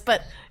does,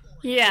 but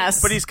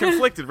yes. But he's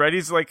conflicted, right?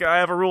 He's like, I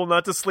have a rule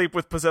not to sleep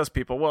with possessed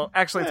people. Well,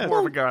 actually, it's more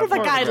of a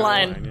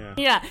guideline.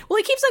 Yeah. Well,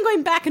 he keeps on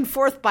going back and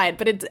forth by it,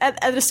 but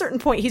at a certain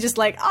point, he's just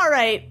like, all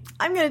right,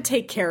 I'm going to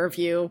take care of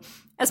you.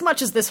 As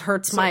much as this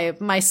hurts my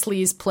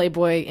sleaze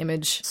playboy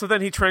image. So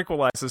then he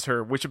tranquilizes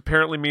her, which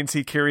apparently means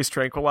he carries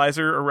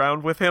tranquilizer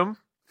around with him.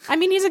 I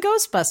mean, he's a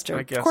Ghostbuster.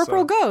 I guess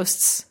Corporal so.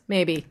 Ghosts,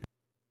 maybe.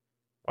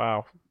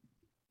 Wow.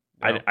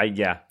 No.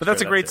 But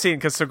that's a great scene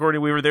because Sigourney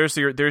Weaver. There's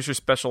your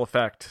special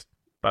effect,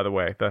 by the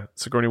way. The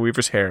Sigourney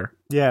Weaver's hair.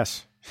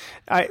 Yes.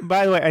 By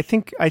the way,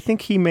 I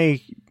think he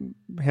may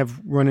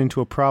have run into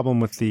a problem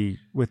with the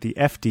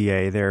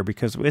FDA there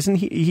because isn't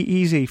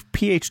he's a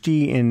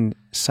PhD in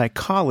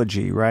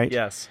psychology, right?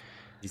 Yes.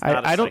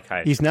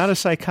 He's not a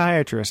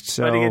psychiatrist,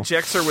 so but he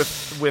injects her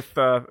with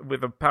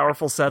a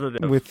powerful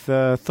sedative. With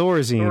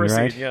Thorazine,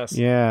 right? Yes.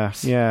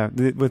 Yeah.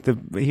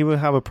 He would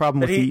have a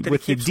problem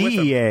with the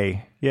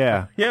DEA.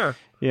 Yeah.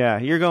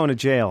 You're going to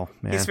jail,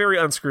 man. He's very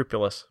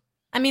unscrupulous.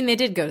 I mean, they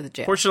did go to the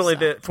jail. Fortunately,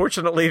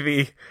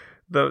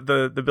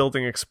 the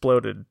building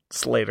exploded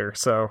later,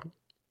 so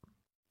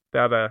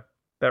that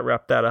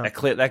wrapped that up.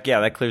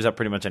 That clears up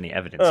pretty much any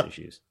evidence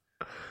issues.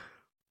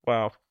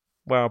 Wow,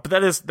 but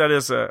that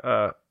is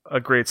a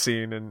great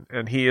scene,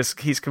 and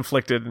he's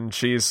conflicted, and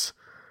she's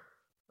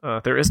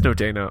there is no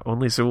Dana,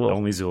 only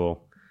Zool.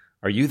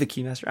 Are you the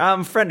keymaster?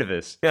 I'm a friend of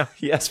his. Yeah,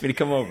 he asked me to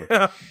come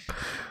over.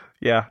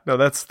 Yeah. No,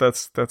 that's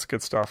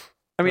good stuff.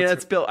 I mean,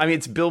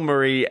 it's Bill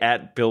Murray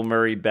at Bill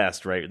Murray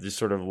best, right? Just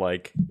sort of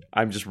like,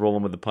 I'm just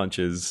rolling with the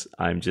punches.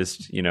 I'm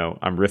just,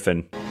 I'm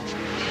riffing. Do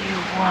you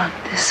want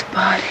this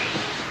body?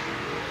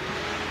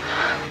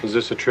 Is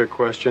this a trick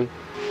question?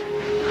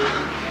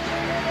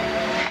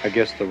 I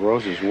guess the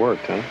roses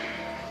worked, huh?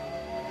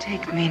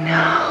 Take me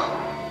now,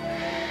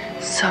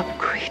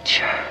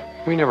 sub-creature.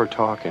 We never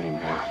talk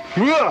anymore.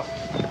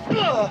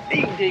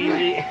 Hey,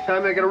 Daisy. I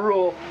make it a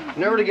rule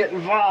never to get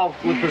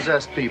involved with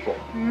possessed people.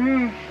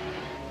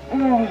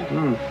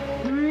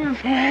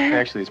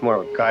 Actually, it's more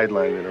of a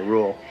guideline than a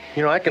rule.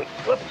 I can...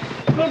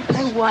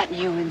 I want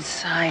you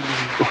inside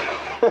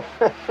me.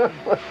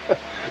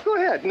 Go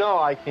ahead. No,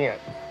 I can't.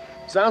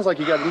 Sounds like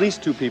you got at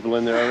least 2 people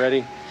in there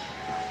already.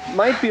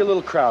 Might be a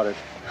little crowded.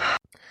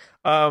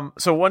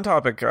 So one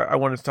topic I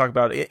wanted to talk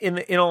about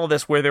in all of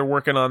this, where they're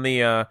working on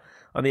the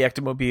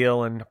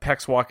ectomobile and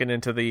Peck's walking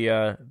into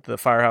the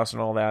firehouse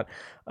and all that.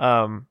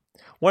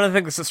 One of the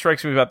things that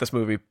strikes me about this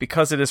movie,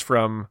 because it is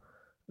from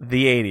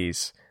the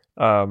 80s,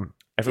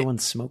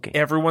 everyone's smoking.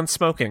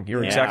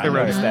 You're exactly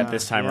right. I noticed that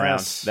this time around.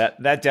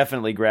 That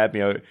definitely grabbed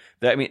me.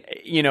 I mean,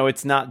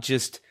 it's not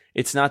just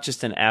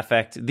an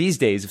affect. These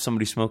days, if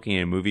somebody's smoking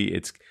in a movie,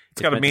 it's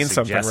got to mean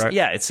something, right?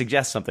 Yeah, it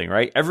suggests something,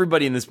 right?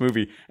 Everybody in this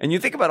movie, and you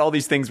think about all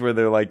these things where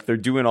they're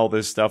doing all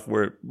this stuff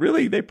where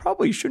really they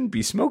probably shouldn't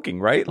be smoking,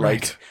 right?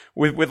 Like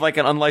with like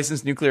an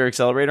unlicensed nuclear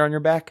accelerator on your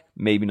back,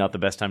 maybe not the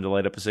best time to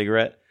light up a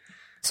cigarette.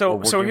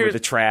 So here's the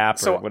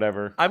trap or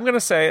whatever. I'm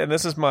gonna say, and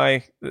this is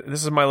my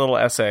little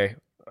essay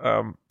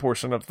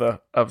portion of the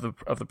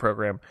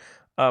program.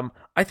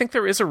 I think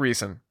there is a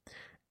reason,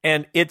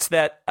 and it's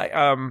that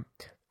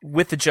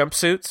with the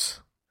jumpsuits.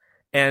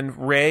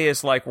 And Ray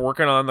is like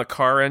working on the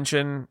car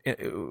engine,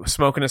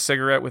 smoking a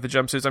cigarette with the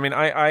jumpsuits. I mean,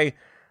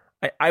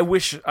 I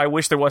wish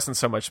there wasn't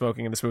so much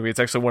smoking in this movie. It's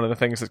actually one of the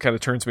things that kind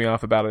of turns me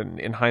off about it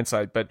in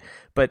hindsight. But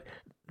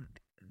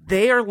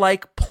they are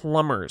like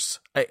plumbers.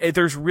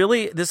 There's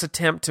really this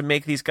attempt to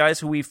make these guys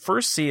who we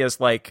first see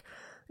as like,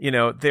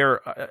 they're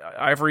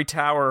ivory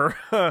tower,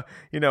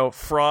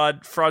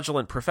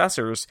 fraudulent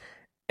professors.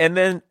 And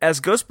then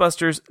as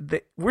Ghostbusters,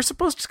 we're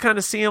supposed to kind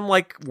of see them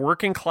like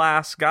working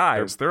class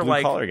guys. They're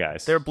like blue-collar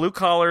guys. They're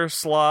blue-collar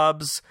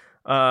slobs.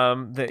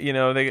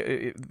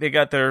 They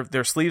got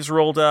their sleeves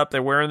rolled up.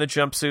 They're wearing the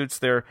jumpsuits.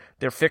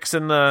 They're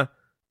fixing they're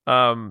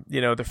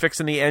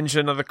fixing the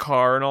engine of the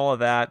car and all of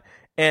that.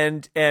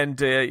 And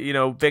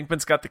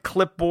Venkman's got the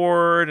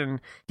clipboard,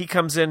 and he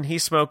comes in,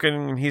 he's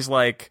smoking, and he's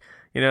like,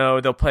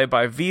 they'll pay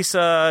by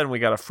Visa, and we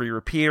got a free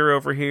repeater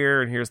over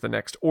here, and here's the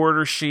next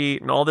order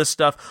sheet, and all this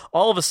stuff.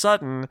 All of a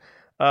sudden,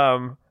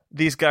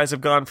 these guys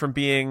have gone from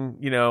being,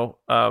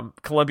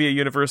 Columbia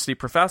University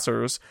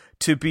professors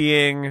to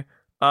being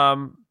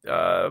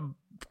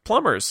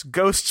plumbers,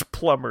 ghost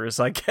plumbers,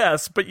 I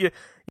guess. But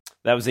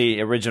that was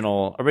the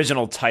original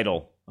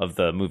title of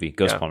the movie,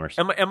 Ghost Plumbers.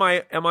 Am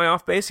I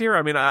off base here?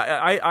 I mean,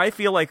 I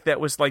feel like that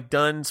was like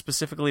done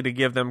specifically to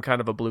give them kind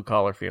of a blue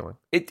collar feeling.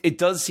 It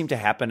does seem to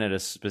happen at a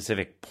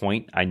specific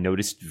point. I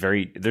noticed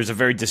there's a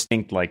very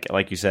distinct,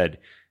 like you said,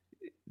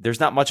 there's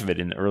not much of it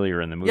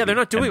earlier in the movie. Yeah, they're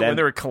not doing it when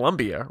they're at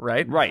Columbia,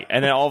 right? Right,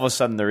 and then all of a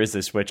sudden there is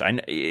this switch.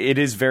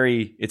 It's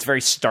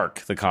very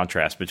stark, the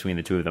contrast between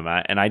the two of them,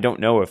 and I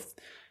don't know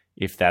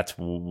if that's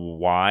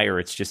why, or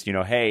it's just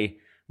hey.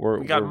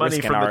 We got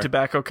money from the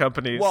tobacco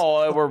companies.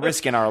 Well, we're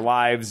risking our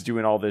lives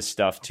doing all this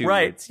stuff too.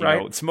 Right,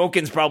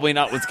 smoking's probably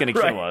not what's going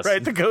to kill us.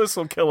 Right, the ghosts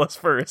will kill us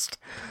first.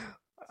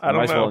 I don't know.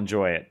 Might as well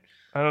enjoy it.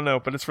 I don't know,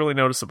 but it's really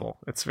noticeable.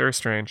 It's very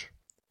strange.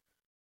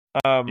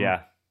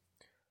 Yeah.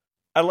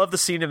 I love the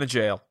scene in the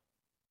jail.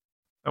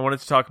 I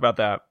wanted to talk about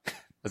that.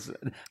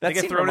 That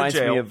scene reminds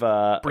me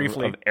of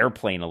briefly of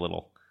Airplane a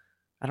little.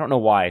 I don't know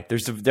why.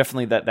 There's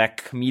definitely that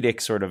comedic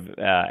sort of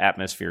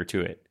atmosphere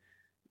to it.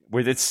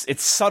 Where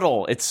it's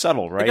subtle,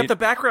 right? They got the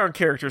background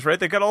characters, right?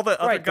 They got all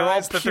the other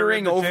guys that they're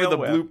peering over the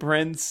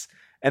blueprints,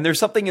 and there's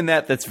something in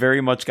that's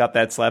very much got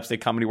that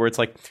slapstick comedy where it's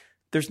like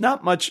there's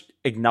not much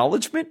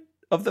acknowledgement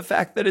of the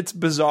fact that it's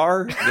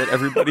bizarre that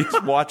everybody's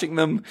watching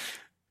them.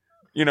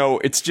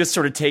 It's just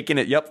sort of taking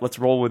it. Yep, let's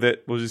roll with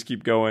it. We'll just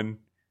keep going.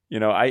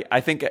 I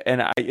think,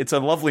 it's a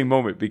lovely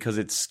moment because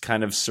it's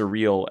kind of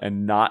surreal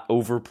and not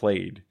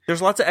overplayed.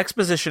 There's lots of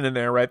exposition in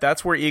there, right?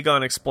 That's where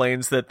Egon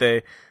explains that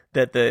the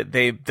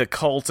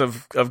cult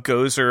of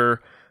Gozer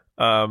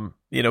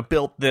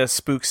built this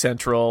spook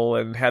central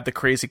and had the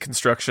crazy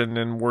construction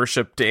and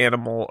worshipped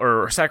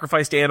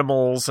sacrificed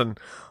animals and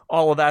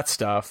all of that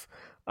stuff.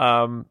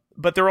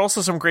 But there are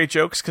also some great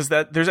jokes because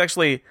there's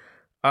actually,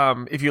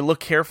 if you look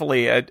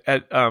carefully at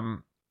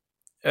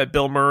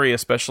Bill Murray,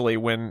 especially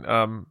when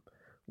Dan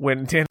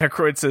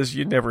Aykroyd says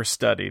you never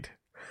studied,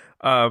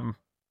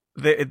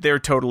 they're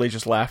totally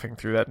just laughing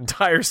through that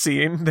entire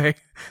scene.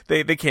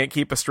 They can't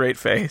keep a straight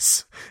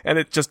face, and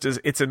it just is.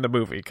 It's in the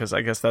movie because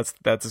I guess that's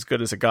as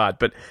good as it got.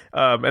 But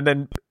and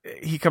then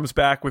he comes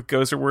back with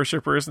Gozer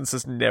worshippers and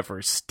says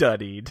never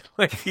studied.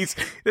 Like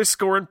they're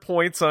scoring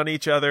points on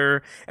each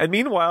other, and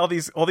meanwhile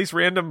all these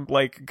random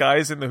like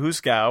guys in the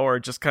Huskow are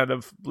just kind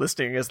of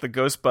listening as the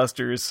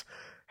Ghostbusters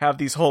have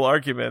these whole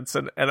arguments,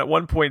 and at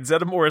one point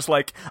Zeddemore is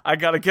like, I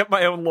gotta get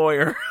my own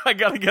lawyer. I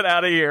gotta get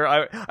out of here.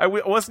 I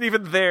wasn't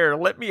even there.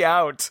 Let me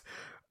out.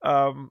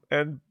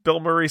 And Bill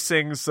Murray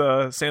sings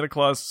Santa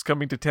Claus is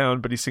Coming to Town,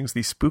 but he sings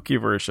the spooky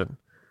version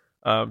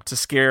to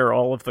scare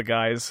all of the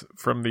guys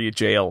from the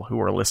jail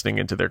who are listening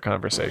into their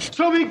conversation.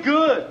 So be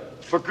good,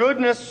 for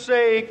goodness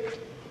sake.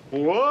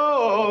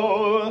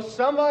 Whoa,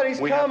 somebody's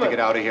coming. We have to get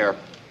out of here.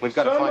 We've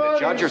got to find a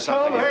judge or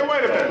something. Hey,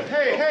 wait a minute.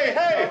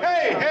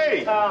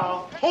 Hey.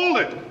 Hold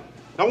it.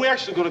 Now, we're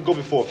actually going to go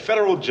before a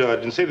federal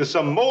judge and say that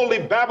some moldy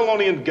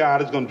Babylonian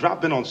god is going to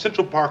drop in on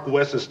Central Park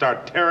West and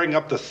start tearing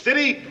up the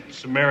city.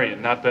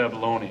 Sumerian, not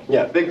Babylonian.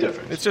 Yeah, big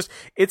difference.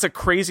 It's a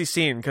crazy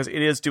scene because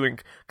it is doing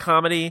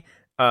comedy,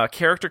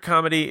 character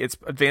comedy. It's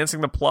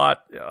advancing the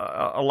plot,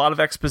 a lot of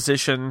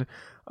exposition.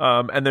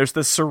 And there's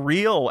the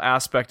surreal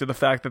aspect of the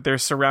fact that they're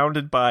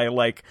surrounded by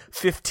like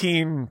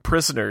 15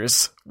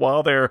 prisoners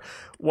while they're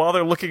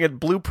looking at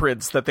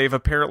blueprints that they've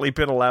apparently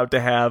been allowed to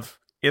have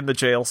in the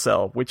jail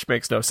cell, which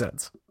makes no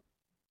sense.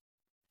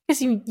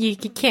 Because you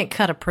can't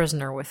cut a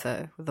prisoner with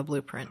a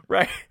blueprint.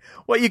 Right.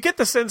 Well, you get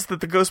the sense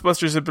that the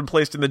Ghostbusters have been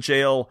placed in the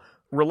jail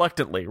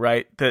reluctantly,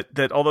 right?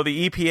 That although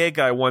the EPA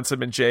guy wants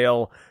them in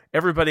jail,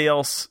 everybody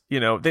else,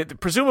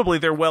 presumably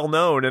they're well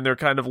known and they're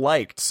kind of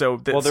liked. So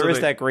there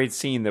is that great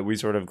scene that we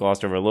sort of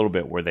glossed over a little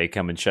bit where they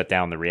come and shut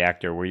down the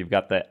reactor. Where you've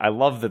got I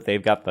love that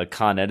they've got the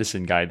Con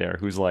Edison guy there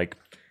who's like,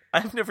 I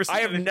have never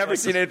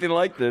seen anything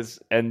like this,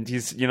 and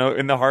he's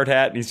in the hard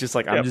hat and he's just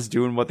like, I'm just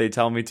doing what they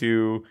tell me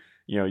to.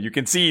 You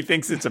can see he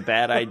thinks it's a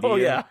bad idea. Oh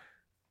yeah.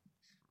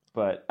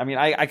 But I mean,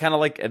 I kind of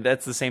like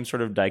that's the same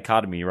sort of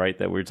dichotomy, right?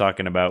 That we're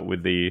talking about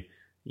with the.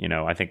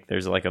 I think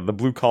there's like the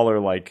blue collar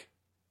like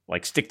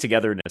stick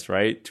togetherness,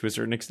 right? To a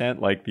certain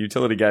extent, like the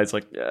utility guy's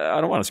like, I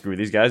don't want to screw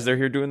these guys. They're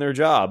here doing their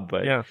job,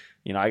 but I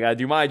got to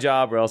do my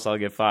job or else I'll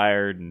get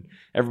fired. And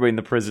everybody in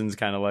the prison's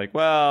kind of like,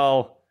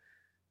 well,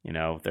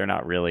 they're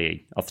not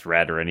really a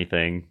threat or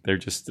anything. They're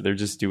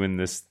just doing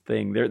this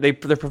thing. They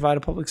provide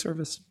a public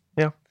service.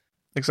 Yeah,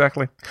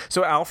 exactly.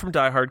 So Al from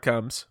Die Hard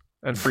comes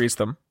and frees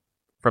them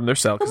from their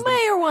cell. The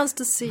mayor wants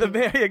to see. The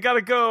mayor, you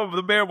gotta go.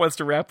 The mayor wants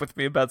to rap with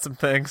me about some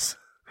things.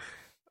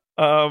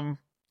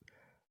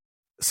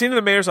 Scene in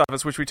the mayor's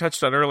office, which we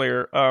touched on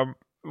earlier.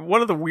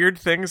 One of the weird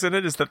things in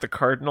it is that the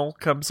cardinal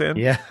comes in.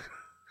 Yeah.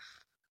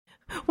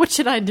 What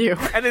should I do?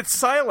 And it's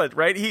silent,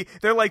 right?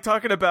 They're like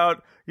talking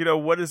about,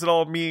 what does it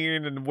all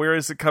mean and where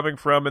is it coming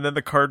from? And then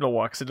the cardinal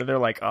walks in and they're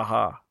like,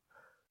 aha,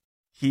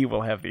 he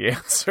will have the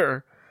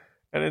answer.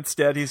 And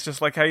instead he's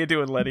just like, how you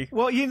doing, Letty?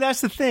 Well,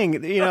 that's the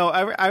thing.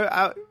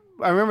 I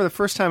remember the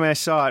first time I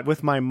saw it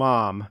with my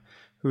mom,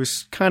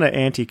 who's kind of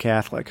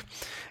anti-Catholic.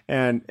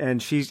 And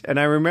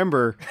I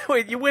remember.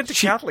 Wait, you went to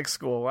Catholic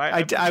school?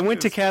 I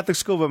went to Catholic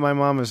school, but my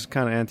mom was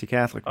kind of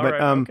anti-Catholic. All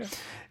right,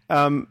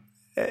 okay.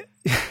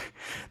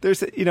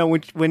 There's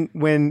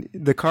when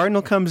the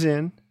cardinal comes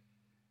in,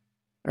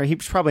 or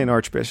he's probably an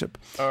archbishop.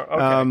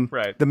 Okay,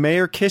 right. The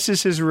mayor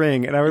kisses his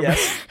ring, and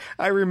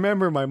I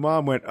remember my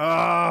mom went,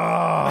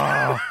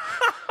 oh.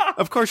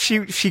 Of course,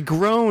 she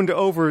groaned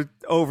over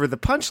the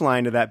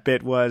punchline of that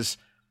bit was,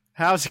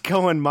 how's it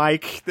going,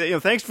 Mike?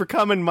 Thanks for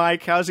coming,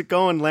 Mike. How's it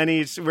going,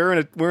 Lenny?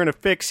 We're in a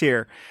fix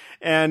here,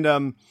 and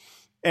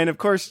of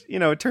course,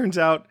 it turns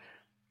out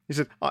he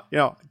said,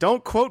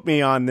 don't quote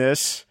me on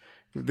this.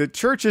 The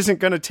church isn't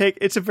going to take.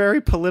 It's a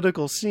very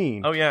political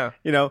scene. Oh yeah.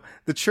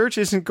 The church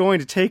isn't going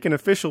to take an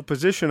official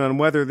position on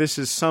whether this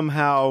is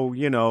somehow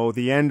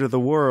the end of the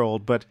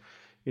world, but.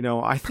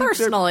 I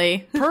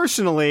think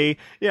personally,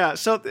 yeah.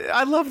 So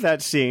I love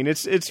that scene.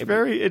 It's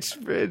very down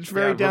to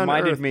earth. It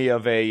reminded me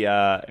of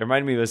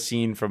a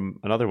scene from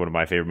another one of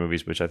my favorite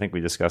movies, which I think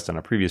we discussed on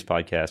a previous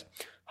podcast,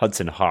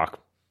 Hudson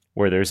Hawk,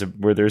 where there's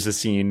a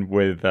scene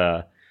with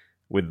a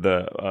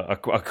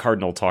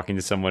cardinal talking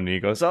to someone, and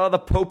he goes, "Oh, the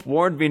Pope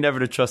warned me never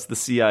to trust the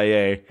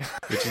CIA,"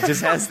 which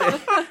just has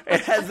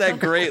that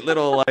great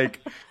little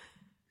like.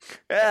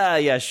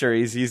 Yeah, sure.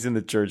 He's in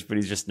the church, but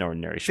he's just an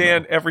ordinary schmo.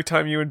 Dan, every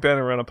time you and Ben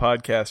are on a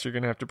podcast, you're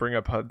going to have to bring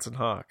up Hudson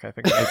Hawk. I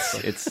think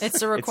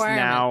it's a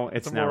requirement.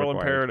 It's a moral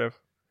imperative.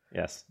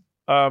 Yes.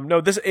 No,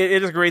 it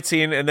is a great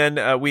scene, and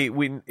then we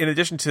in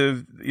addition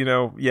to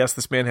yes,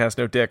 this man has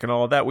no dick and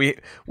all of that, we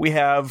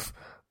have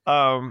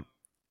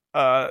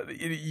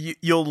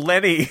you'll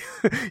Lenny,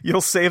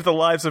 you'll save the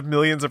lives of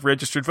millions of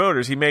registered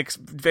voters.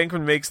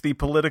 Venkman makes the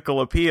political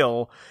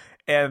appeal,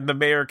 and the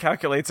mayor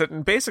calculates it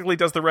and basically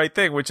does the right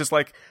thing, which is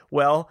like,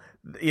 well,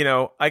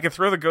 I could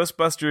throw the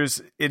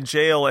Ghostbusters in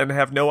jail and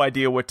have no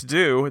idea what to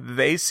do.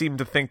 They seem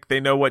to think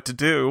they know what to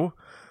do,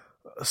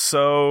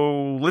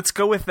 so let's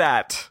go with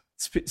that.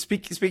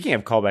 Speaking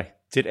of callback,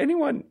 did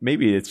anyone?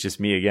 Maybe it's just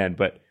me again,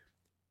 but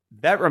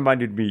that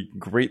reminded me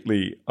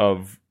greatly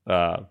of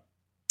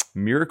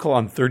Miracle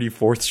on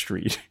 34th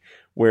Street,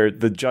 where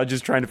the judge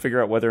is trying to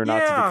figure out whether or not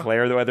to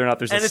declare whether or not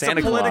there's a Santa Claus. And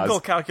it's a political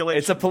calculation.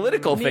 It's a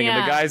political thing,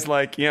 and the guy's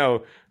like,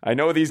 I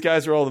know these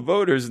guys are all the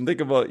voters, and think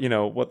about,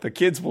 what the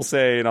kids will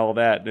say and all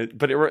that.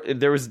 But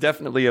there was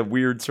definitely a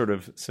weird sort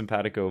of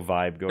simpatico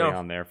vibe going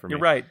on there for me. You're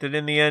right. That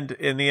in the end,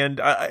 and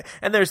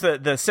there's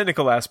the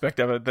cynical aspect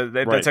of it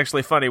that's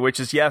actually funny, which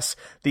is, yes,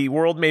 the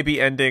world may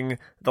be ending,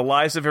 the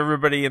lives of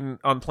everybody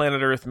on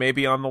planet Earth may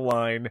be on the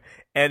line,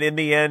 and in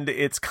the end,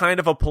 it's kind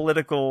of a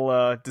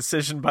political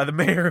decision by the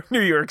mayor of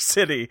New York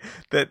City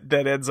that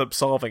ends up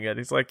solving it.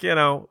 He's like,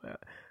 we'll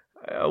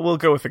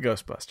go with the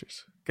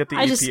Ghostbusters. Get the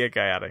EPA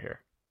guy out of here.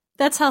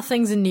 That's how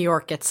things in New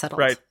York get settled.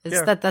 Right.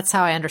 That's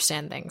how I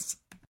understand things.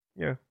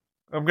 Yeah.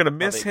 I'm going to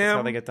miss him. That's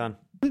how they get done.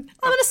 I'm going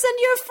to send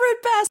you a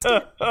fruit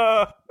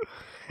basket.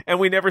 And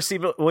we never see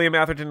William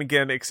Atherton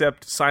again,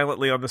 except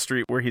silently on the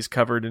street where he's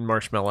covered in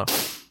marshmallow.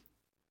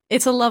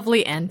 It's a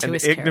lovely end to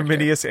his character. An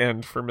ignominious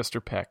end for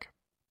Mr. Peck.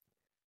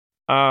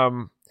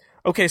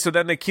 Okay, so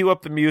then they cue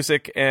up the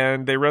music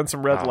and they run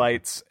some red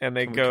lights and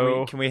they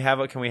go. Can we have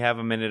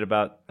a minute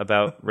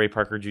about Ray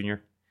Parker Jr.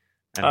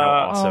 and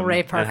how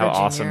Ray Parker Jr.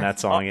 awesome that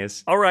song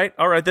is? All right.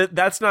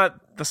 That's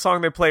not the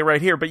song they play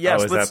right here, but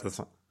yes, that the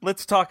song?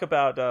 Let's talk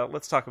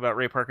about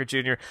Ray Parker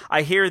Jr.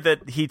 I hear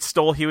that he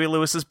stole Huey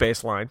Lewis's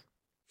bass line.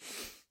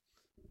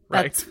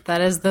 Right.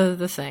 That is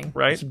the thing.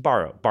 Right. He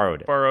borrowed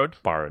it.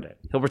 Borrowed it.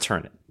 He'll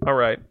return it. All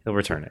right. He'll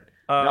return it.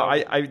 No,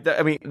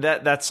 I mean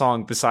that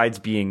song, besides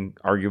being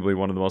arguably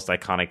one of the most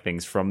iconic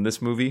things from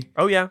this movie.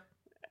 Oh yeah.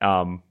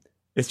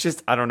 It's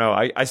just, I don't know.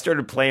 I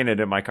started playing it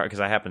in my car because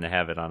I happen to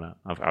have it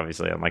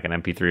obviously on like an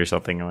MP3 or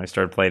something, and I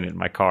started playing it in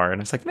my car, and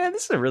I was like, man,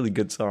 this is a really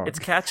good song. It's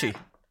catchy.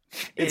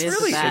 It's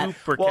really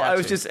super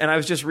catchy. I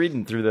was just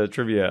reading through the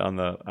trivia on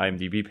the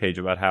IMDb page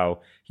about how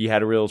he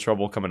had a real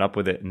trouble coming up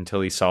with it until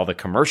he saw the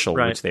commercial,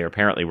 which they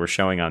apparently were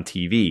showing on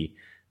TV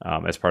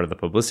as part of the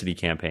publicity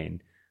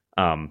campaign.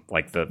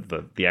 Like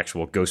the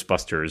actual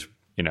Ghostbusters,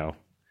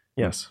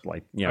 Yes.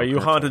 Like, are you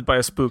haunted by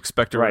a spook,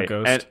 specter, or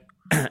ghost?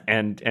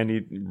 And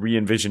he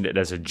re-envisioned it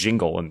as a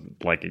jingle, and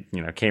like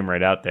it, came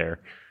right out there.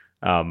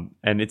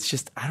 And it's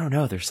just, I don't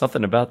know. There's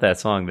something about that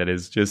song that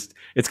is just,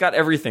 it's got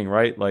everything,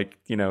 right? Like,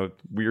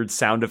 weird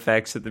sound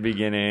effects at the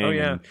beginning. Oh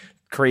yeah. And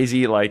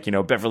crazy, like,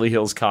 Beverly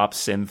Hills Cop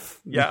synth.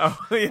 Yeah.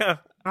 Oh yeah.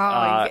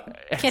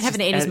 You can't have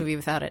an 80s movie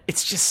without it.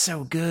 It's just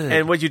so good.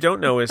 And what you don't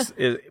know is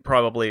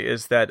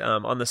that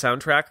on the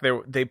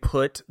soundtrack they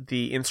put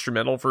the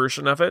instrumental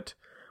version of it,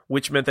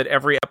 which meant that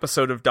every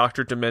episode of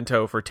Dr.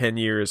 Demento for 10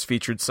 years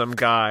featured some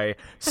guy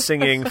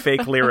singing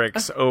fake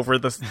lyrics over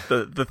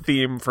the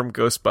theme from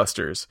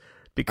Ghostbusters,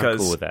 because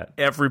cool with that.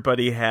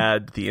 Everybody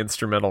had the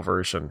instrumental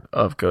version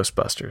of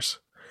Ghostbusters.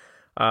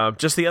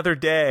 Just the other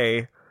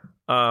day,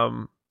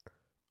 in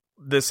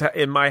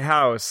my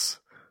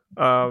house,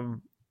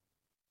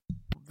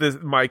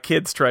 my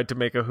kids tried to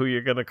make a "Who You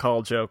Gonna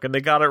Call" joke, and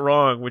they got it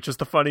wrong, which is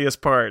the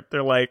funniest part.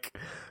 They're like,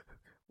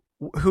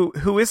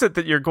 "Who is it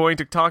that you're going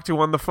to talk to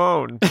on the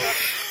phone?"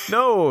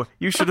 No,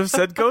 you should have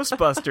said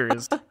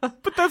Ghostbusters.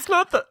 But that's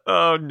not the.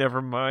 Oh,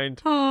 never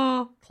mind.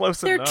 Oh,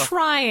 close enough. They're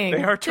trying.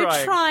 They are trying.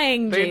 They're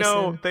trying.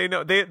 Jason. They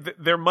know.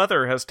 Their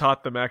mother has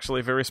taught them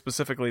actually very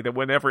specifically that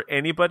whenever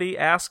anybody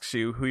asks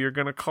you who you're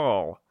going to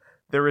call,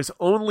 there is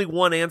only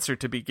one answer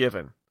to be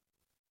given: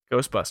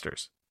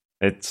 Ghostbusters.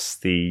 It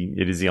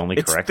is the only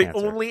correct answer.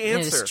 It's the only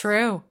answer. It is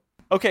true.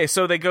 Okay,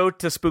 so they go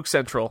to Spook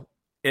Central,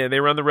 and they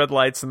run the red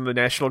lights and the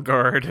National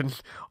Guard and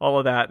all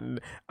of that. And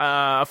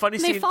a funny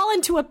scene. They fall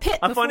into a pit.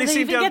 A funny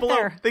scene down below.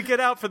 There. They get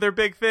out for their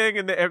big thing,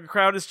 and the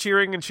crowd is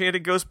cheering and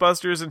chanting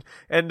Ghostbusters.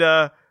 And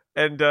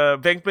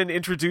Venkman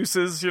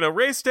introduces,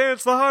 Ray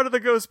Stantz, the heart of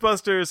the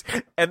Ghostbusters.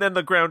 And then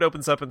the ground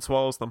opens up and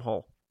swallows them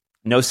whole.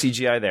 No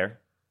CGI there.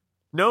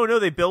 No,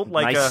 they built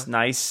like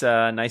nice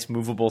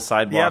movable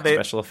sidewalk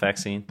special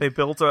effects scene. They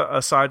built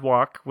a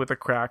sidewalk with a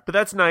crack, but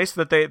that's nice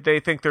that they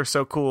think they're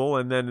so cool,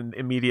 and then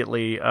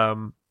immediately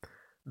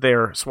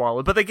they're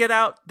swallowed. But they get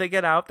out,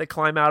 they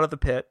climb out of the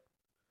pit,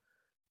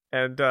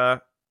 and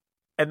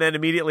then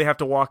immediately have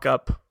to walk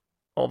up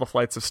all the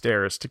flights of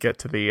stairs to get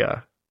to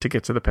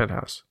the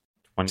penthouse.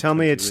 Tell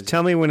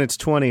me when it's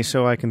 20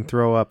 so I can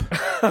throw up.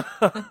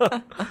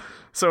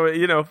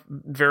 So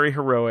very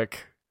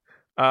heroic.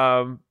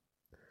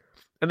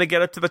 And they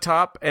get up to the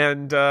top,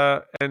 and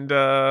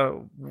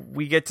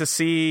we get to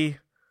see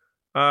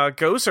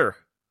Gozer.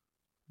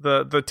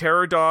 The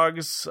terror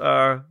dogs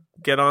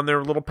get on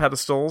their little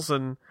pedestals,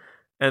 and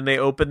they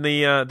open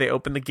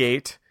the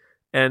gate,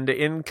 and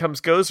in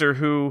comes Gozer,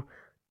 who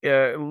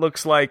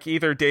looks like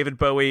either David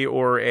Bowie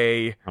or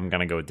I'm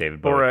gonna go with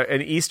David Bowie or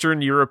an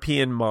Eastern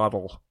European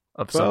model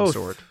of some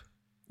sort.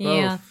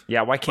 Yeah.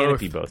 Yeah, why can't it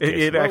be both?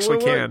 It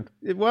actually can.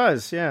 It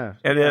was, yeah.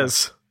 It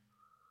is.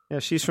 Yeah,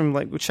 she's from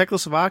like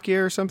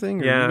Czechoslovakia or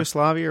something, or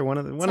Yugoslavia, or one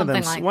of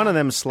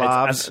them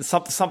Slavs.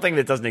 Something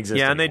that doesn't exist.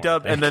 Yeah,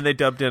 anymore, and then they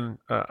dubbed in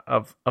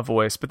a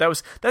voice. But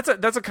that's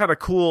a kind of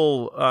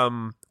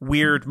cool,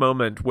 weird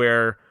moment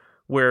where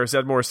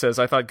Zedmore says,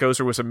 "I thought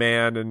Gozer was a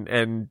man,"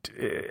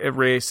 and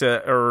Ray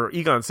or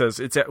Egon says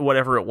it's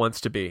whatever it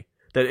wants to be.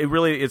 That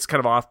it's kind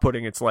of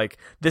off-putting. It's like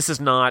this is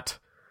not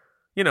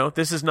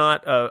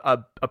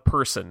a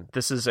person.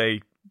 This is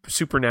a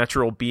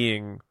supernatural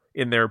being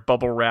in their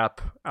bubble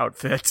wrap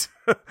outfit,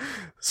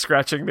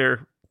 scratching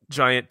their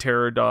giant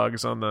terror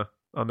dogs on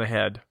the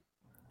head.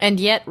 And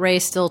yet Ray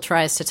still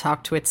tries to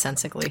talk to it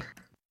sensibly.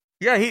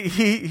 Yeah,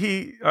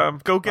 he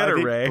go get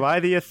her, Ray. By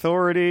the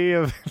authority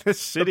of the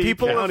city,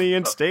 county,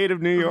 and state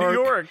of New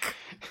York.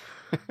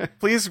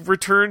 Please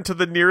return to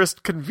the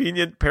nearest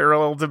convenient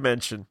parallel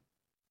dimension.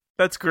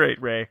 That's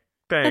great, Ray.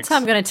 Thanks. That's how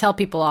I'm going to tell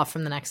people off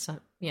from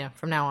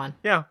from now on.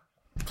 Yeah.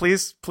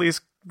 Please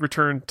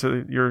return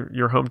to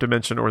your home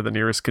dimension or the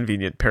nearest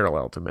convenient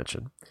parallel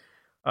dimension.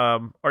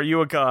 Are you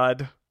a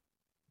god?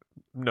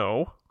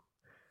 No.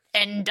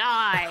 And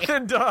die.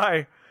 And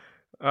die.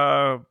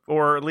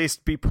 Or at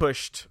least be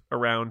pushed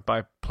around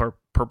by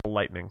purple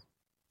lightning.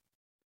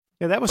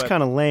 Yeah, that was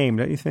kind of lame,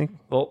 don't you think?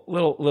 I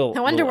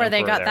wonder where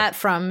they got that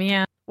from,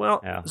 yeah.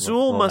 Well,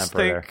 Zool must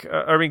think,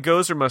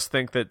 Gozer must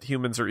think that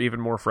humans are even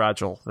more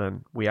fragile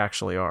than we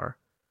actually are.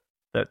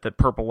 That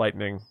purple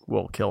lightning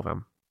will kill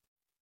them.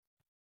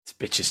 This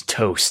bitch is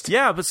toast.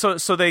 Yeah, but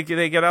so they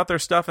get out their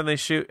stuff and they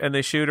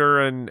shoot her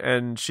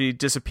and she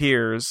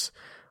disappears,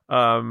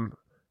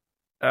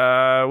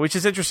 which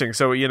is interesting.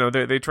 So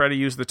they try to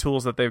use the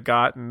tools that they've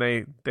got and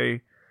they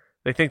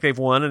think they've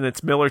won and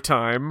it's Miller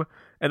time,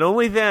 and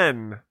only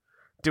then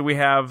do we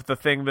have the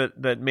thing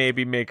that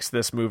maybe makes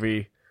this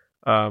movie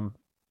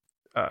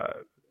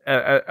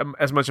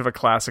as much of a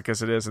classic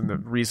as it is, and the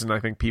reason I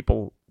think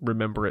people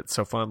remember it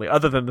so fondly,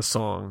 other than the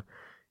song,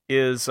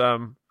 is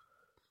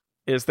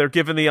they're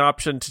given the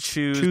option to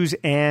choose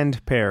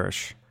and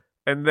perish,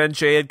 and then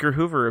J. Edgar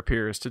Hoover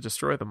appears to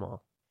destroy them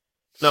all.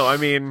 No, I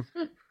mean,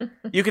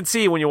 you can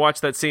see when you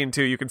watch that scene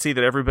too, you can see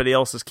that everybody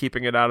else is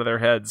keeping it out of their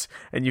heads,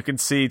 and you can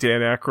see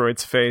Dan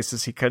Aykroyd's face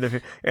as he kind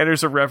of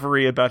enters a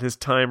reverie about his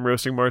time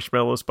roasting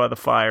marshmallows by the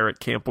fire at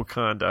Camp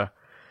Wakanda.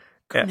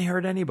 Couldn't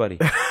hurt anybody.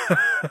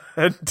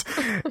 And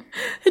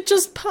it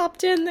just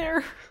popped in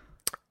there.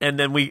 And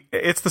then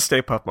it's the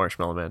Stay Puft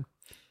Marshmallow Man,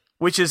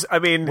 which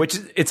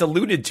it's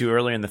alluded to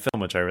earlier in the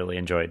film, which I really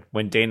enjoyed.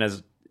 When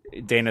Dana's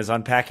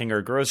unpacking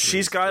her groceries.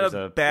 She's got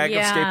a bag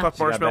of Stay Puft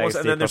Marshmallows,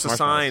 and then there's a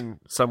sign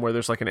somewhere.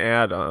 There's like an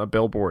ad on a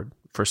billboard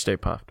for Stay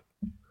Puft.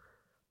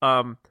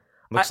 Looks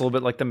a little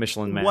bit like the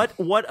Michelin Man.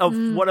 What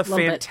a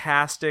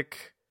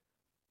fantastic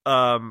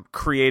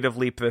creative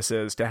leap this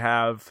is, to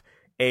have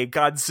a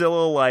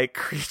Godzilla-like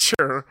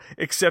creature,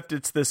 except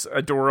it's this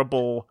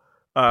adorable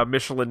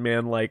Michelin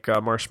Man-like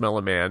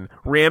Marshmallow Man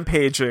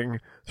rampaging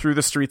through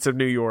the streets of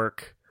New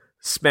York,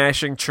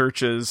 smashing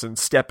churches and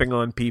stepping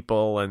on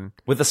people, and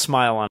with a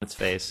smile on its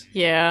face.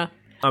 Yeah.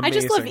 Amazing.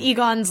 I just love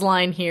Egon's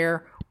line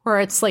here, where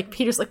it's like,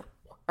 Peter's like,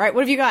 all right,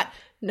 what have you got?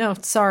 No,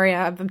 sorry,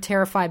 I'm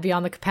terrified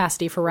beyond the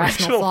capacity for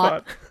rational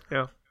thought.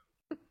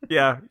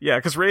 Yeah,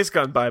 because Ray's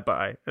gone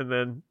bye-bye, and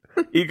then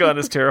Egon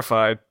is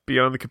terrified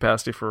beyond the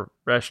capacity for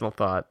rational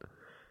thought.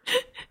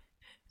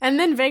 And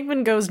then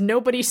Venkman goes,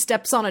 nobody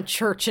steps on a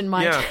church in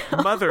my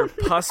town. Mother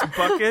puss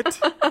bucket.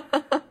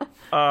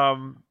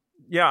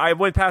 Yeah, I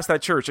went past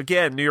that church.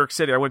 Again, New York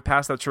City, I went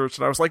past that church,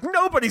 and I was like,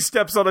 nobody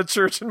steps on a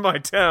church in my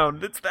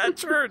town. It's that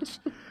church.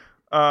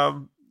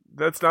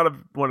 That's not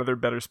one of their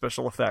better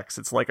special effects.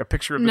 It's like a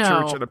picture of the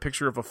church and a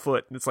picture of a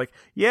foot. And it's like,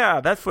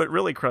 yeah, that foot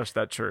really crushed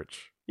that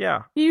church.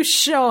 Yeah. You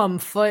show them,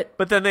 foot.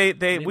 But then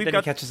we've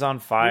got catches on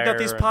fire. We've got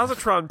these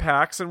positron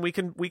packs, and we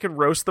can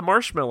roast the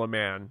Marshmallow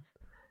Man.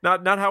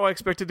 Not how I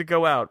expected to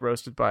go out,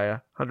 roasted by a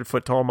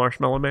 100-foot tall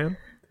Marshmallow Man.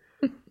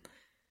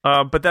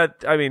 But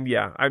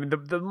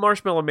the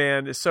Marshmallow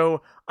Man is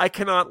so, I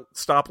cannot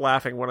stop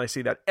laughing when I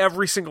see that.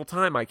 Every single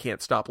time I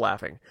can't stop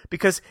laughing,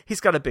 because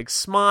he's got a big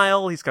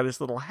smile, he's got his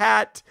little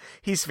hat,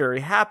 he's very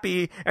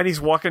happy, and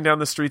he's walking down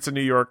the streets of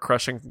New York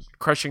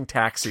crushing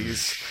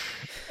taxis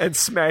and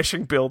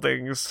smashing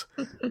buildings.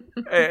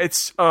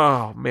 It's,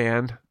 oh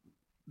man,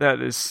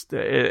 that is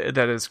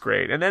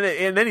great. And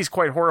then he's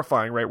quite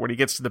horrifying, right? When he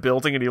gets to the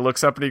building and he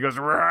looks up and he goes,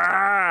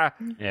 "Rah!"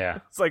 Yeah.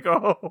 It's like,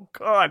 oh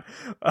God,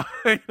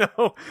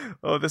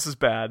 oh, this is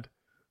bad.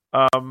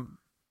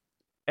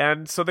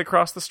 And so they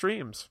cross the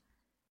streams.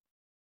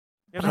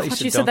 I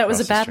thought you said that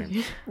was a bad.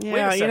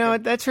 Yeah,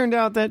 that turned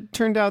out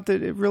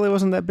that it really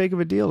wasn't that big of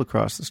a deal to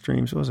cross the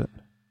streams, was it?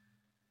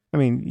 I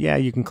mean, yeah,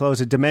 you can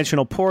close a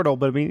dimensional portal,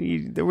 but I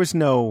mean, there's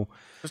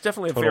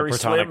definitely a very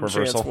slim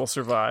chance we'll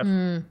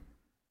survive.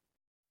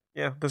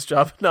 Yeah, this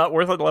job not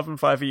worth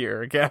 $11,500 a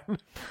year again.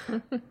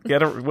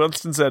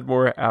 Winston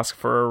Zedmore ask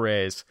for a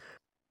raise.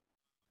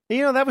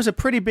 You know, that was a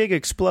pretty big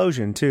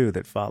explosion too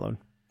that followed.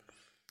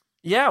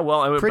 Yeah,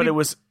 well, but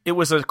it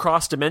was a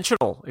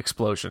cross-dimensional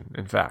explosion,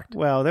 in fact.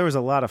 Well, there was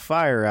a lot of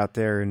fire out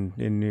there in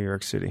New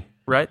York City.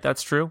 Right,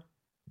 that's true.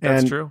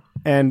 That's true.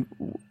 And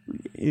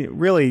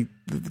really,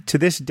 to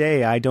this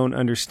day, I don't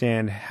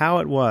understand how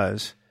it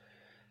was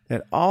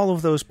that all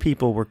of those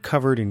people were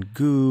covered in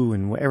goo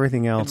and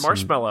everything else. And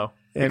marshmallow.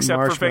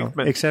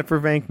 Except for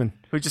Venkman.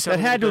 Who just that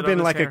had to have been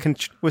like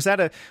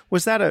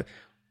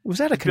was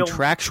that a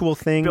contractual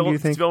thing? Do you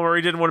think Bill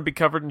Murray didn't want to be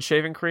covered in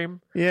shaving cream?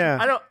 Yeah,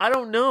 I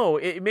don't know.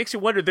 It makes you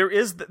wonder. There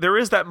is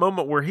that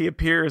moment where he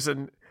appears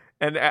and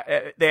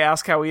they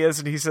ask how he is,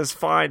 and he says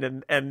fine,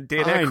 and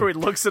Dan Aykroyd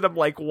looks at him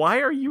like, why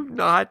are you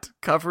not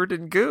covered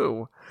in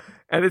goo?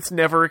 And it's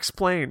never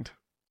explained.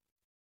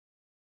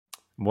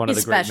 One of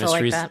the great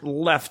mysteries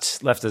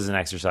left as an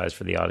exercise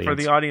for the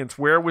audience.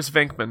 Where was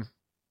Venkman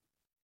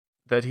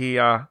that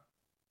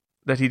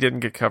he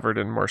didn't get covered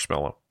in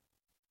marshmallow?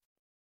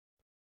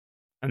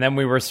 And then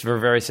we were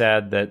very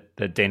sad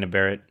that Dana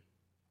Barrett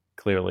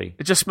clearly...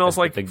 It just smells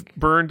like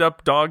burned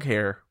up dog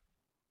hair.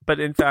 But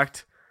in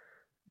fact,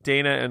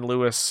 Dana and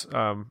Lewis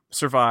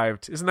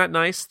survived. Isn't that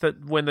nice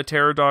that when the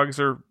terror dogs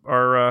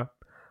are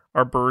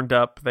burned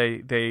up,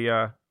 they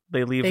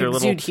leave their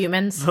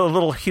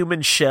little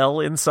human shell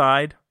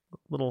inside,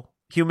 little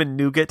human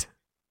nougat.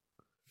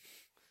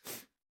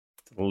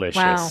 Delicious.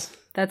 Wow,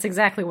 that's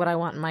exactly what I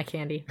want in my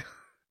candy.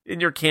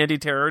 In your candy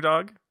terror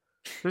dog,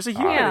 there's a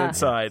human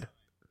inside.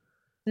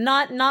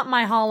 Not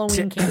my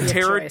Halloween candy of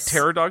choice.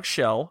 Terror dog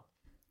shell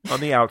on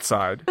the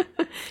outside.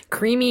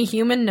 Creamy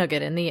human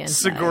nougat in the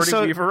inside.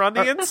 Sigourney Weaver on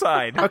the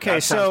inside. Okay,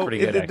 so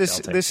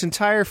this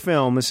entire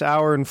film, this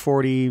hour and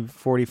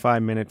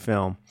 45 minute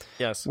film,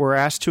 yes, we're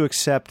asked to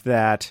accept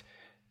that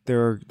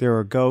there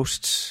are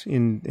ghosts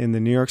in the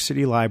New York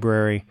City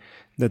Library,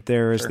 that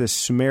there is this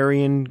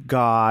Sumerian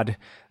god,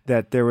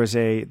 that there was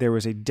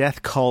a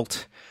death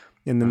cult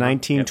in the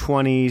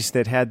 1920s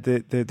that had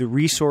the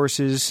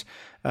resources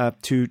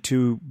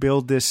to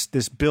build this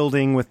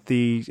building with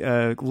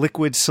the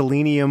liquid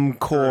selenium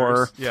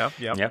core.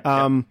 But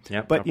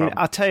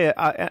I'll tell you,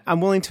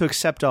 I'm willing to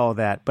accept all of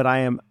that, but I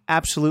am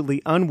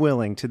absolutely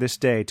unwilling to this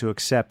day to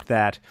accept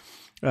that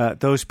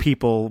those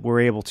people were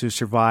able to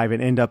survive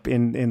and end up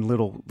in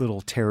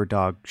little terror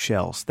dog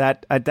shells.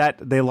 That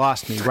they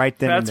lost me right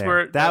then and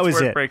there. That was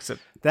it. Breaks it.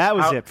 That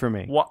was it for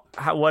me.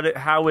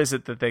 How is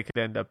it that they could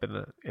end up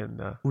in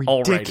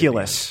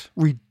ridiculous,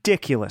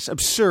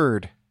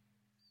 absurd?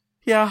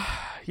 Yeah.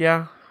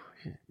 You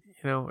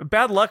know,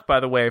 bad luck, by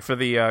the way, for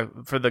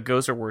the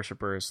Gozer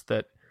worshippers.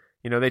 That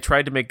they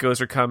tried to make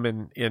Gozer come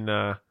in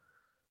the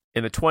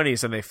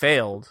 20s and they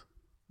failed.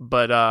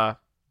 But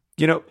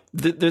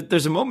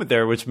there's a moment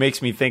there which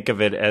makes me think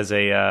of it as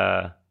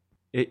a.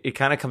 It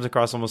kind of comes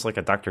across almost like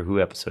a Doctor Who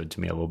episode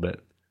to me a little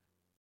bit.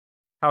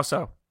 How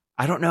so?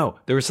 I don't know.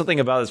 There was something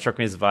about it that struck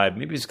me as a vibe.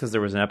 Maybe it's because there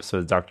was an episode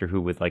of Doctor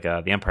Who with like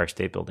the Empire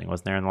State Building,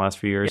 wasn't there, in the last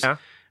few years? Yeah.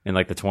 In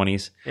like the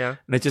 20s. Yeah.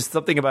 And it's just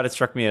something about it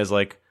struck me as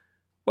like,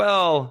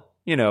 well,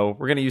 we're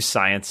going to use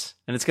science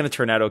and it's going to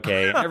turn out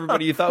okay. And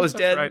everybody you thought was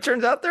dead, right.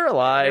 Turns out they're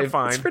alive. They're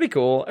fine. It's pretty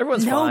cool.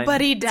 Everyone's fine.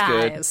 Nobody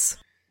dies.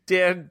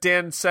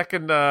 Dan,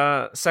 second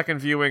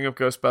viewing of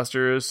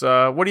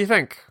Ghostbusters. What do you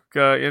think?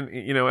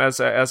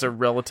 As a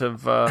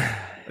relative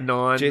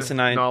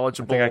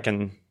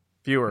non-knowledgeable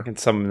viewer, I can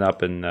sum it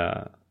up in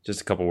just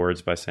a couple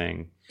words by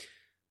saying,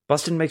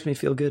 Bustin' makes me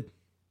feel good.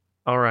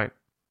 All right,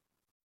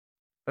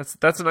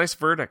 that's a nice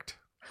verdict.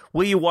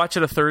 Will you watch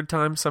it a third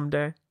time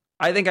someday?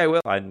 I think I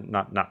will.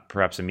 Not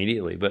perhaps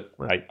immediately, but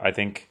I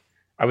think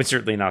I would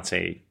certainly not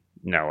say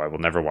no. I will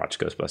never watch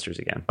Ghostbusters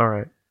again. All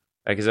right.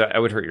 Because I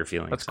would hurt your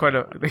feelings. That's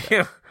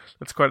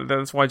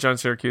why John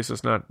Syracuse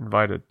is not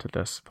invited to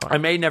this podcast. I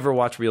may never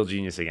watch Real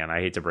Genius again.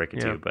 I hate to break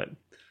it to you, but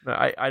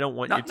I don't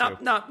want you to.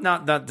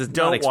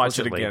 Don't watch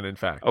it again. In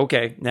fact,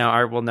 okay. Now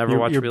I will never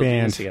watch Real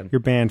Genius again. You're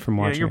banned from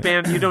watching. You're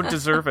banned. You don't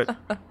deserve it.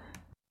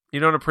 You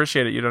don't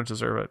appreciate it. You don't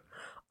deserve it.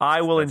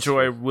 I will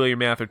enjoy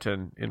William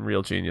Atherton in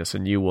Real Genius,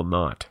 and you will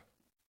not.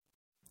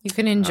 You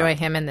can enjoy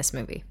him in this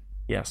movie.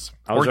 Yes,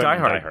 or Die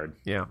Hard.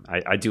 Yeah,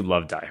 I do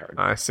love Die Hard.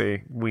 I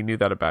see. We knew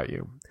that about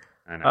you.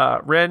 I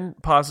know. Ren,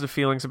 positive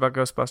feelings about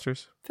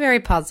Ghostbusters? Very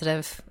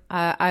positive.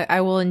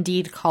 I will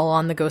indeed call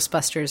on the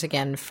Ghostbusters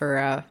again for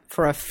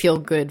a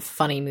feel-good,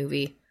 funny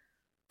movie.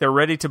 They're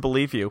ready to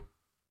believe you.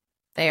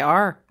 They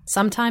are.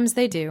 Sometimes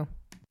they do.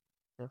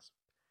 Yes.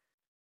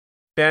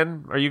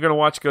 Ben, are you going to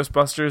watch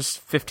Ghostbusters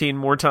 15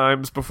 more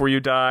times before you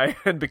die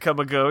and become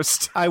a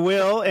ghost? I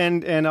will,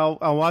 and I'll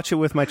watch it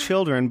with my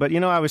children. But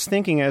I was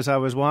thinking as I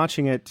was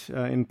watching it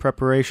in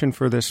preparation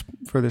for this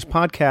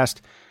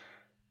podcast,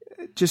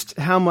 just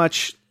how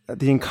much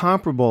The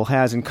Incomparable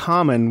has in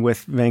common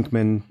with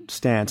Venkman,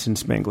 Stantz, and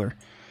Spengler.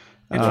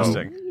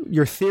 Interesting.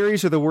 Your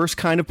theories are the worst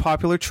kind of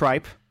popular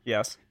tripe.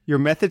 Yes. Your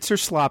methods are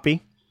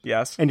sloppy.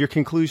 Yes. And your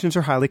conclusions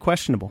are highly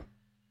questionable.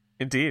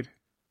 Indeed.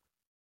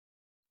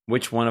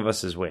 Which one of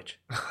us is which?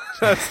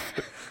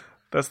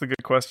 That's the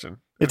good question.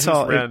 It's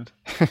all. Can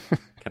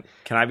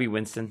I be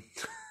Winston?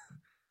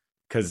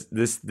 Because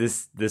this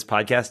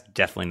podcast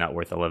definitely not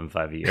worth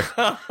 $11.5 a year.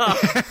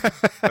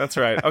 That's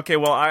right. Okay,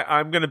 well,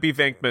 I'm going to be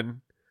Venkman.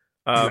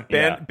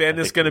 Ben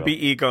is going to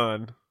be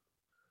Egon.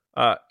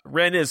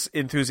 Ren is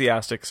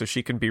enthusiastic, so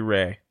she can be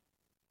Ray.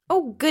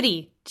 Oh,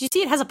 goody! Did you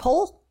see it has a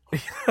pole?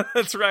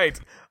 That's right.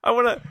 I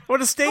want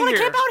to stay here. I want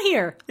to camp out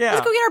here. Yeah.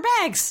 Let's go get our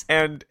bags.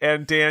 And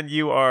Dan,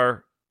 you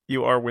are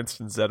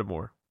Winston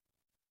Zeddemore.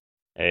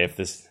 Hey, if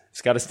it's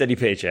got a steady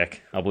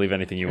paycheck, I'll believe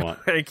anything you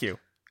want. Thank you.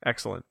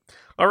 Excellent.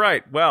 All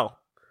right. Well,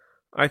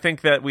 I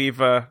think that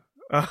we've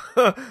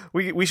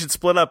we should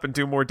split up and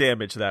do more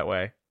damage that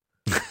way.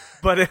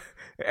 But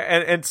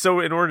and so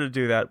in order to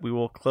do that, we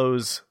will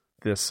close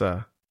this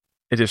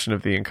edition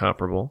of The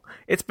Incomparable.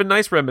 It's been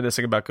nice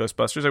reminiscing about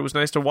Ghostbusters. It was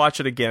nice to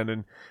watch it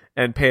again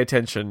and pay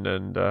attention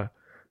and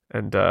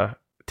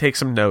take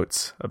some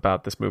notes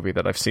about this movie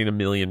that I've seen a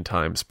million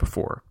times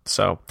before.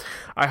 So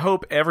I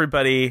hope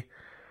everybody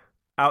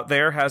out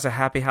there has a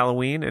happy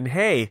Halloween, and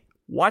hey,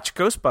 watch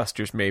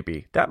Ghostbusters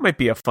maybe. That might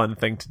be a fun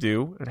thing to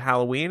do at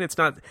Halloween. It's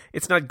not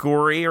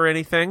gory or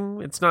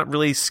anything. It's not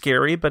really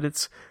scary, but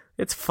it's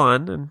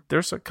fun, and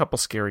there's a couple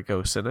scary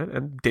ghosts in it,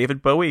 and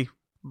David Bowie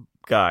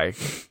guy,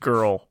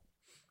 girl,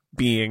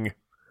 being,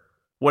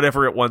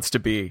 whatever it wants to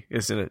be,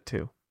 is in it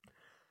too.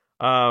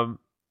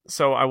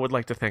 So I would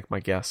like to thank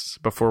my guests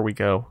before we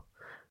go.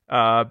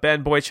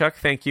 Ben Boychuk,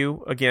 thank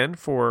you again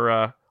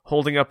for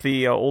holding up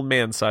the old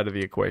man side of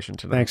the equation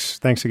tonight.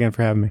 Thanks again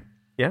for having me.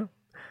 Yeah.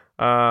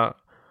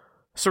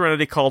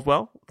 Serenity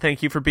Caldwell,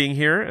 thank you for being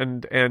here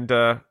and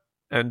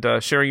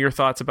sharing your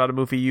thoughts about a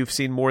movie you've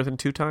seen more than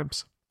 2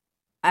 times.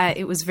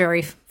 It was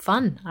very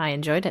fun. I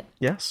enjoyed it.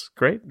 Yes,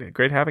 great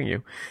having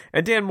you.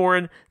 And Dan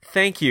Morin,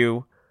 thank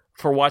you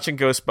for watching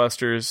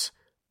Ghostbusters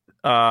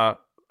a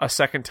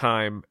second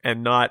time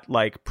and not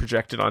like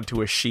projected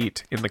onto a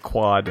sheet in the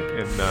quad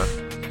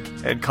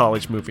and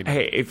college movie night.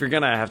 Hey, if you're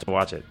gonna have to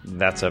watch it,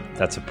 that's a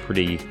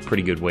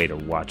pretty good way to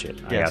watch it.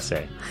 I gotta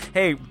say.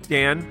 Hey,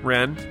 Dan,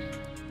 Ren,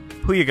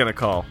 who you gonna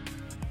call?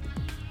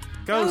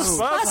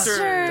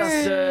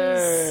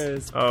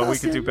 Ghostbusters! Oh, we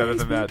could do better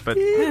than that, but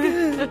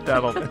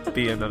that'll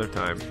be another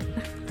time.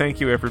 Thank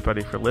you,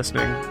 everybody, for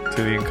listening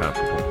to The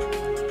Incomparable.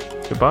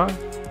 Goodbye.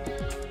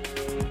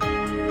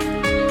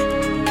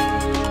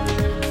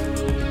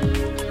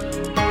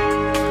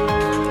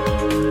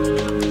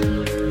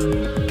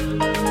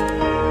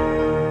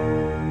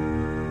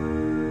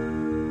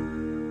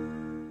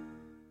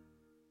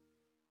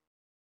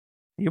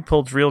 You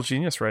pulled real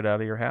genius right out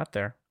of your hat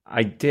there.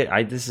 I did.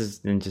 This is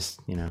just,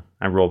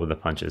 I roll with the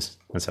punches.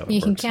 That's how it works.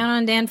 You can count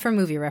on Dan for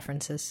movie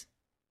references.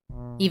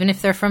 Even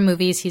if they're from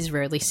movies he's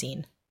rarely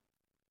seen.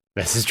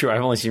 This is true.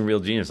 I've only seen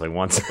Real Genius like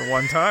once.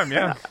 One time,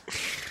 yeah.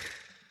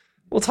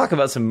 We'll talk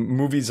about some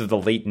movies of the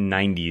late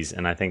 90s,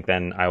 and I think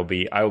then I will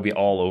be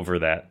all over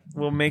that.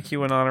 We'll make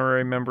you an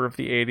honorary member of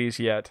the 80s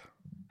yet.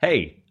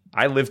 Hey,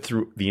 I lived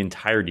through the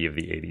entirety of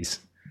the 80s.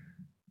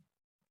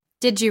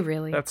 Did you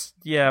really? But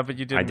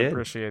you didn't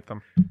appreciate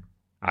them.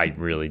 I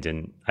really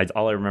didn't.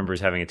 All I remember is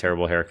having a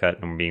terrible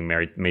haircut and being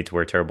made to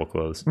wear terrible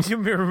clothes. You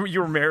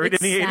were married in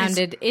the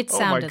 80s? It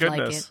sounded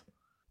like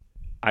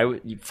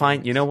it.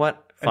 Fine. You know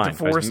what? Fine.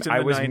 I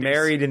was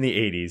married in the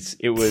 80s.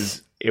 It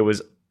was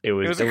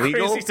illegal. A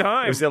crazy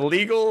time. It was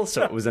illegal,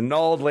 so it was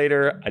annulled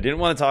later. I didn't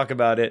want to talk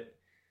about it.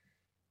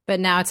 But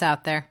now it's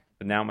out there.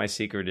 But now my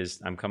secret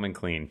is I'm coming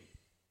clean.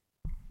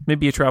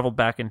 Maybe you traveled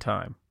back in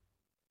time.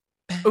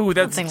 Ooh,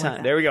 that's like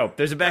that. There we go.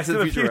 There's a Back to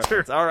the Future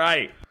reference. All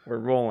right. We're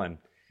rolling.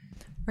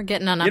 We're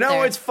getting on up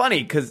there. It's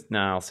funny because... No,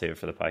 I'll save it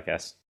for the podcast.